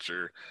that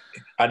nature.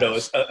 I know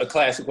it's a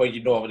classic where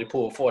you normally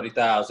pull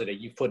 40,000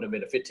 and you put them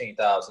in a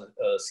 15,000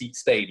 seat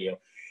stadium.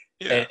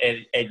 Yeah.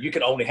 And you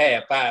can only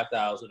have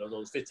 5,000 of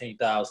those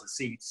 15,000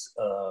 seats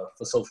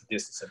for social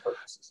distancing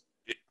purposes.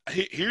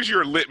 Here's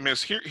your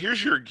litmus.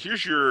 Here's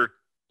your,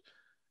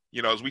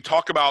 you know, as we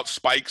talk about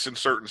spikes in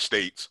certain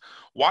states,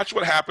 watch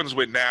what happens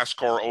with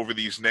NASCAR over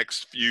these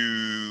next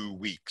few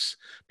weeks,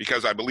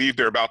 because I believe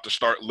they're about to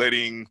start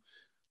letting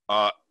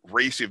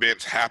race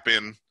events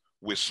happen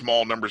with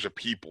small numbers of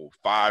people,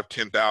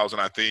 5,000, 10,000,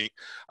 I think.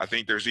 I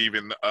think there's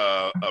even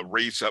a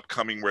race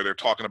upcoming where they're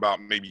talking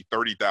about maybe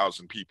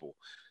 30,000 people.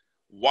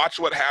 Watch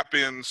what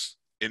happens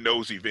in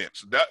those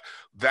events. That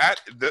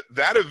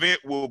event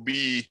will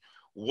be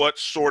what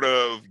sort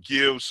of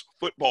gives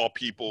football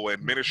people,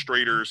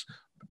 administrators,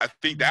 I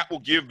think that will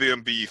give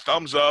them the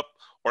thumbs up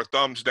or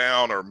thumbs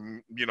down, or,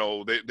 you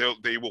know,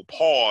 they will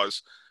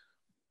pause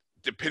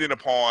depending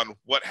upon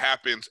what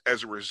happens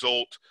as a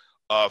result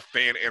of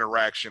fan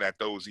interaction at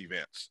those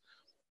events.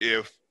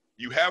 If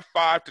you have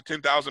 5,000 to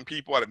 10,000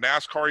 people at a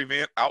NASCAR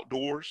event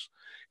outdoors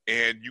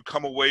and you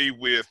come away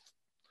with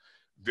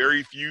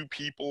very few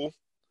people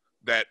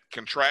that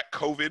contract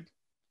COVID,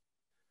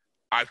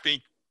 I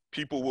think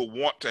people will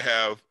want to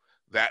have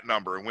that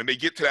number. And when they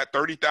get to that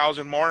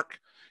 30,000 mark,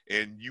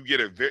 and you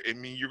get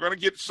you're going to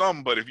get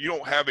some, but if you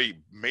don't have a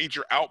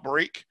major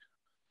outbreak,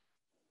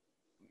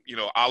 you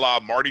know, a la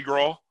Mardi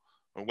Gras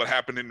or what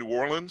happened in New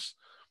Orleans,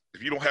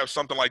 if you don't have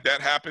something like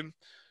that happen,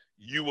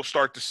 you will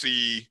start to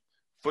see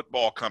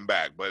football come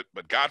back. But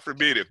God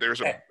forbid, if there's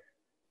a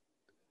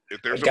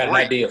break. Got an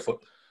idea for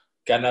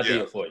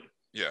you.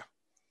 Yeah.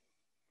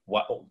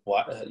 What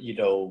you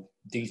know,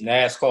 these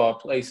NASCAR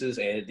places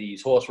and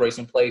these horse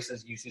racing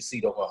places, you should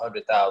seat over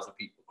 100,000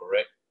 people,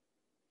 correct?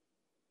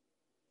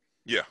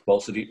 Yeah.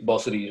 Most of these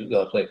places.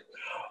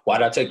 Why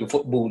not take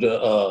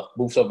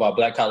move some of our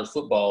black college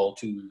football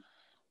to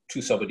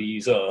some of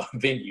these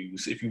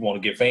venues if you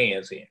want to get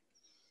fans in?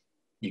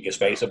 You can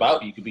space them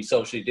out. You can be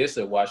socially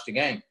distant and watch the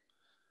game.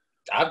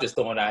 I'm just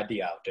throwing an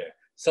idea out there.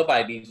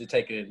 Somebody needs to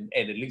take it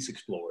and at least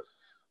explore it.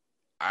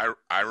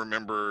 I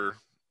remember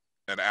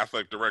an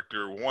athletic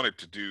director wanted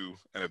to do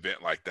an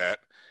event like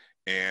that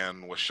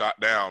and was shot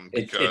down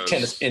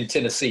because in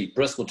Tennessee,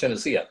 Bristol,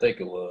 Tennessee, I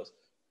think it was.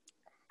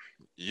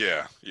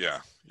 Yeah.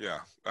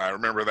 I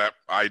remember that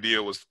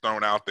idea was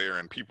thrown out there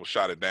and people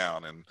shot it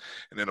down. And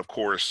then, of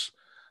course,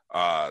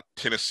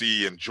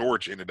 Tennessee and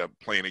Georgia ended up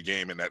playing a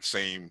game in that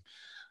same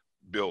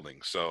building.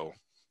 So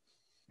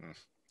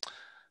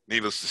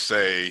needless to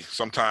say,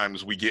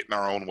 sometimes we get in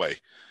our own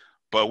way.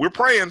 But we're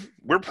praying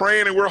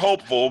and we're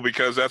hopeful,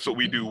 because that's what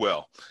we do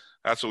well.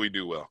 All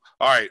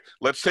right,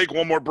 let's take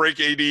one more break,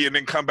 AD, and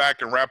then come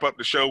back and wrap up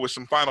the show with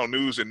some final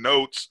news and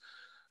notes.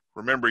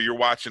 Remember, you're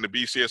watching the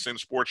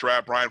BCSN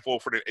SportsWrap. Brian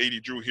Fulford and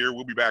AD Drew here.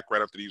 We'll be back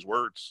right after these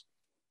words.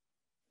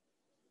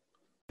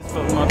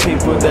 For my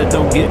people that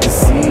don't get to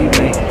see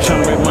me,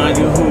 trying to remind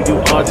you who you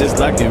are, just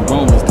like in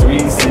Romans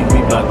 3. See,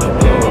 we about to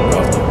blow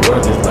across the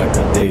world just like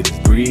the day is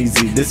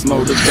breezy. This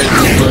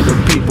motivation for the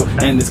people,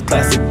 and this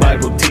classic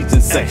Bible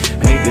teaching say,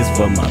 hey, this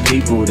for my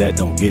people that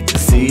don't get to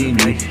see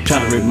me,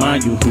 trying to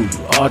remind you who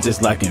you are,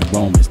 just like in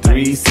Romans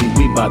 3. See,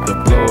 we about to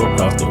blow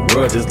across the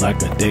world just like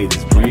the day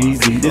is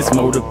breezy. This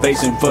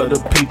motivation for the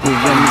people,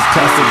 and this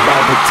classic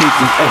Bible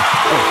teaching,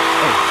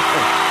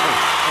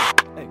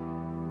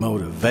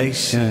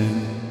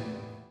 motivation.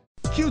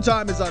 Q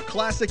Time is our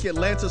classic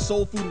Atlanta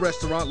soul food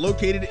restaurant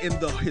located in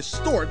the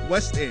historic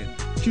West End.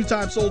 Q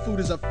Time Soul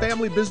Food is a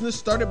family business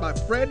started by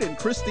Fred and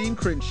Christine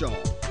Crenshaw.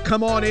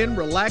 Come on in,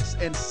 relax,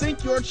 and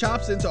sink your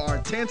chops into our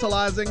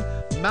tantalizing,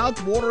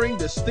 mouth-watering,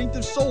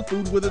 distinctive soul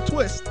food with a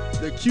twist,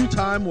 the Q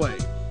Time way.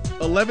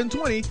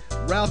 1120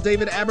 Ralph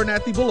David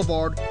Abernathy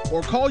Boulevard,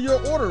 or call your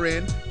order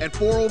in at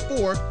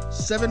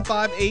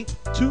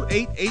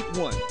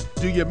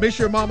 404-758-2881. Do you miss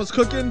your mama's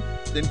cooking?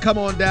 Then come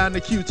on down to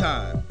Q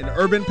Time, an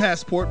Urban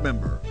Passport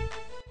member.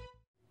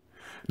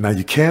 Now,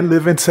 you can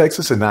live in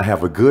Texas and not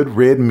have a good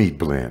red meat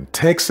blend.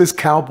 Texas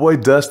Cowboy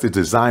Dust is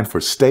designed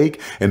for steak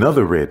and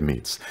other red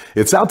meats.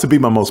 It's out to be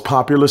my most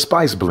popular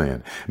spice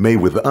blend, made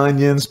with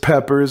onions,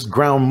 peppers,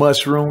 ground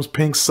mushrooms,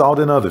 pink salt,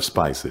 and other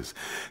spices.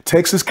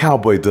 Texas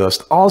Cowboy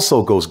Dust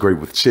also goes great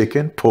with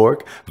chicken,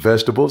 pork,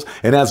 vegetables,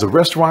 and adds a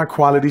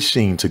restaurant-quality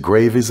sheen to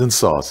gravies and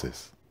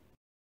sauces.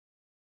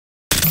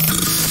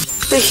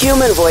 The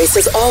human voice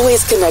has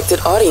always connected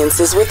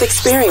audiences with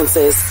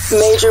experiences.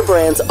 Major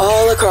brands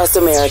all across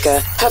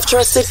America have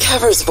trusted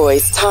Kever's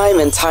voice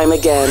time and time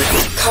again.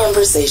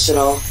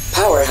 Conversational,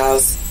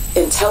 powerhouse,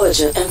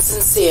 intelligent, and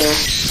sincere.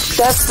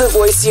 That's the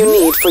voice you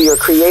need for your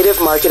creative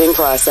marketing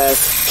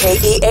process.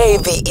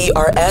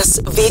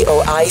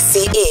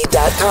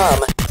 KEAVERSVOICE.com.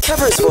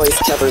 Kever's Voice,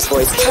 Kever's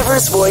Voice,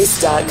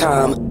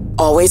 keversvoice.com.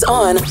 Always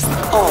on,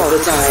 all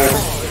the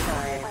time.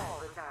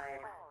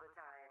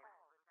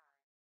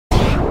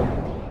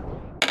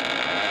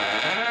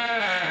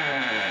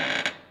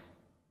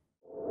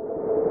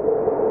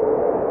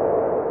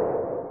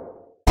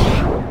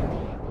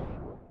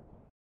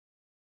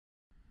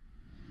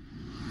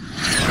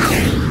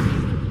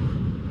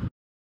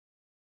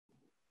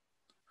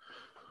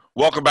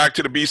 Welcome back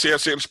to the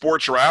BCSN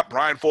SportsWrap.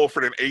 Brian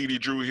Fulford and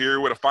AD Drew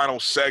here with a final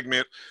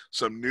segment,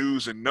 some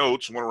news and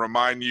notes. I want to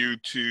remind you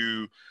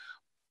to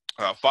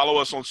follow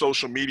us on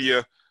social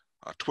media,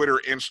 Twitter,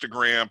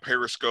 Instagram,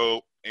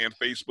 Periscope, and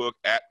Facebook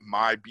at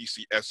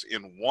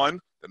MyBCSN1,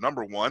 the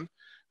number 1.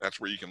 That's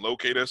where you can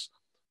locate us.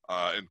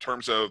 In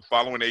terms of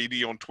following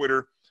AD on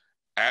Twitter,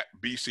 at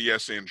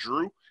BCSN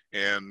Drew,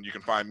 and you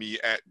can find me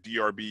at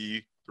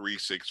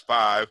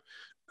DRB365.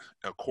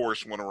 Of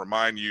course, want to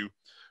remind you,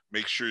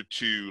 make sure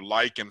to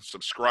like and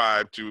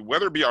subscribe to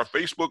whether it be our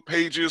Facebook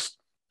pages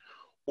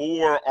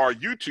or our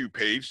YouTube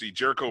page, the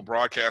Jericho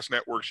Broadcast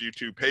Network's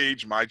YouTube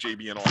page,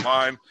 MyJBN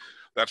Online.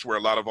 That's where a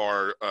lot of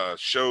our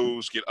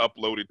shows get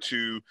uploaded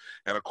to.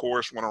 And, of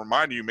course, want to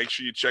remind you, make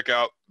sure you check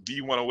out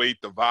D108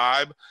 The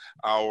Vibe,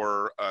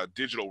 our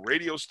digital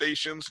radio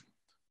stations,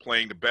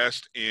 playing the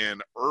best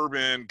in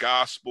urban,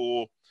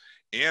 gospel,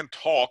 and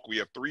talk. We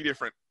have 3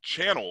 different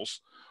channels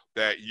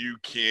that you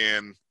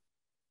can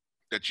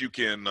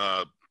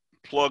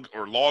plug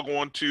or log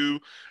on to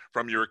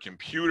from your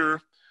computer.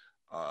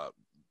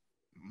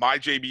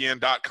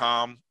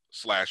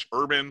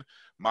 myjbn.com/urban,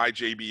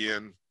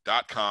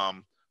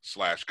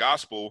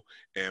 myjbn.com/gospel,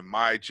 and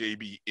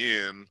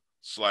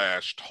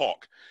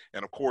myjbn/talk.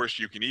 And of course,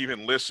 you can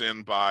even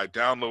listen by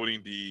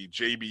downloading the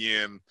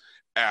JBN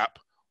app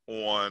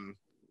on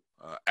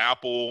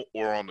Apple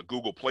or on the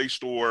Google Play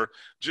Store.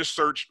 Just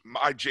search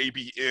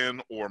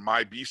MyJBN or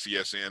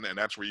MyBCSN, and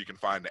that's where you can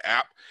find the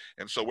app.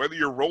 And so whether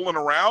you're rolling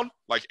around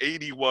like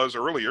AD was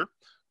earlier,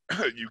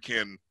 you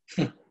can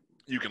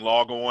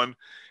log on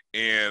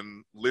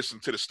and listen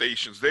to the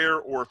stations there,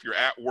 or if you're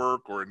at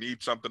work or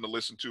need something to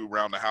listen to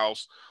around the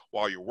house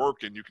while you're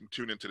working, you can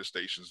tune into the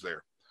stations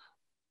there.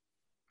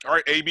 All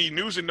right, AB,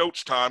 news and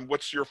notes time.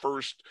 What's your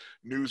first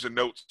news and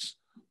notes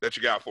that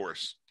you got for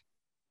us?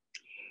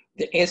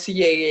 The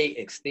NCAA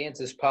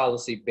extends its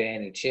policy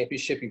banning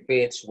championship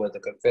events where the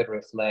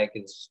Confederate flag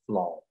is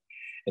flown.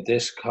 And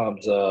this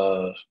comes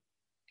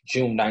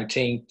June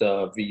 19th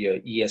via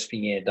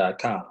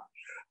ESPN.com.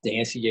 The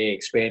NCAA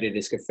expanded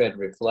its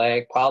Confederate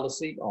flag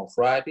policy on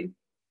Friday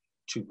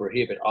to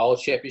prohibit all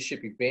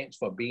championship events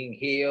from being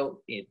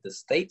held in the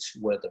states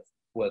where the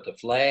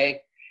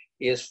flag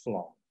is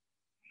flown.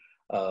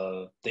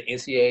 The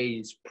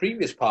NCAA's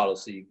previous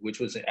policy, which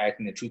was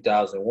enacted in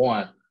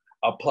 2001,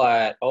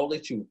 applied only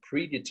to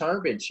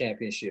predetermined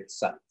championship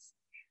sites.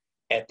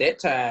 At that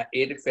time,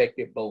 it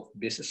affected both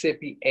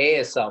Mississippi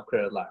and South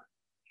Carolina.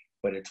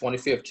 But in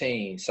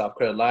 2015, South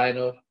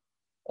Carolina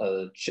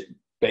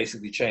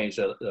basically changed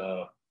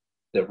the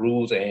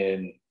rules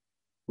and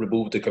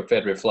removed the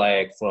Confederate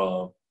flag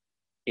from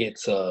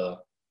its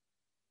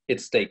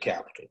state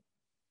capital.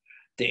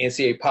 The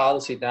NCAA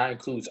policy now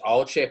includes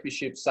all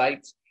championship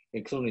sites,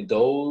 including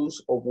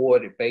those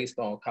awarded based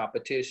on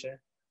competition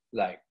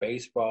like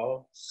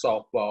baseball,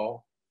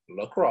 softball,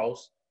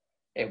 lacrosse,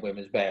 and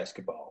women's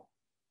basketball.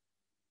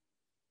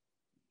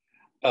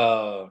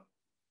 Why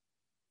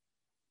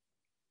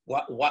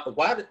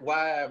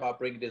am I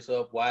bringing this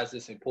up? Why is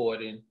this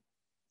important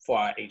for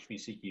our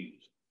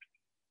HBCUs?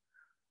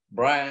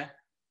 Brian,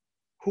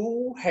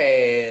 who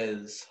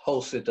has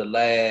hosted the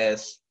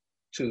last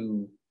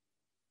 2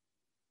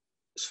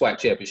 SWAC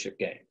championship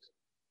games?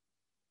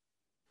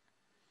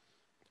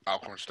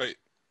 Alcorn State.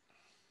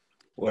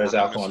 Where's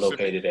Alcorn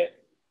located at?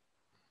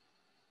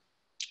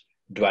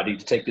 Do I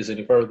need to take this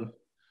any further?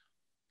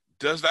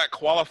 Does that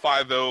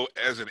qualify, though,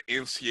 as an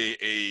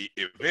NCAA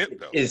event,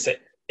 though?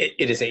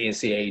 It is an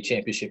NCAA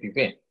championship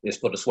event. It's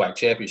for the SWAC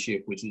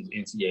championship, which is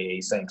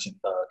NCAA sanctioned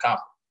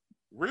conference.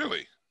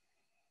 Really?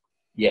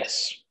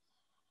 Yes.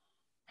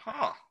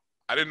 Huh.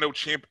 I didn't know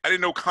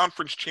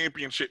conference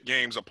championship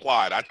games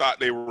applied. I thought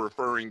they were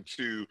referring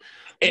to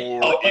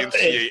more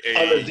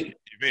NCAA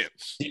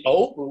events. The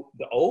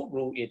old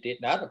rule, it did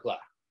not apply.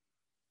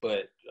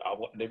 But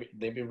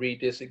let me read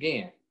this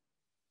again.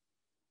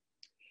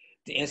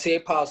 The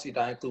NCAA policy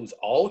now includes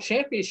all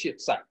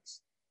championship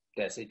sites.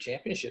 That's a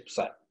championship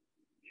site,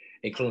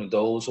 including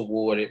those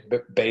awarded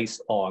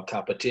based on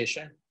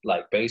competition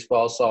like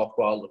baseball,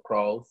 softball,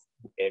 lacrosse,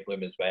 and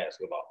women's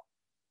basketball.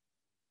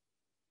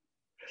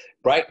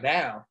 Right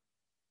now,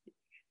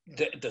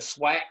 the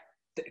SWAC,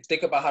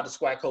 think about how the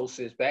SWAC hosts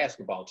its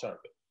basketball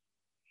tournament.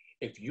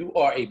 If you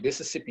are a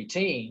Mississippi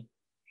team,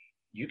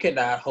 you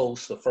cannot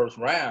host the first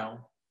round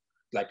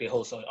like they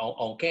host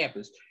on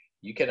campus.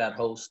 You cannot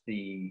host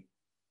the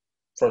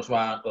first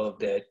round of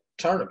that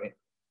tournament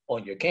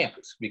on your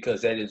campus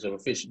because that is a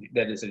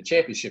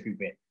championship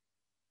event.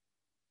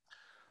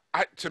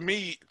 To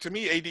me,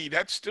 AD,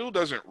 that still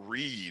doesn't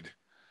read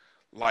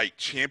like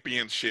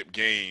championship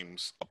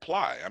games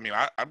apply. I mean,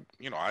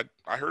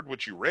 I heard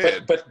what you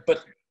read,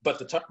 but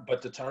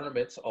the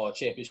tournaments are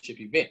championship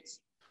events.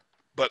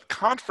 But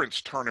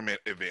conference tournament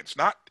events,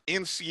 not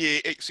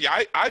NCAA. See,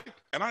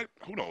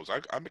 who knows?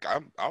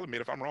 I'll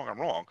admit if I'm wrong, I'm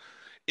wrong.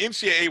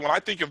 NCAA. When I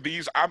think of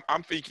these,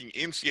 I'm thinking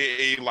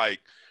NCAA like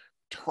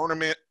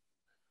tournament.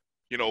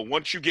 You know,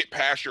 once you get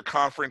past your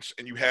conference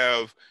and you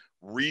have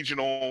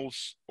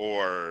regionals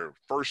or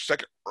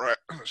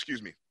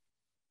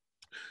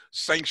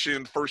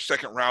sanctioned first,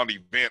 second round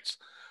events,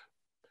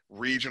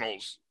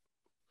 regionals.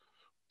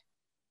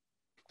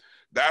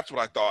 That's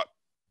what I thought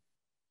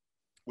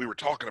we were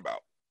talking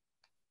about.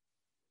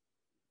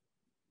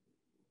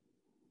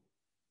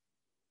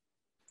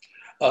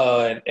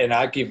 And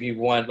I'll give you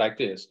one like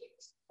this.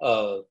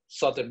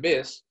 Southern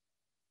Miss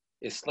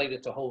is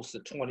slated to host the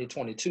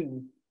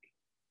 2022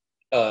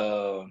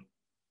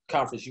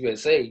 Conference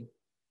USA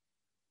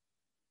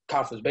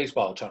conference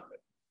baseball tournament.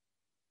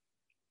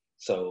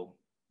 So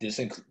this,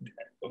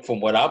 from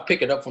what I'm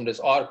picking up from this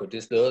article,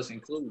 this does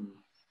include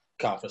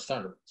conference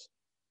tournaments.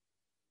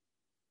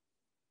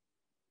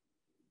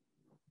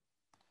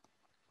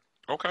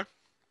 Okay.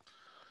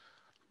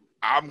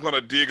 I'm going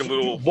to dig a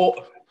little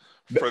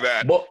for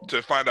that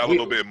to find out a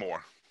little bit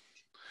more.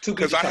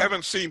 Because I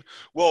haven't seen,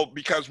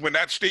 because when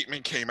that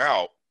statement came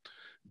out,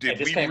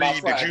 okay,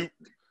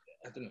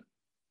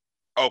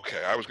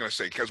 I was going to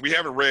say, because we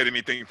haven't read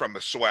anything from the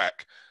SWAC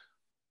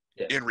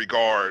in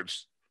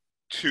regards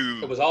to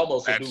it was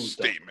almost that a news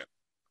statement.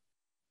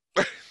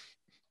 The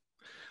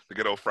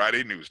good old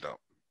Friday news dump.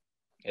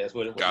 That's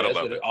what it was. Gotta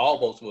love what it. It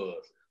almost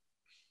was.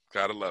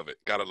 Gotta love it.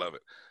 Gotta love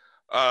it.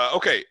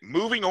 Okay,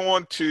 moving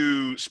on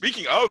to,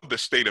 speaking of the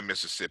state of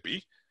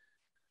Mississippi,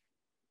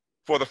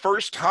 for the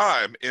first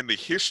time in the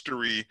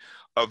history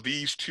of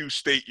these two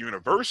state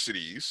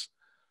universities,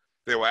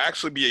 there will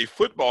actually be a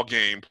football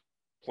game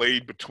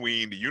played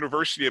between the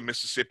University of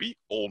Mississippi,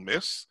 Ole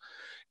Miss,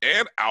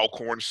 and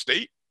Alcorn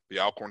State, the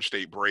Alcorn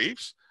State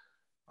Braves.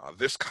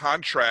 This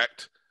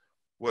contract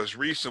was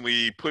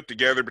recently put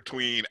together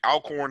between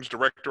Alcorn's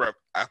Director of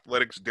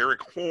Athletics,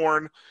 Derek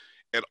Horn,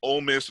 and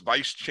Ole Miss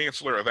Vice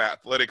Chancellor of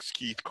Athletics,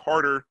 Keith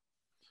Carter.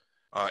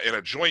 In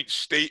a joint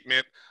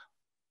statement,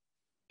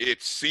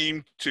 it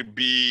seemed to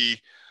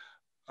be,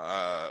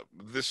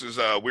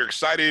 we're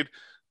excited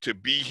to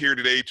be here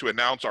today to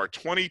announce our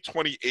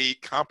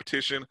 2028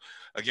 competition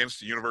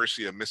against the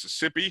University of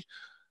Mississippi.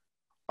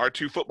 Our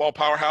two football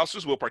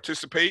powerhouses will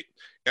participate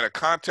in a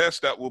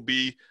contest that will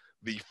be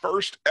the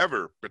first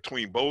ever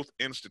between both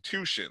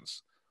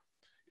institutions.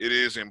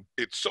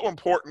 It's so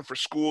important for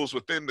schools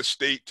within the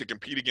state to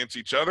compete against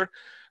each other,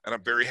 and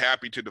I'm very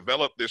happy to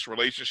develop this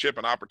relationship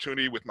and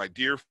opportunity with my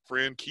dear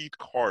friend Keith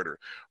Carter.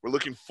 We're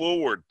looking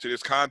forward to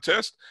this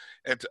contest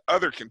and to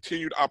other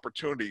continued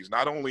opportunities,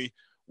 not only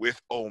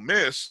with Ole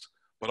Miss,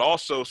 but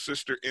also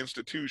sister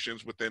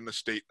institutions within the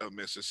state of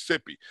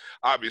Mississippi.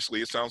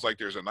 Obviously, it sounds like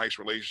there's a nice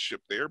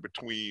relationship there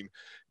between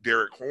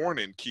Derek Horn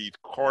and Keith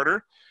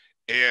Carter,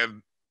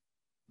 and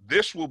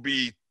this will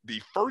be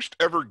the first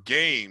ever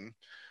game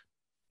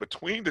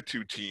between the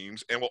two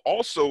teams, and will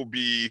also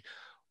be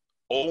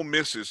Ole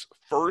Miss's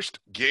first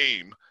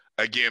game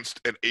against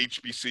an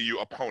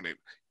HBCU opponent,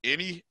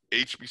 any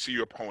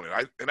HBCU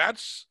opponent. And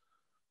that's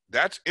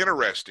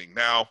interesting.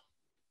 Now,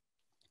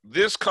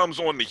 this comes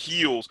on the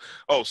heels.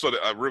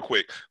 Real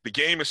quick, the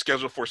game is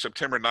scheduled for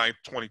September 9th,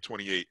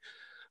 2028.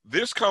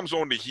 This comes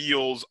on the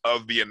heels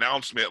of the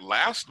announcement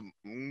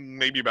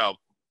maybe about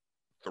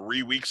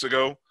 3 weeks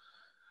ago,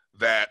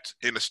 that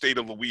in the state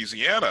of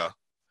Louisiana,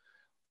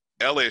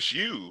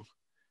 LSU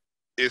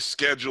is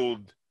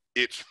scheduled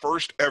its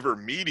first ever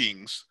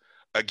meetings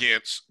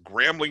against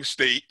Grambling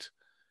State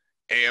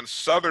and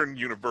Southern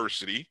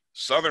University.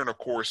 Southern, of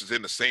course, is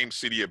in the same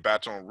city of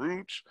Baton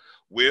Rouge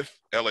with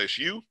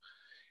LSU.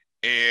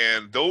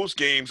 And those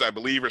games, I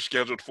believe, are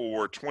scheduled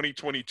for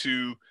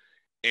 2022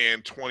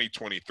 and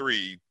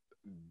 2023.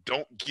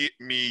 Don't get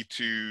me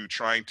to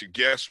trying to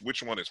guess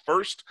which one is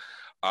first.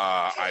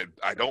 I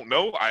don't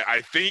know.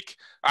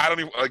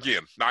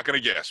 Again, not going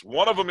to guess.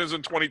 One of them is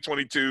in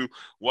 2022.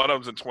 One of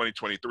them's in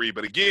 2023.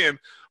 But again,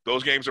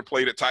 those games are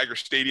played at Tiger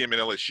Stadium in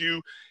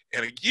LSU.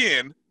 And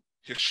again,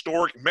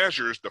 historic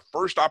measures, the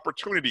first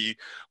opportunity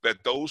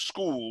that those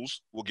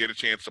schools will get a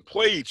chance to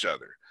play each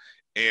other.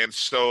 And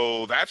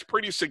so that's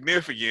pretty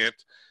significant.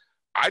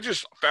 I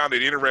just found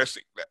it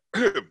interesting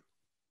that,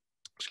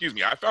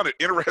 I found it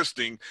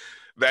interesting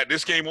that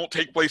this game won't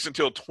take place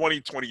until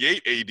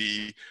 2028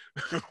 AD,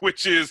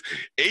 which is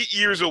 8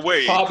 years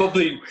away.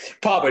 Probably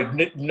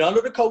none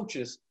of the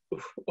coaches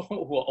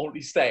who are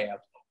only staff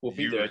will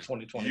be there in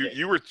 2028.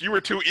 You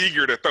were too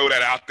eager to throw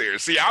that out there.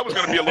 See, I was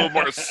going to be a little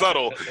more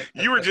subtle.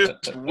 You were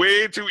just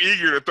way too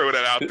eager to throw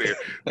that out there.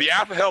 The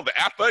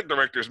athletic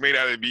directors may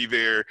not be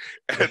there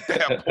at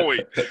that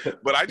point,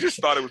 but I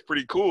just thought it was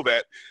pretty cool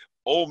that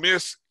Ole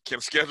Miss can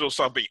schedule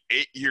something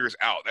 8 years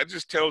out. That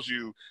just tells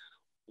you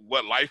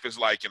what life is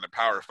like in the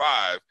Power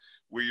Five,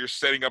 where you're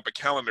setting up a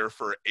calendar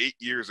for 8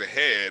 years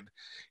ahead.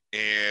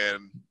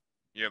 And,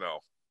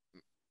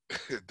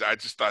 I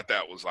just thought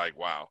that was like,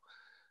 wow.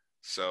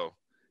 So,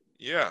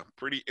 yeah,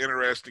 pretty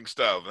interesting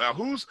stuff. Now,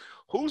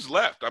 who's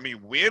left? I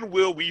mean, when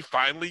will we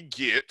finally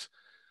get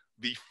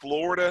the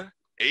Florida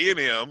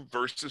A&M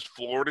versus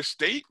Florida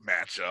State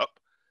matchup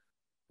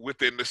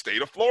within the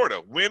state of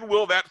Florida? When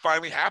will that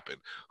finally happen?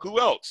 Who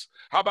else?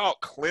 How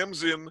about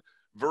Clemson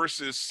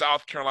versus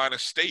South Carolina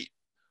State?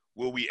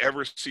 Will we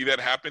ever see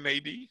that happen,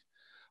 AD?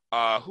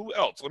 Who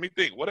else? Let me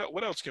think.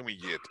 What else can we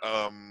get?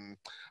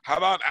 How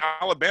about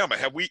Alabama?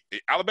 Have we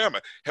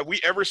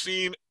ever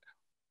seen?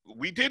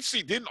 We did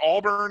see. Didn't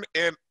Auburn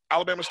and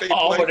Alabama State play?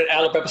 Auburn and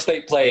Alabama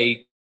State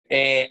played,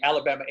 and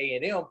Alabama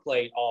A&M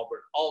played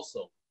Auburn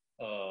also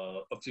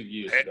a few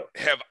years ago.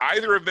 Have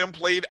either of them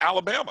played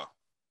Alabama?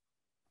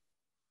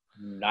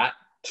 Not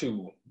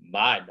to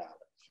my knowledge.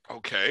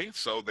 Okay,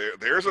 so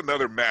there's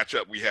another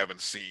matchup we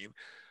haven't seen.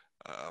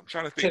 I'm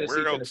trying to think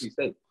where else. Tennessee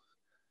State.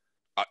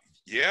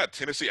 Yeah,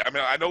 Tennessee. I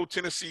mean, I know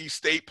Tennessee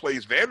State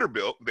plays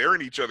Vanderbilt. They're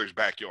in each other's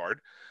backyard.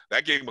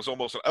 That game was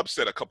almost an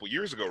upset a couple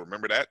years ago.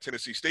 Remember that?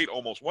 Tennessee State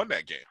almost won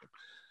that game.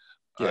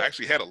 Yeah.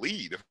 Actually had a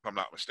lead, if I'm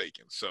not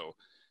mistaken. So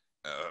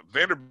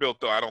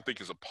Vanderbilt, though, I don't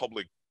think is a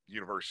public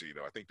university,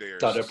 though. I think they're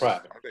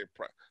private. They're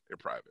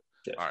private.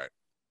 Yeah. All right.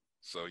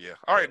 So, yeah.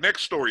 All right,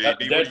 next story, AD. What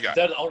do you got?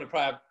 They're the only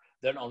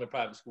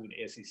private school in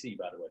the SEC,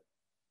 by the way.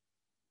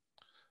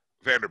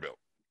 Vanderbilt.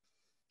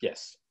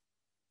 Yes.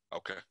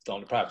 Okay. It's the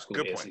only private school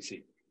Good in the point. SEC.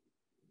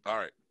 All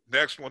right.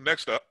 Next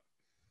up.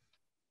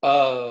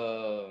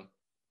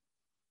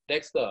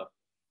 Next up,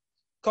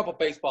 a couple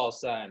baseball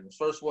signings.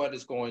 First one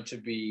is going to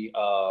be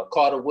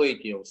Carter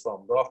Williams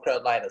from North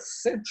Carolina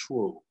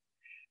Central.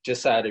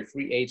 Just signed a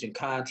free agent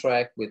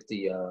contract with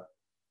the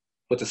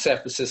San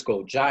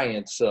Francisco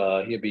Giants.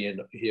 He'll going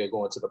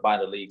to the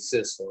minor league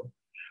system.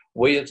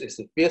 Williams is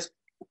the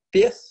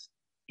fifth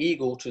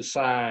Eagle to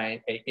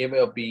sign an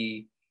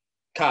MLB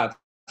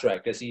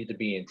contract. That's either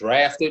being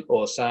drafted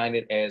or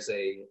signing as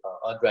a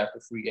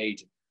undrafted free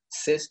agent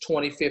since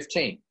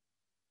 2015.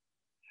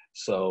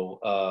 So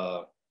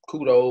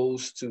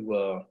kudos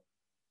to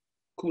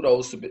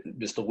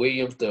Mr.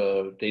 Williams.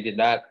 They did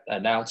not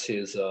announce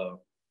his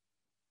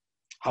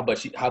how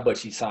much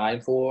he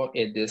signed for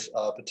in this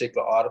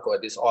particular article.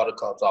 And this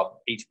article comes off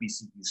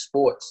HBCU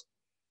sports.com.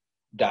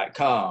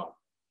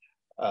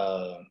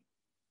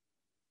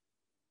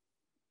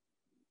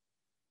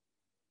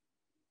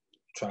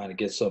 Trying to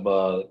give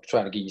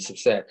you some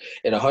stats.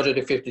 In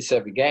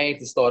 157 games,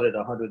 he started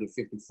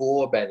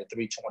 154, batting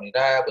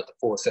 .329 with a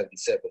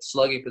 .477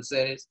 slugging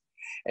percentage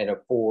and a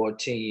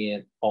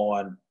 .410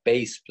 on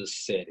base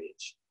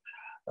percentage.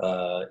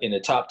 In the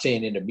top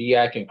 10 in the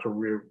MEAC and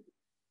career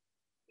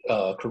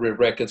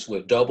records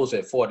with doubles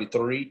at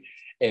 43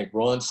 and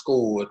runs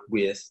scored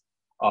with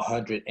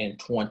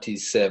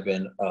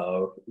 127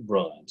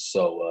 runs.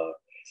 So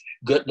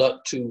good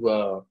luck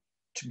to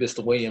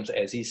Mr. Williams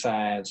as he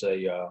signs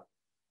a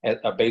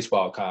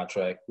baseball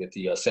contract with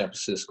the San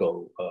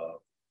Francisco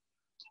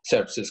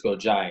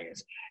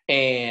Giants.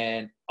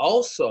 And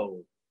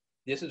also,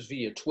 this is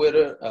via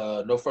Twitter.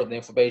 No further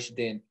information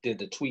than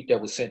the tweet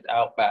that was sent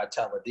out by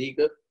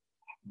Talladega.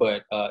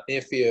 But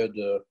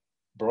infielder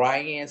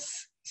Brian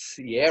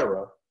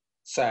Sierra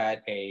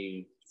signed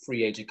a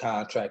free agent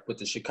contract with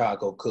the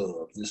Chicago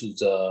Cubs. This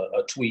was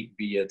a tweet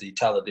via the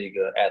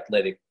Talladega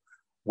Athletic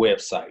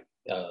website.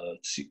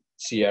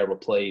 Sierra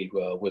played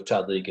with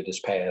Talladega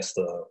this past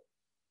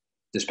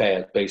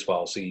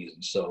baseball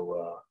season.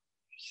 So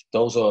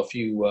those are a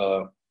few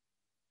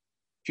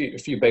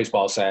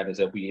baseball signings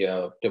that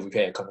we've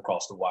had come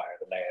across the wire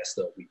the last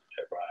week,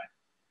 Brian.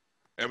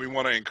 And we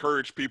want to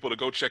encourage people to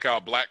go check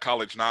out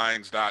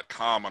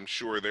blackcollege9s.com. I'm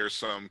sure there's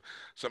some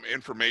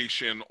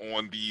information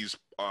on these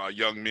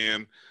young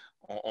men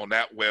on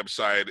that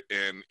website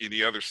and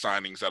any other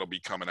signings that'll be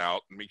coming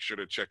out. Make sure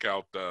to check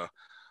out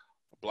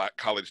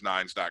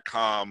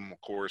blackcollege9s.com.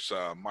 Of course,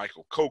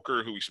 Michael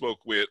Coker, who we spoke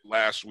with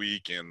last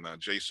week, and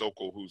Jay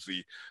Sokol, who's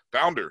the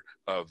founder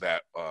of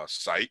that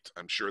site.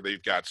 I'm sure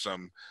they've got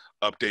some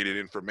updated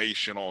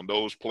information on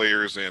those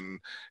players, and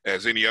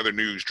as any other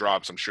news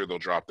drops, I'm sure they'll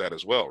drop that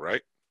as well,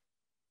 right?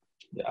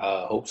 Yeah,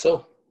 I hope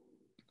so.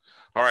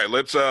 All right,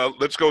 let's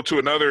go to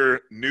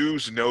another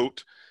news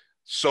note.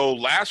 So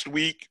last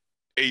week,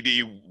 AD,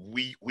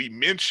 we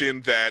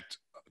mentioned that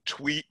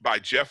tweet by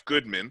Jeff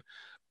Goodman.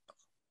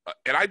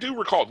 And I do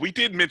recall, we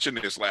did mention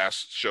this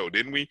last show,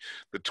 didn't we?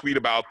 The tweet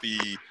about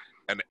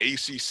an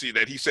ACC,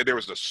 that he said there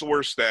was a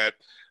source that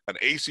an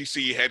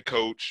ACC head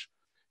coach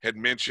had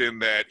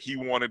mentioned that he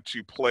wanted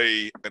to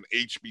play an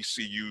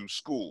HBCU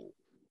school.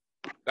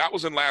 That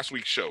was in last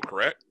week's show,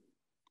 correct?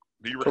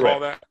 Do you recall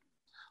that?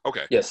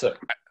 Okay. Yes, sir.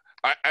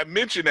 I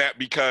mention that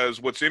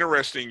because what's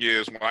interesting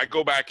is when I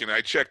go back and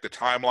I check the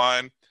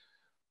timeline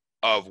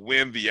of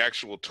when the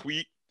actual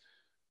tweet,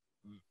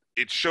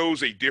 it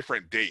shows a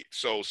different date.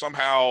 So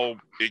somehow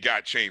it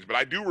got changed. But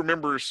I do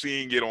remember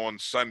seeing it on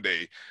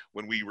Sunday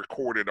when we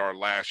recorded our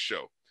last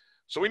show.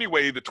 So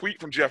anyway, the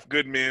tweet from Jeff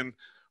Goodman,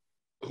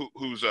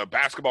 who's a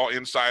basketball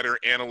insider,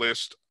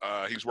 analyst.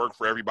 He's worked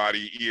for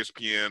everybody,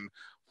 ESPN,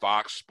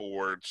 Fox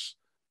Sports,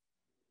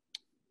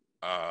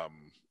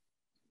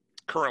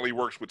 currently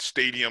works with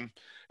Stadium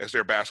as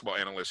their basketball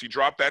analyst. He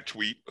dropped that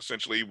tweet,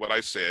 essentially what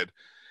I said.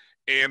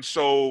 And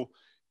so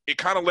it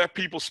kind of left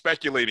people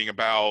speculating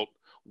about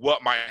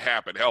what might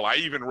happen. Hell, I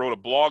even wrote a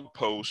blog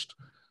post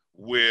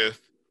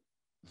with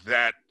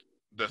that,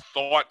 the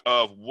thought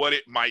of what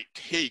it might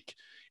take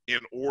in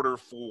order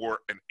for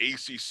an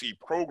ACC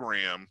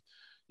program,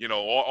 you know,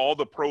 all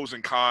the pros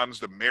and cons,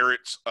 the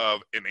merits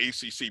of an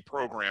ACC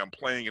program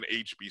playing an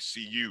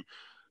HBCU.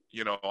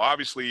 You know,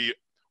 obviously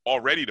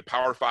already the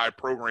Power 5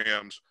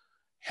 programs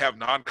have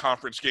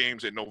non-conference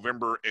games in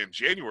November and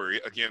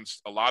January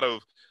against a lot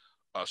of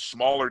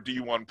smaller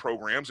D1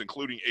 programs,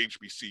 including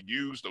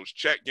HBCUs. Those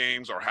check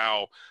games are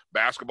how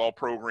basketball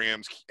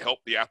programs help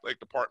the athletic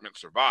department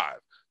survive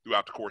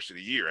throughout the course of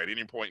the year. At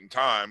any point in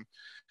time,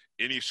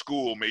 any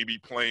school may be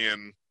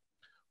playing,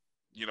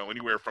 you know,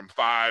 anywhere from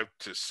 5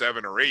 to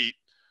 7 or 8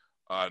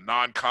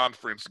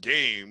 non-conference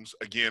games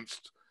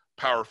against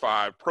Power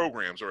 5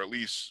 programs, or at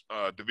least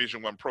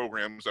Division I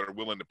programs that are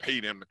willing to pay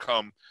them to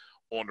come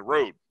on the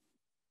road.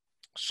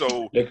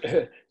 So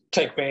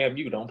take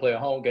FAMU, don't play a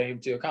home game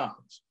to a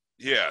conference.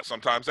 Yeah,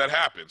 sometimes that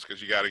happens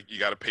because you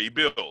gotta pay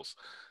bills.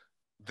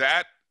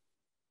 That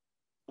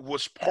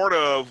was part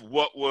of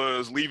what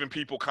was leaving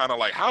people kind of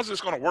like, how's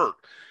this going to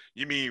work?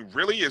 You mean,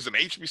 really, is an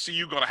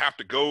HBCU going to have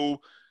to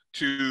go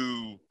to,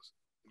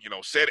 you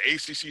know, said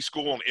ACC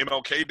school on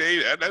MLK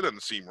Day? That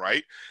doesn't seem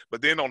right.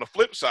 But then on the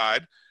flip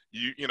side,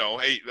 you know,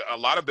 hey, a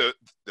lot of the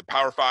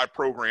Power 5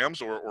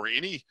 programs or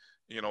any,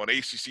 you know, an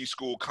ACC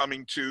school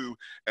coming to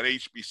an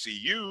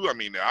HBCU, I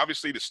mean,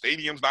 obviously the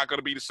stadium's not going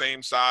to be the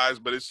same size,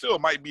 but it still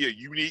might be a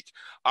unique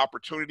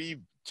opportunity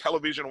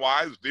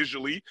television-wise,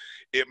 visually.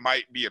 It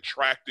might be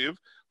attractive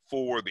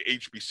for the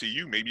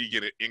HBCU. Maybe you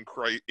get an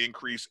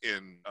increase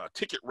in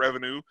ticket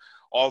revenue,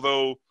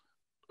 although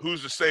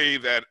who's to say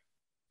that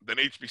an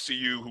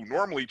HBCU who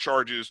normally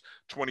charges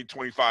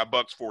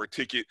 $20-25 for a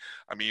ticket,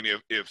 I mean,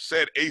 if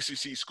said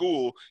ACC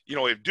school, you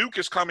know, if Duke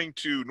is coming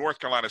to North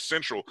Carolina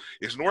Central,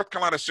 is North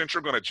Carolina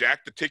Central going to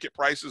jack the ticket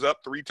prices up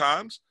 3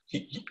 times?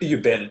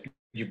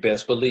 You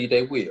best believe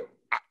they will.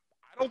 I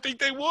don't think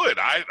they would.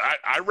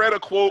 I read a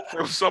quote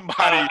from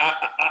somebody.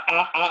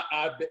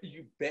 I bet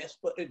you best,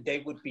 but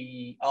they would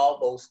be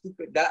almost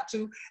stupid not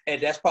to,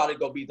 and that's probably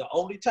going to be the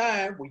only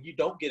time when you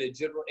don't get a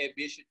general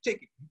admission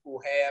ticket. You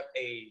will have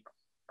a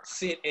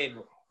sit in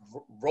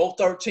row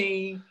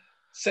 13,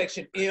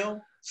 section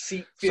M,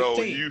 seat 15.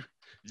 So you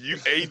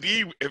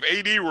AD, if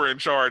AD were in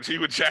charge, he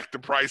would jack the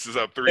prices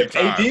up 3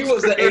 times. If AD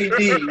was the AD,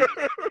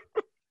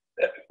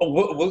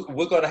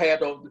 we're going to have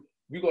those.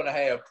 We're going to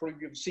have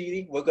premium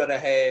seating. We're going to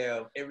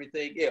have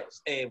everything else.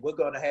 And we're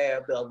going to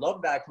have the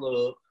alumni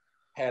club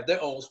have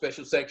their own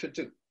special section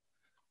too.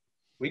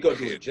 We're going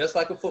to do it just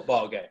like a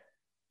football game.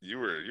 You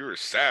were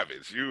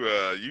savage. You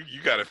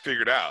got it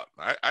figured out.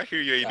 I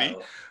hear you, AD.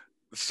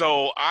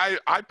 So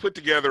I put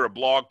together a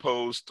blog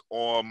post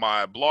on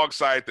my blog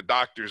site, The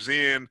Doctor's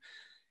In,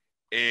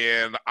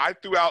 and I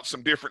threw out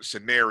some different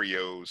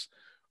scenarios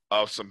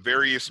of some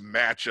various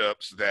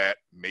matchups that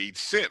made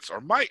sense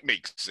or might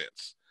make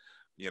sense.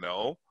 You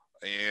know,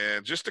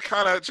 and just to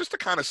kind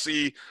of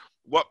see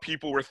what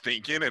people were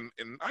thinking, and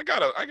I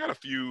got a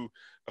few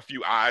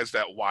eyes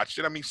that watched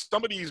it. I mean,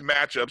 some of these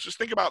matchups, just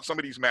think about some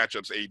of these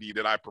matchups, AD,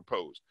 that I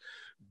proposed.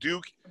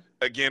 Duke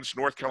against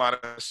North Carolina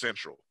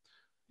Central,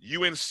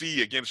 UNC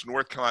against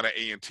North Carolina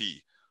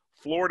A&T,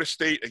 Florida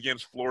State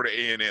against Florida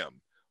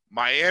A&M,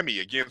 Miami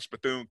against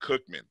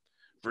Bethune-Cookman,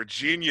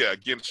 Virginia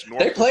against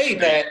North. They played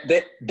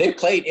State. They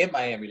played in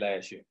Miami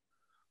last year.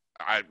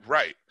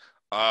 Right.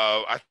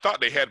 I thought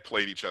they had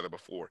played each other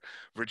before.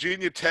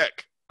 Virginia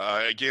Tech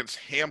against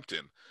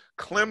Hampton,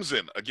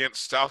 Clemson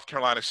against South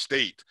Carolina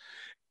State,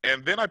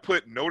 and then I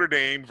put Notre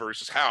Dame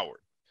versus Howard.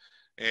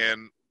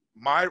 And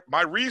my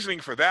reasoning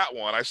for that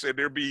one, I said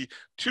there'd be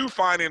 2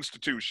 fine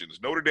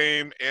institutions, Notre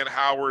Dame and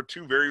Howard,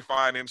 2 very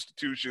fine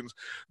institutions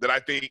that I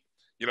think,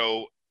 you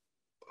know,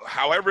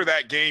 however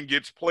that game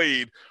gets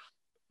played,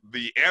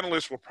 the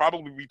analysts will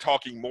probably be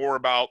talking more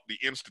about the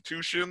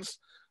institutions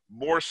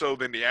more so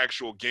than the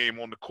actual game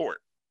on the court.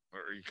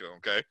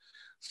 Okay,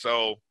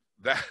 so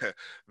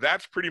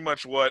that's pretty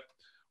much what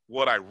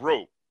I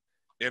wrote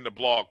in the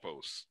blog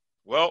post.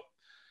 Well,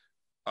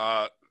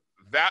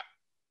 that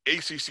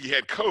ACC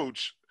head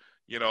coach,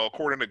 you know,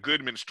 according to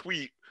Goodman's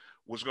tweet,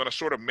 was going to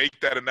sort of make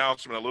that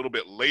announcement a little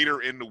bit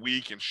later in the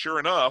week, and sure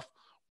enough,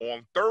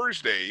 on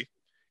Thursday,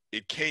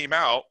 it came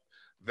out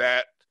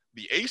that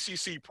the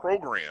ACC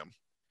program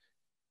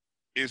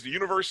is the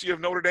University of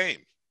Notre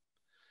Dame.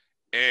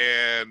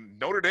 And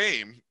Notre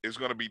Dame is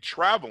going to be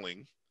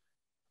traveling,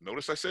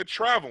 notice I said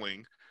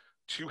traveling,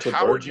 to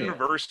Howard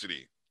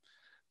University.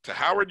 To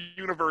Howard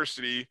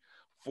University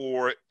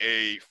for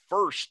a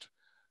first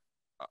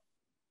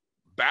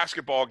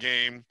basketball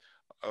game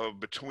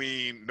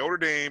between Notre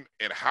Dame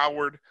and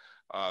Howard.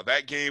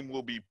 That game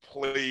will be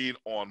played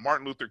on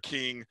Martin Luther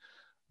King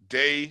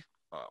Day,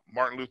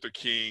 Martin Luther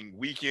King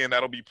weekend.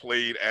 That'll be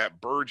played at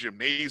Burr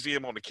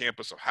Gymnasium on the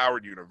campus of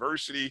Howard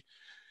University.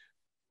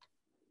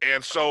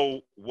 And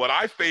so what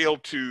I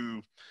failed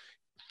to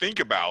think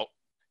about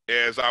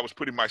as I was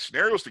putting my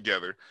scenarios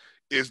together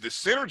is the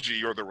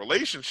synergy or the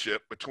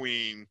relationship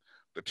between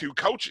the two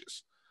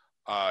coaches.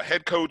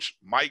 Head coach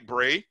Mike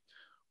Bray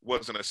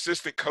was an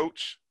assistant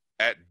coach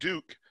at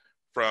Duke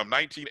from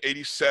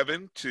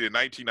 1987 to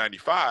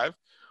 1995.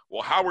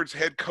 Well, Howard's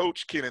head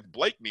coach, Kenneth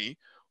Blakeney,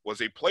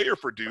 was a player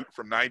for Duke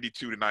from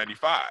 92 to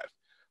 95.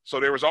 So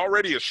there was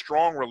already a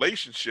strong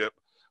relationship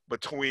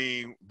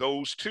between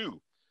those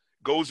two.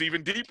 Goes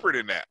even deeper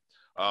than that.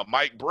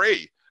 Mike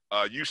Bray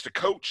used to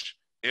coach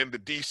in the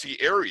D.C.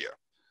 area.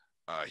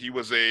 He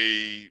was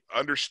a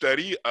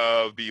understudy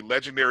of the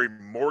legendary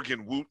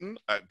Morgan Wooten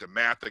at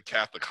DeMatha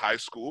Catholic High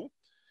School.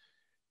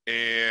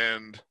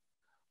 And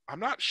I'm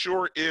not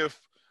sure if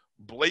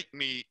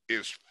Blakeney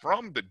is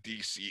from the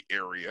D.C.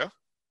 area.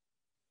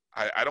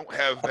 I don't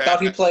have that. I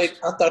thought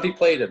he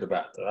played at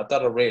DeMatha. I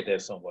thought I read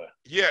that somewhere.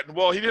 Yeah,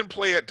 well, he didn't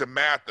play at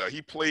DeMatha.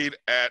 He played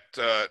at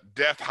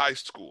Death High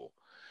School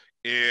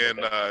in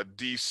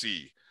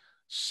D.C.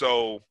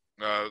 So,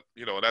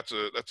 that's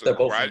they're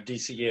both from the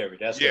D.C.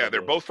 area.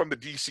 They're both from the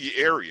D.C.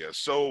 area.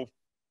 So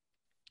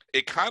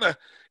it kind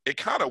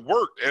of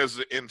worked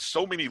as in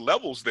so many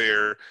levels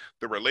there,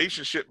 the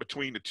relationship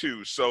between the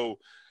two. So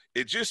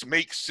it just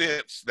makes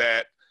sense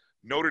that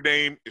Notre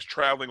Dame is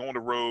traveling on the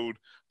road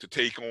to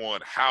take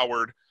on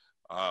Howard.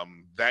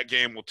 That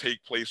game will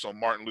take place on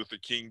Martin Luther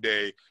King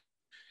Day.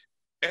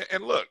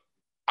 And look,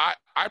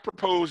 I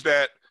propose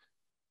that,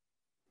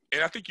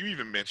 and I think you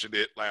even mentioned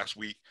it last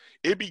week,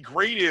 it'd be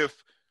great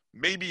if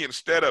maybe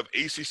instead of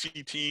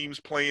ACC teams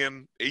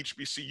playing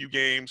HBCU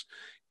games,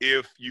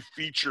 if you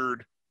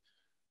featured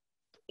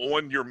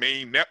on your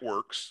main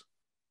networks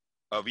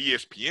of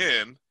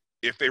ESPN,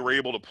 if they were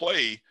able to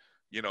play,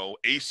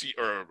 AC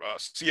or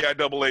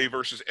CIAA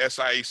versus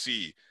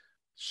SIAC,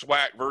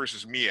 SWAC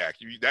versus MEAC.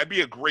 That'd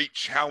be a great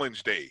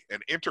challenge day, an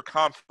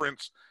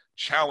interconference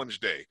challenge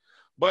day.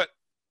 But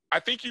I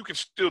think you can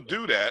still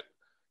do that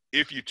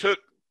if you took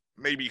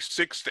maybe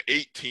 6 to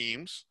 8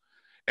 teams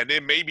and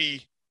then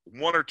maybe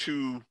 1 or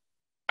 2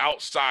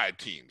 outside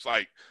teams.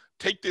 Like,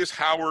 take this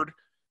Howard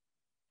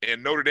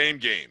and Notre Dame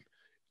game.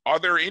 Are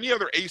there any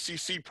other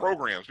ACC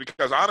programs?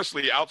 Because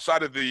honestly,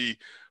 outside of the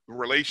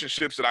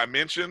relationships that I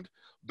mentioned,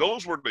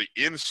 those were the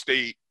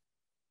in-state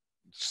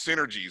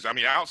synergies. I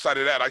mean, outside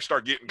of that, I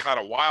start getting kind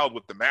of wild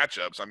with the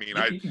matchups. I mean,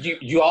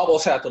 you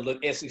almost have to look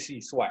SEC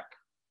SWAC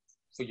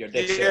for your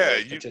next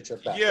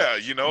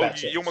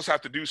you almost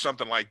have to do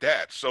something like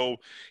that. So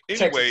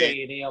anyway, Texas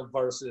A&M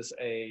versus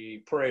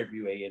a Prairie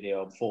View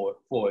A&M,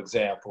 for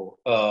example,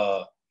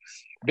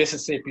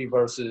 Mississippi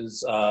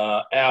versus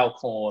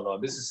Alcorn, or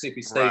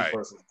Mississippi State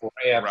versus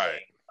Grambling.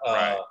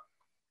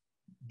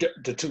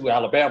 The 2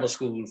 Alabama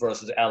schools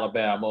versus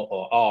Alabama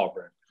or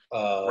Auburn.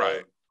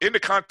 In the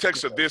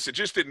context of this, it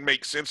just didn't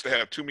make sense to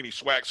have too many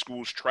SWAC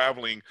schools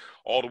traveling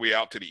all the way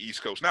out to the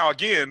East Coast. Now,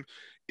 again,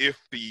 if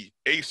the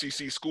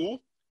ACC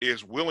school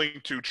is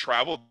willing to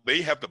travel,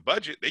 they have the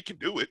budget, they can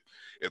do it.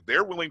 If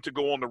they're willing to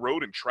go on the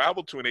road and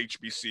travel to an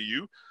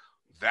HBCU,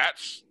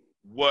 that's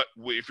what,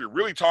 if you're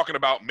really talking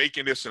about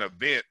making this an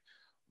event,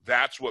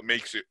 that's what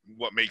makes it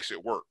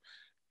work.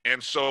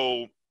 And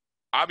so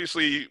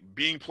obviously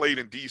being played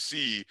in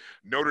DC,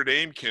 Notre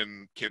Dame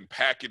can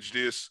package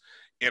this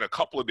in a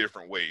couple of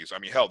different ways. I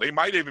mean, hell, they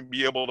might even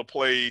be able to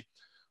play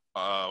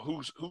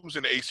who's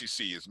in the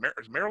ACC? Is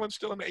Maryland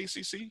still in the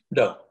ACC?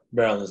 No,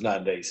 Maryland's not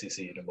in the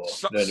ACC anymore.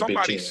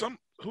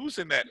 Who's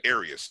in that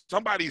area?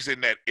 Somebody's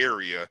in that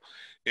area,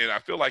 and I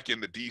feel like in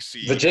the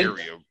DC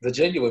area.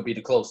 Virginia would be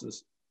the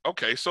closest.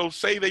 Okay, so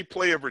say they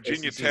play a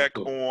Virginia Tech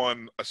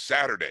on a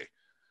Saturday.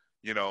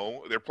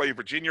 They're playing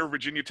Virginia or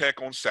Virginia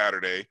Tech on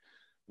Saturday.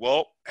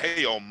 Well,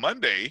 hey, on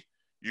Monday,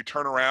 you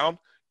turn around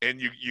and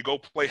you go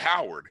play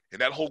Howard.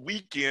 And that whole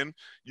weekend,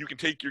 you can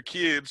take your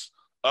kids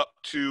up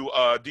to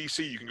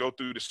D.C. You can go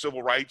through the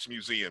Civil Rights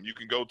Museum. You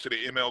can go to the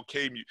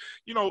MLK.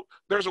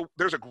 There's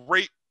a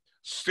great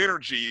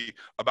synergy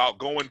about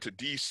going to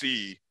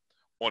D.C.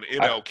 on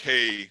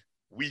MLK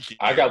weekend.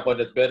 I got one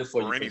that's better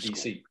for you in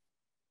D.C.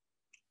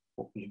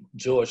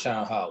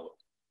 Georgetown Howard.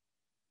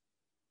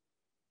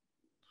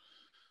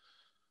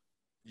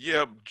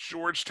 Yeah,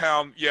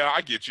 Georgetown. Yeah,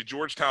 I get you.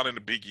 Georgetown in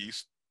the Big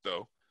East,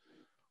 though.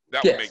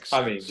 That would make sense.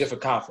 I mean,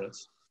 different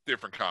conference.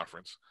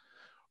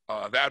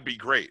 That'd be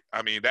great.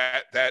 I mean,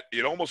 that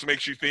it almost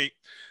makes you think.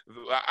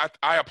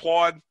 I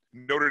applaud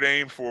Notre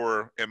Dame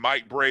and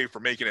Mike Bray for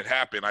making it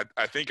happen.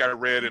 I think I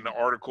read in the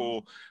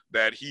article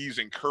that he's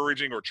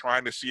encouraging or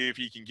trying to see if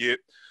he can get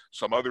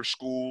some other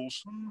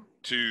schools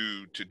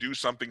to do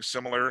something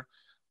similar.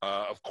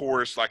 Of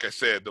course, like I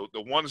said,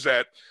 the ones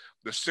that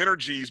the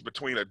synergies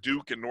between a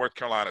Duke and North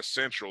Carolina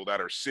Central that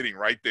are sitting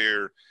right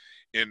there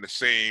in the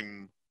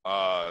same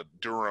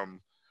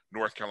Durham,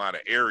 North Carolina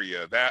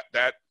area,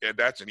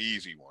 that's an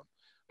easy one.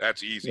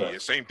 That's easy.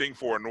 Right. Same thing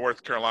for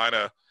North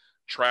Carolina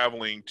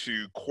traveling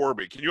to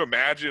Corbett. Can you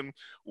imagine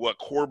what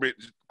Club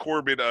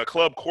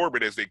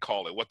Corbett, as they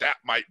call it, what that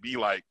might be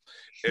like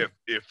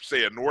if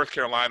say a North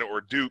Carolina or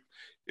Duke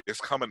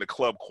is coming to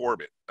Club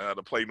Corbett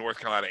to play North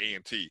Carolina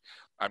A&T?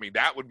 I mean,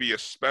 that would be a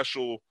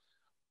special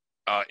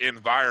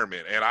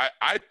environment. And I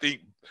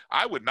think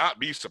I would not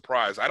be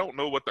surprised. I don't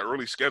know what the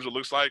early schedule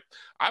looks like.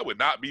 I would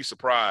not be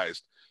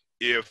surprised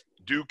if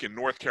Duke and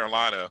North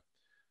Carolina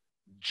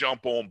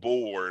jump on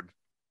board.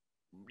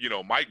 You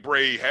know, Mike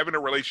Brey having a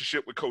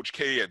relationship with Coach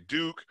K at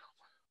Duke.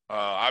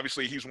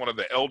 Obviously, he's one of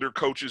the elder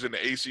coaches in the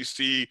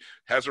ACC,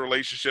 has a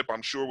relationship,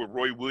 I'm sure, with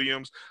Roy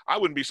Williams. I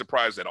wouldn't be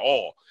surprised at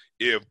all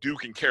if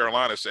Duke and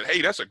Carolina said,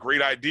 hey, that's a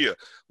great idea.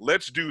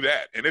 Let's do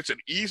that. And it's an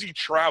easy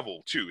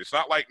travel, too. It's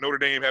not like Notre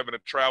Dame having to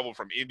travel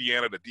from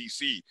Indiana to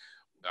D.C.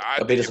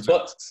 I mean, it's a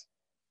bus.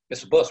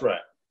 It's a bus ride.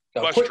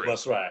 A quick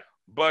bus ride.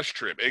 Bus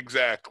trip,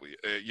 exactly.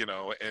 You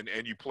know, and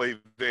you play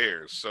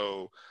there.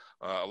 So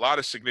a lot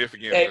of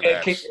significance for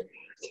that.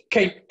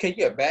 Can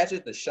you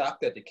imagine the shock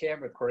that the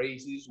Cameron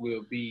Crazies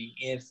will be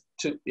in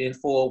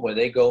for when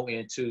they go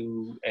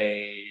into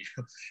a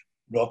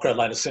North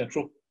Carolina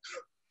Central?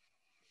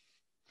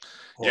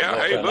 Yeah,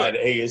 North Carolina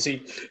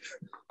A&C.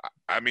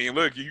 I mean,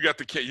 look, you got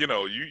you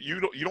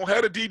don't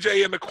have a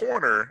DJ in the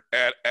corner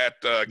at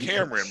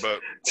Cameron,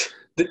 but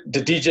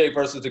the DJ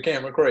versus the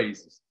Cameron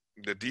Crazies.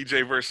 The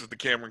DJ versus the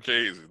Cameron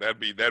Crazies.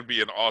 That'd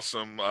be an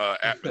awesome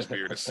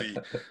atmosphere to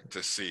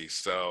see.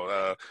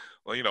 So.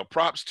 Well, you know,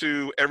 props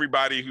to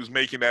everybody who's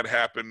making that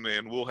happen,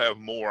 and we'll have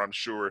more, I'm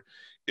sure,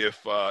 if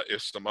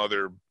some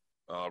other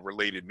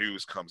related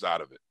news comes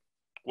out of it.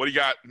 What do you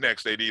got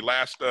next, AD?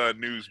 Last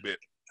news bit.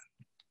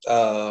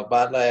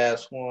 My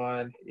last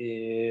one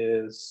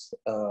is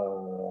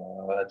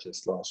I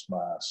just lost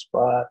my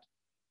spot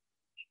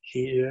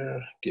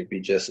here. Give me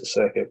just a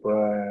second,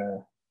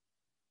 Brian.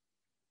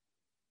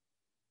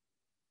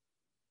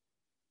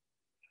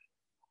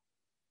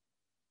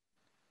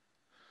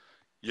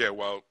 Yeah,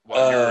 while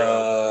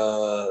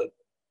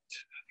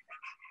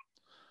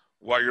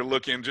you're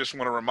looking, just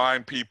want to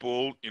remind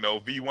people, you know,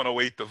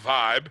 V108 The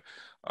Vibe,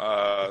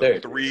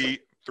 three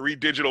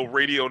digital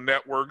radio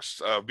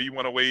networks,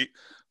 V108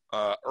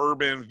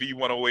 Urban,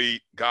 V108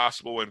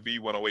 Gospel, and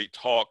V108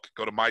 Talk.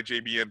 Go to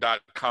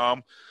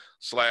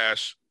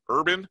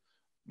myjbn.com/urban,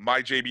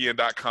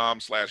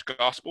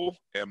 myjbn.com/gospel,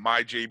 and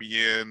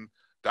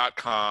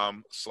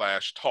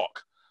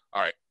myjbn.com/talk.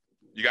 All right.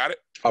 You got it?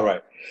 All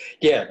right.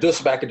 Yeah, do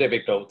some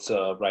academic notes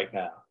right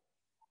now.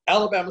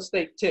 Alabama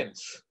State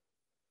tennis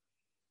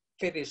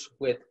finished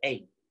with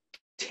a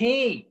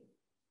team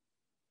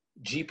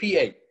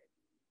GPA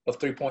of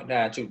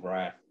 3.92,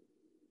 Brian.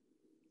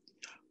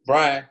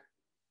 Brian,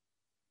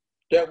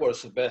 there were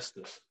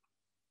semesters.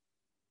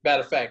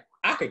 Matter of fact,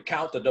 I could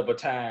count the number of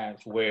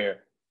times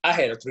where I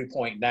had a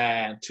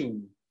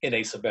 3.92 in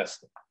a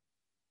semester.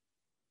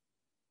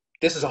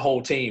 This is a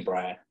whole team,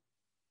 Brian,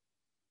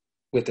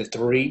 with a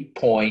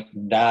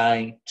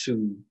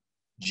 3.92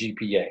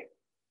 GPA.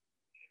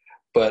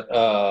 But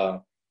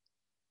we're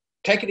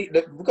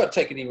going to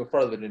take it even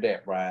further than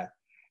that, Brian.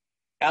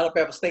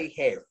 Alabama State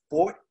had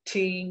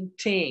 14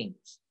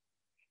 teams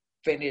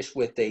finish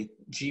with a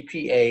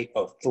GPA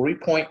of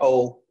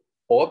 3.0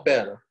 or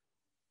better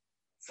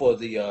for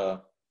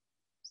the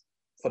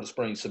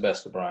spring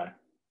semester, Brian.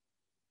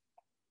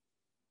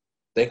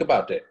 Think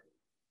about that.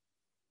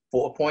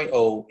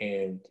 4.0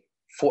 in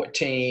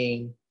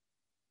 14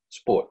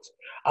 sports.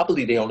 I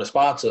believe they only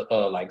sponsor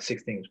like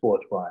 16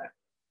 sports, Brian.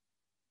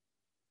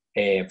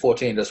 And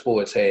 14 of the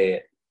sports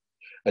had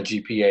a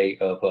GPA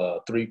of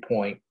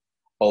 3.0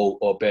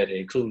 or better,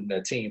 including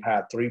a team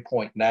high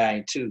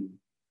 3.92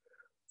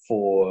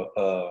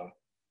 for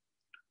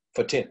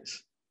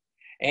tennis.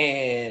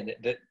 And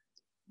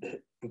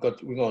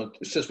we're going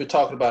since we're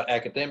talking about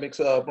academics,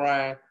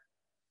 Brian,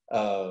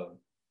 the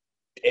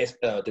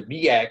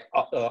MEAC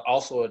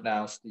also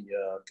announced the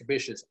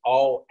commission's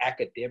all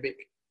academic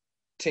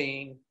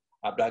team.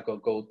 I'm not going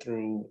to go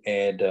through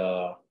and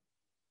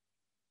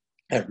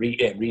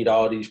read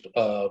all these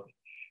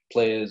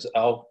players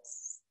out,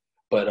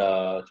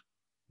 but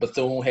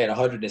Bethune had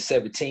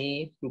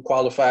 117 who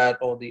qualified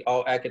on the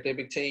all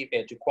academic team,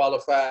 and to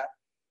qualify,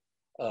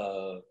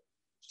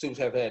 students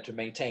have had to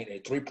maintain a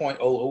 3.0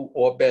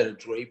 or better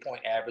grade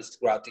point average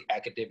throughout the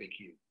academic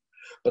year.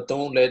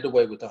 Bethune led the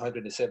way with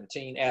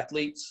 117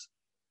 athletes.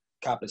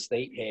 Coppin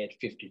State had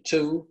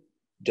 52.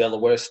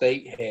 Delaware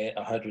State had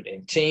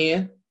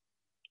 110.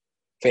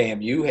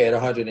 FAMU had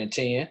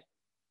 110.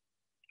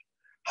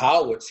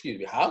 Howard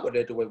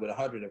led the way with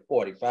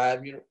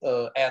 145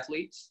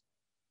 athletes.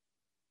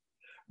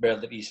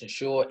 Maryland Eastern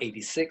Shore,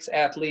 86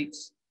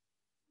 athletes.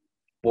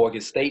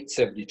 Morgan State,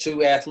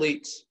 72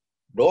 athletes.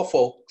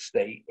 Norfolk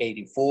State,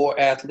 84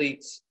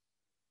 athletes.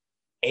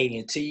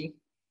 A&T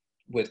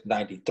with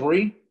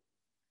 93.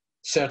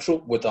 Central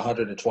with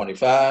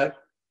 125.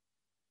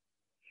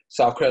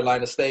 South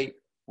Carolina State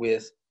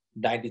with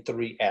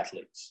 93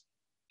 athletes,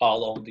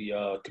 all on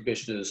the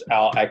commissioner's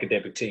all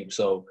academic team.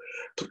 So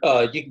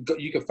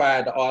you can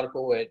find the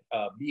article at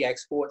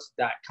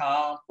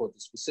MEACsports.com for the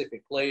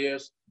specific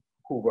players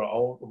who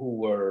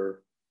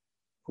were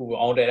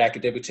on that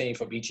academic team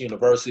from each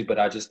university. But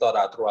I just thought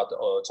I'd throw out the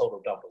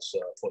total numbers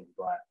for you,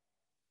 Brian.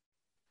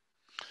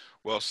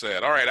 Well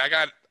said. All right, I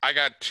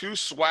got two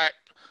SWAC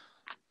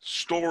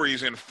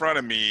stories in front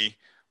of me.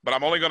 but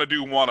I'm only going to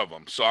do one of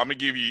them. So I'm going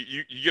to give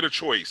you get a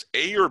choice,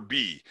 A or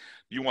B.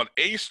 You want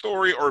A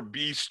story or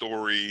B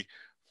story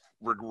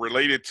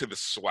related to the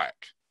SWAC?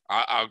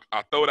 I'll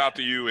throw it out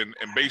to you, and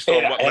based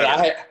on what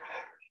letter.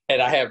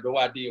 I have no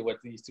idea what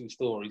these two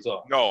stories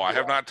are. No, I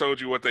have not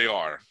told you what they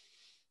are.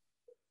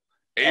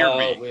 A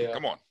or B? Well,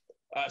 come on.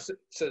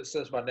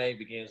 Since my name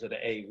begins with an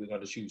A, we're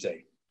going to choose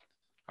A.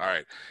 All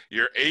right.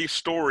 Your A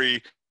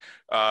story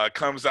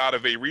comes out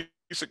of a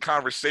recent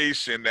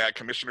conversation that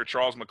Commissioner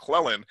Charles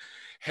McClellan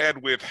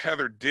had with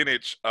Heather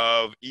Dinich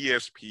of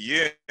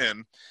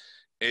ESPN,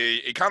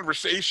 a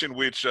conversation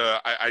which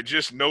I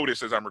just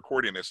noticed as I'm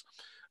recording this.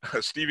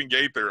 Stephen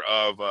Gaither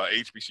of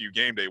HBCU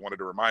Game Day wanted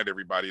to remind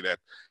everybody that,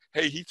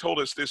 hey, he told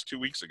us this 2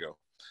 weeks ago.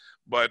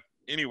 But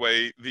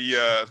anyway,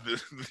 the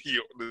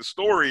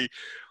story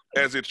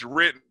as it's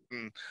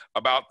written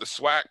about the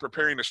SWAC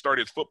preparing to start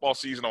its football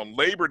season on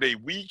Labor Day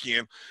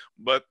weekend,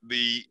 but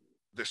the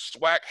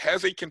SWAC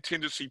has a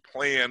contingency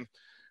plan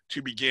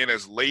to begin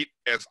as late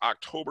as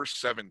October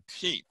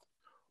 17th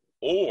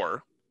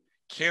or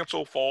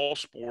cancel fall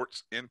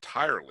sports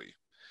entirely.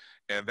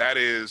 And that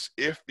is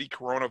if the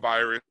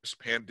coronavirus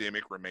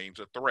pandemic remains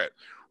a threat.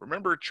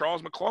 Remember,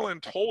 Charles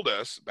McClellan told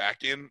us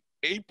back in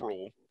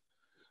April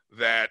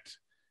that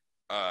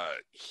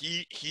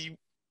he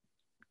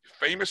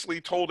famously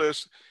told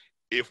us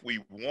if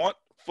we want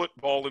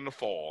football in the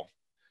fall,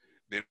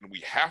 then we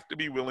have to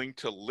be willing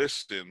to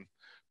listen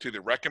to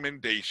the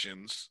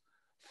recommendations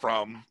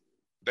from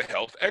the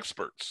health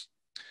experts.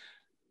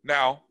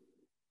 Now,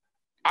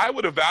 I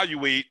would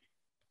evaluate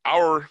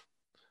our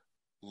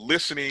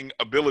listening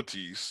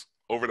abilities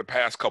over the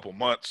past couple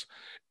months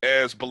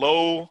as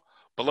below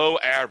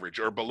average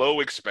or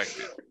below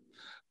expected.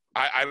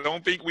 I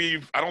don't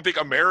think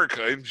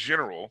America in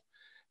general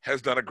has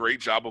done a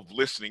great job of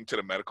listening to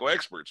the medical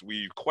experts.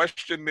 We've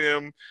questioned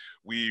them,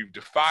 we've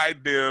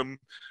defied them,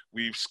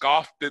 we've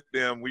scoffed at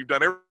them, we've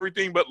done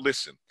everything but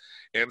listen.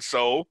 And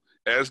so,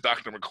 as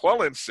Dr.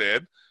 McClellan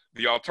said,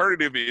 the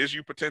alternative is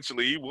you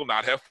potentially will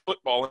not have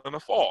football in the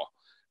fall.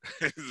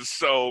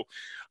 So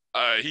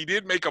he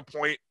did make a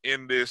point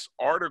in this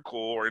article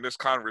or in this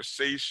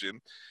conversation.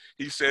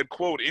 He said,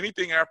 quote,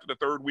 anything after the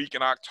third week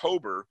in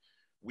October,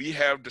 we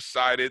have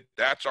decided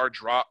that's our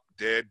drop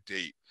dead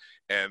date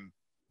and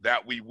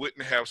that we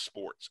wouldn't have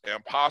sports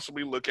and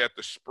possibly look at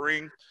the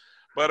spring.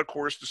 But of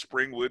course, the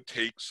spring would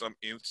take some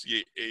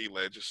NCAA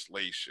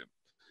legislation.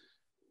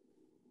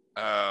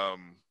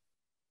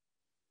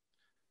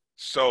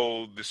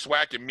 So the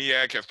SWAC and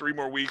MEAC have 3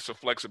 more weeks of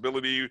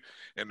flexibility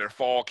in their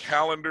fall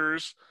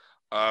calendars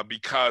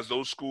because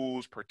those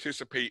schools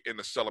participate in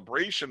the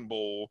Celebration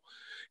Bowl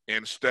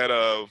instead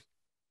of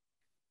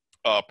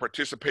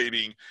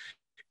participating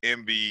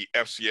in the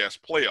FCS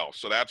playoffs.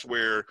 So that's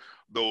where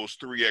those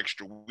 3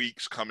 extra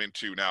weeks come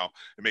into. Now,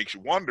 it makes you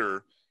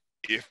wonder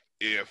if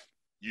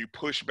you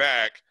push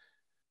back,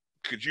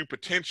 could you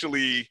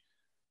potentially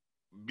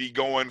be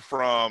going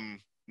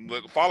from,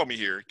 follow me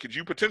here, could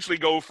you potentially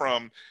go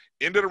from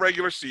end of the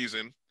regular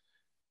season,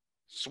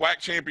 SWAC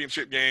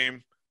championship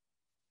game,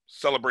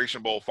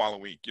 Celebration Bowl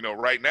following week? You know,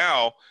 right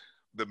now,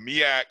 the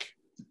MEAC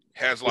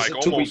has like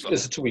almost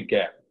it's a 2-week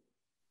gap.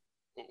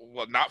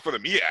 Well, not for the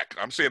MEAC.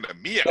 I'm saying the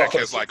MEAC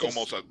has like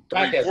almost a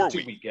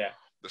 3-4 week gap.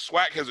 The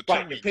SWAC has a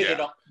 2-week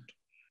gap.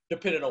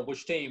 Depending on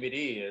which team it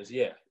is,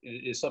 yeah.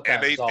 It's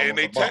sometimes and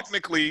they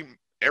technically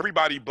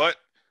everybody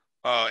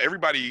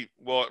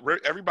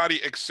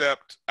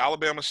except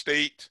Alabama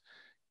State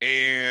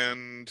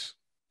and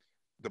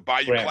the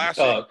Bayou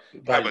Classic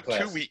have a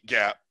 2-week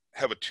gap.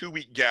 Have a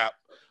 2-week gap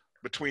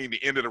between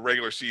the end of the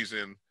regular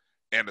season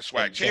and the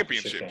SWAC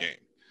championship game.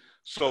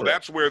 So correct.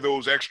 That's where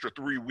those extra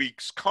 3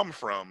 weeks come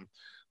from,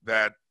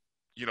 that,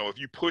 you know, if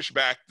you push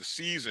back the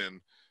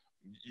season,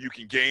 you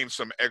can gain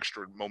some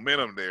extra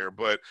momentum there.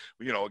 But,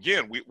 you know,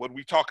 again,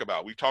 we talked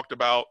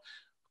about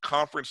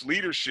conference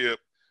leadership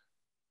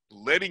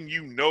letting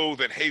you know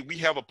that, hey, we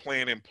have a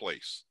plan in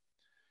place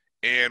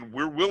and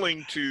we're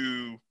willing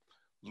to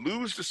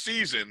lose the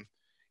season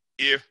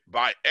if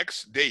by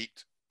X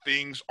date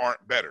things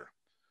aren't better.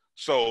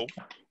 So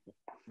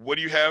what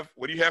do you have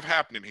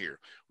happening here?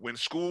 When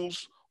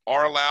schools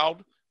are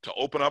allowed to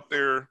open up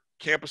their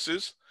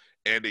campuses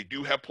and they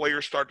do have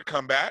players start to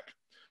come back,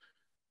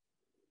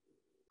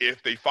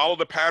 if they follow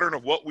the pattern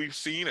of what we've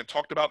seen and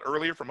talked about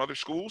earlier from other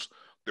schools,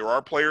 there are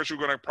players who are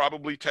going to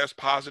probably test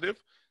positive.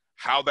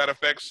 How that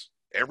affects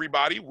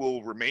everybody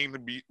will remain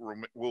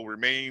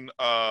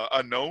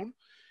unknown.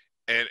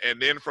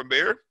 And then from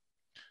there,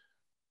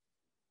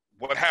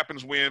 what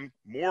happens when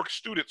more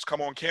students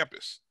come on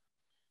campus?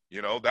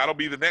 You know, that'll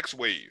be the next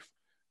wave.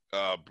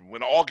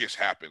 When August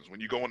happens, when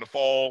you go into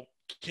fall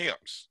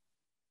camps.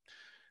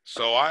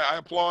 So I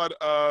applaud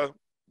the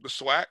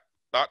SWAC,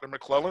 Dr.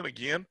 McClellan,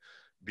 again,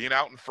 being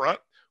out in front.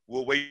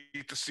 We'll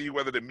wait to see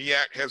whether the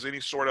MEAC has any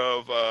sort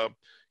of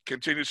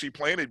contingency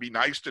plan. It'd be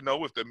nice to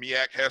know if the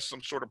MEAC has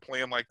some sort of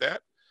plan like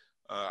that.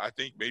 I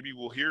think maybe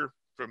we'll hear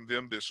from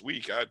them this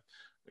week.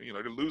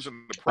 They're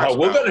losing the press.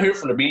 We're going to hear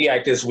from the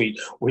MEAC this week.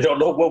 We don't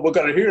know what we're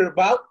going to hear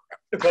about,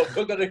 but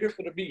we're going to hear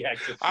from the MEAC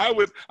this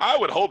week. I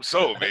would hope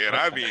so, man.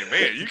 I mean,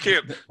 man, you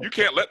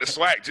can't let the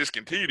SWAC just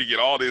continue to get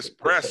all this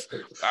press.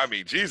 I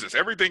mean, Jesus,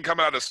 everything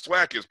coming out of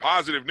SWAC is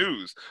positive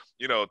news.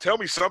 Tell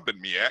me something,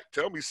 MEAC.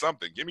 Tell me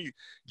something. Give me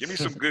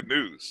some good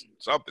news.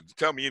 Something.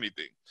 Tell me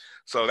anything.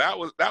 So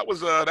that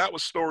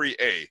was story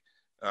A.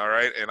 All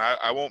right, and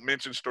I won't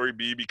mention story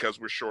B because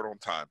we're short on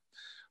time,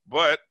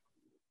 but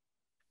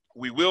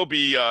we will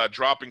be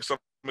dropping some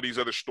of these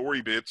other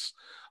story bits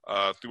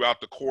throughout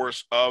the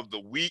course of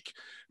the week.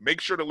 Make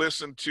sure to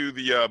listen to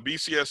the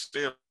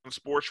BCSN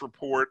Sports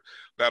Report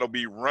that'll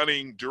be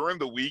running during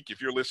the week.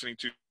 If you're listening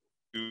to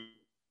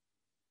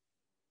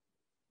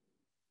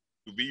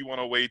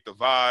V108 The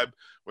Vibe,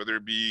 whether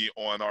it be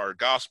on our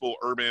Gospel,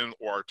 Urban,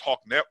 or our Talk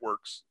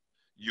networks,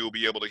 you'll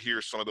be able to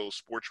hear some of those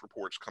sports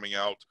reports coming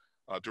out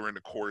during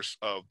the course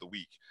of the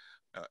week.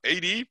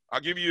 AD, I'll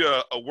give you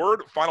a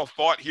word, final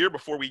thought here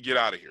before we get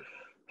out of here.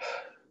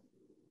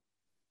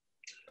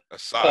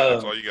 That's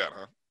all you got,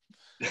 huh?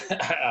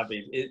 I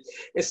mean,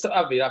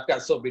 I've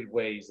got so many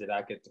ways that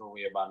I can throw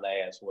in my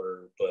last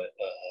word, but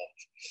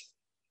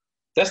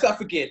let's not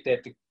forget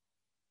that the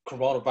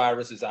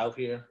coronavirus is out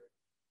here.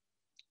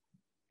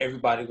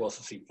 Everybody wants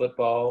to see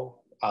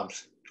football.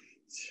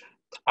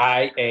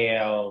 I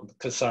am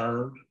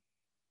concerned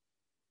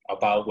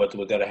about whether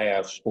we're going to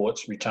have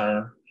sports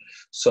return.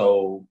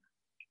 So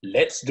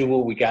let's do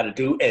what we got to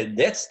do, and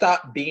let's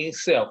stop being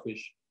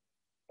selfish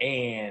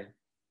and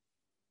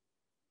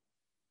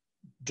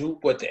do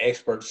what the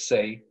experts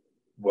say.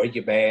 Wear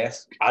your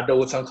mask. I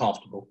know it's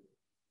uncomfortable.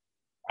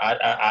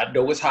 I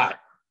know it's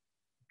hot.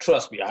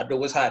 Trust me, I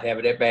know it's hot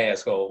having that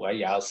mask on while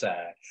you're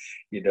outside.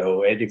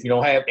 And if you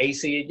don't have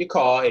AC in your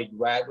car and you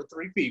ride with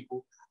 3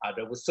 people, I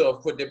know it's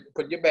tough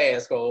putting your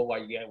mask on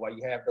while you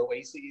have no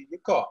AC in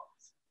your car.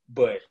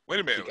 But wait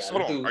a minute,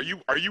 hold on. Are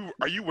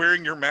you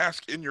wearing your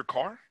mask in your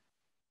car?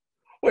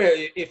 Well,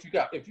 if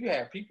you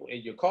have people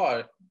in your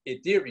car,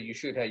 in theory, you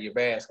should have your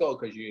mask on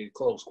because you're in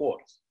close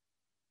quarters.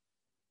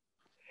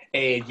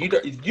 And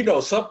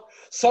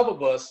some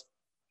of us,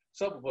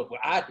 well,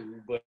 I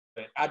do, but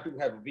I do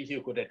have a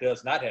vehicle that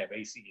does not have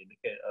AC.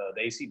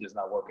 The AC does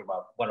not work in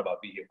one of our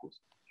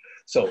vehicles.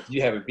 So if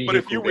you have a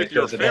vehicle that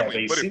doesn't have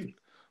AC.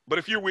 But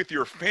if you're with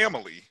your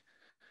family,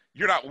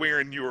 you're not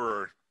wearing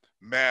your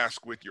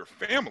mask with your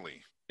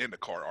family in the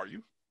car, are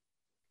you?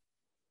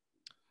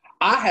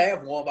 I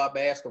have worn my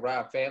mask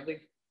around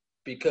family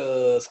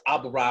because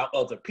I'm around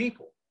other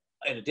people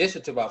in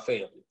addition to my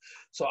family.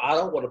 So I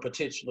don't want to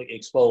potentially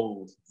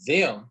expose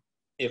them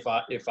if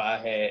I'm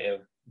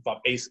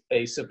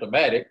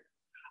asymptomatic.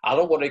 I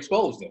don't want to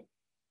expose them.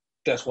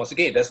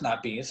 That's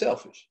not being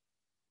selfish.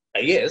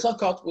 And yeah, it's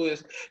uncomfortable.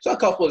 It's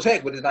uncomfortable as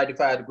heck when it's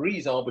 95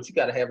 degrees on, but you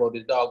got to have on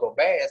this doggone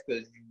mask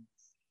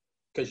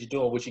because you're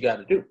doing what you got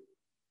to do.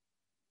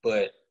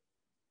 But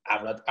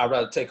I'd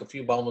rather take a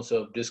few moments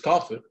of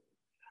discomfort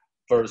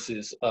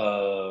versus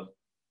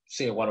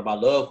seeing one of my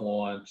loved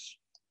ones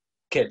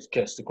catch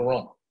the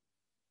corona.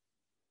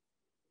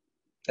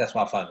 That's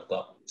my final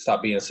thought.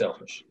 Stop being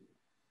selfish.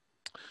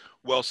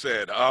 Well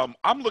said.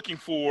 I'm looking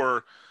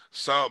for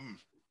some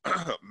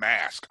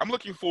mask. I'm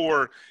looking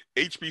for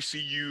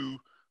HBCU.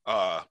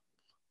 Now,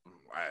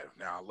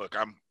 look,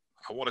 I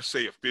want to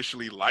say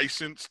officially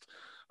licensed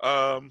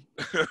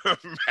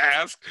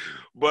mask,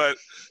 but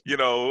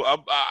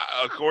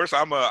of course,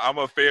 I'm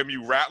a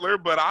FAMU Rattler.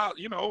 But I'll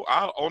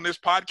on this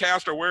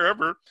podcast or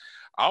wherever,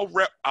 I'll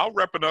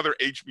rep another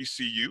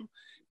HBCU.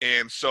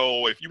 And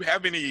so, if you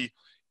have any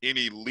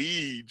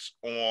leads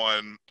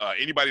on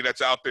anybody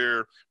that's out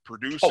there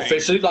producing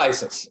officially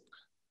licensed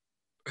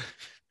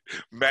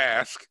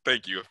mask,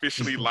 thank you,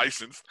 officially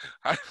licensed.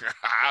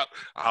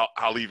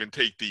 I'll even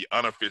take the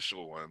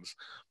unofficial ones.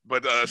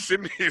 But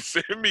send me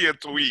a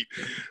tweet.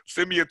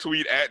 Send me a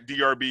tweet at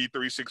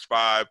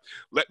DRB365.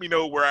 Let me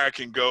know where I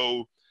can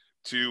go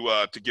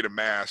to get a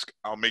mask.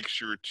 I'll make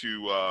sure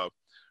to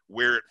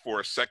wear it for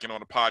a second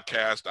on the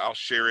podcast. I'll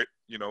share it.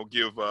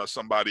 Give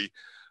somebody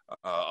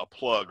a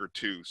plug or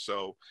two.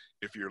 So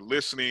if you're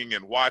listening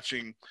and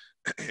watching,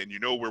 and you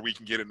know where we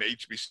can get an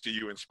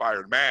HBCU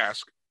inspired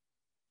mask,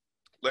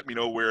 let me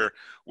know where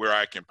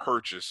I can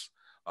purchase.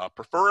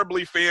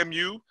 Preferably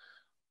FAMU.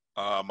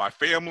 My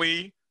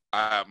family.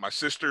 My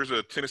sister's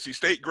a Tennessee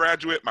State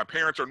graduate. My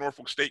parents are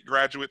Norfolk State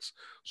graduates.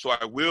 So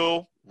I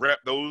will rep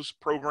those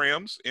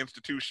programs,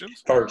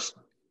 institutions. First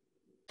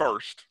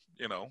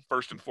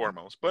and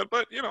foremost. But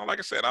like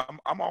I said,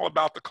 I'm all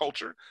about the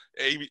culture,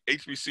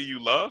 HBCU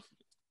love,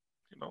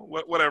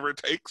 whatever it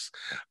takes.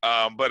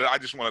 But I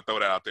just want to throw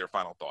that out there,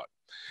 final thought.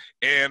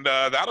 And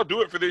that'll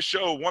do it for this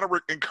show. Want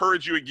to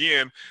encourage you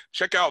again,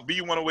 check out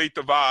V108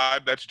 The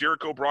Vibe. That's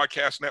Jericho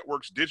Broadcast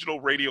Network's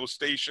digital radio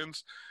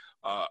stations.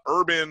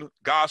 Urban,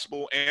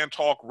 gospel, and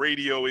talk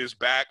radio is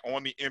back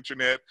on the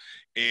internet,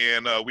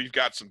 and we've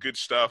got some good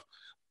stuff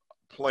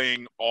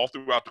playing all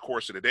throughout the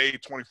course of the day,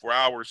 24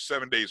 hours,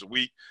 7 days a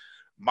week.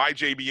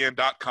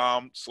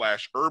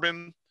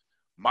 myjbn.com/urban,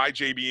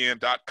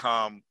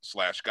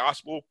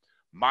 myjbn.com/gospel.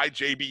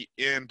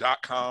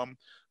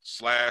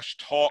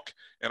 myjbn.com/talk.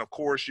 And of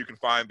course, you can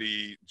find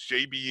the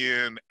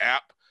JBN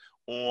app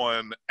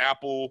on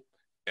Apple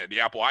and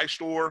the Apple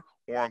iStore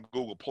or on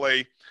Google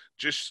Play.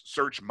 Just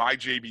search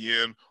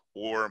MyJBN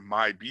or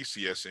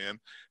MyBCSN,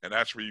 and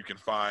that's where you can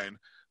find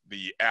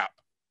the app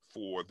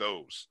for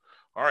those.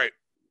 All right.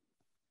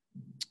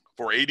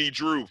 For AD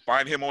Drew,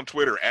 find him on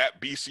Twitter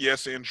at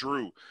BCSN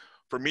Drew.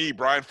 For me,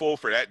 Brian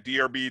Fulford at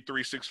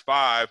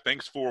DRB365.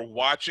 Thanks for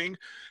watching.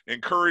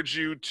 Encourage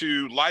you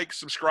to like,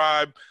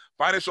 subscribe.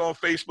 Find us on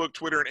Facebook,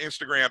 Twitter, and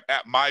Instagram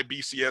at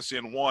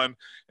MyBCSN1.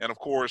 And, of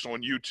course,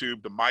 on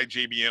YouTube, the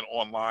MyJBN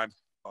Online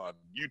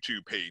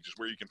YouTube page is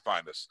where you can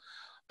find us.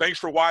 Thanks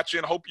for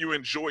watching. Hope you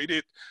enjoyed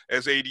it.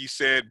 As AD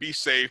said, be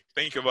safe,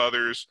 think of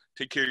others,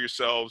 take care of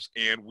yourselves,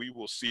 and we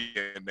will see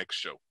you in the next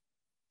show.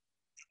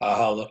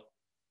 Holla.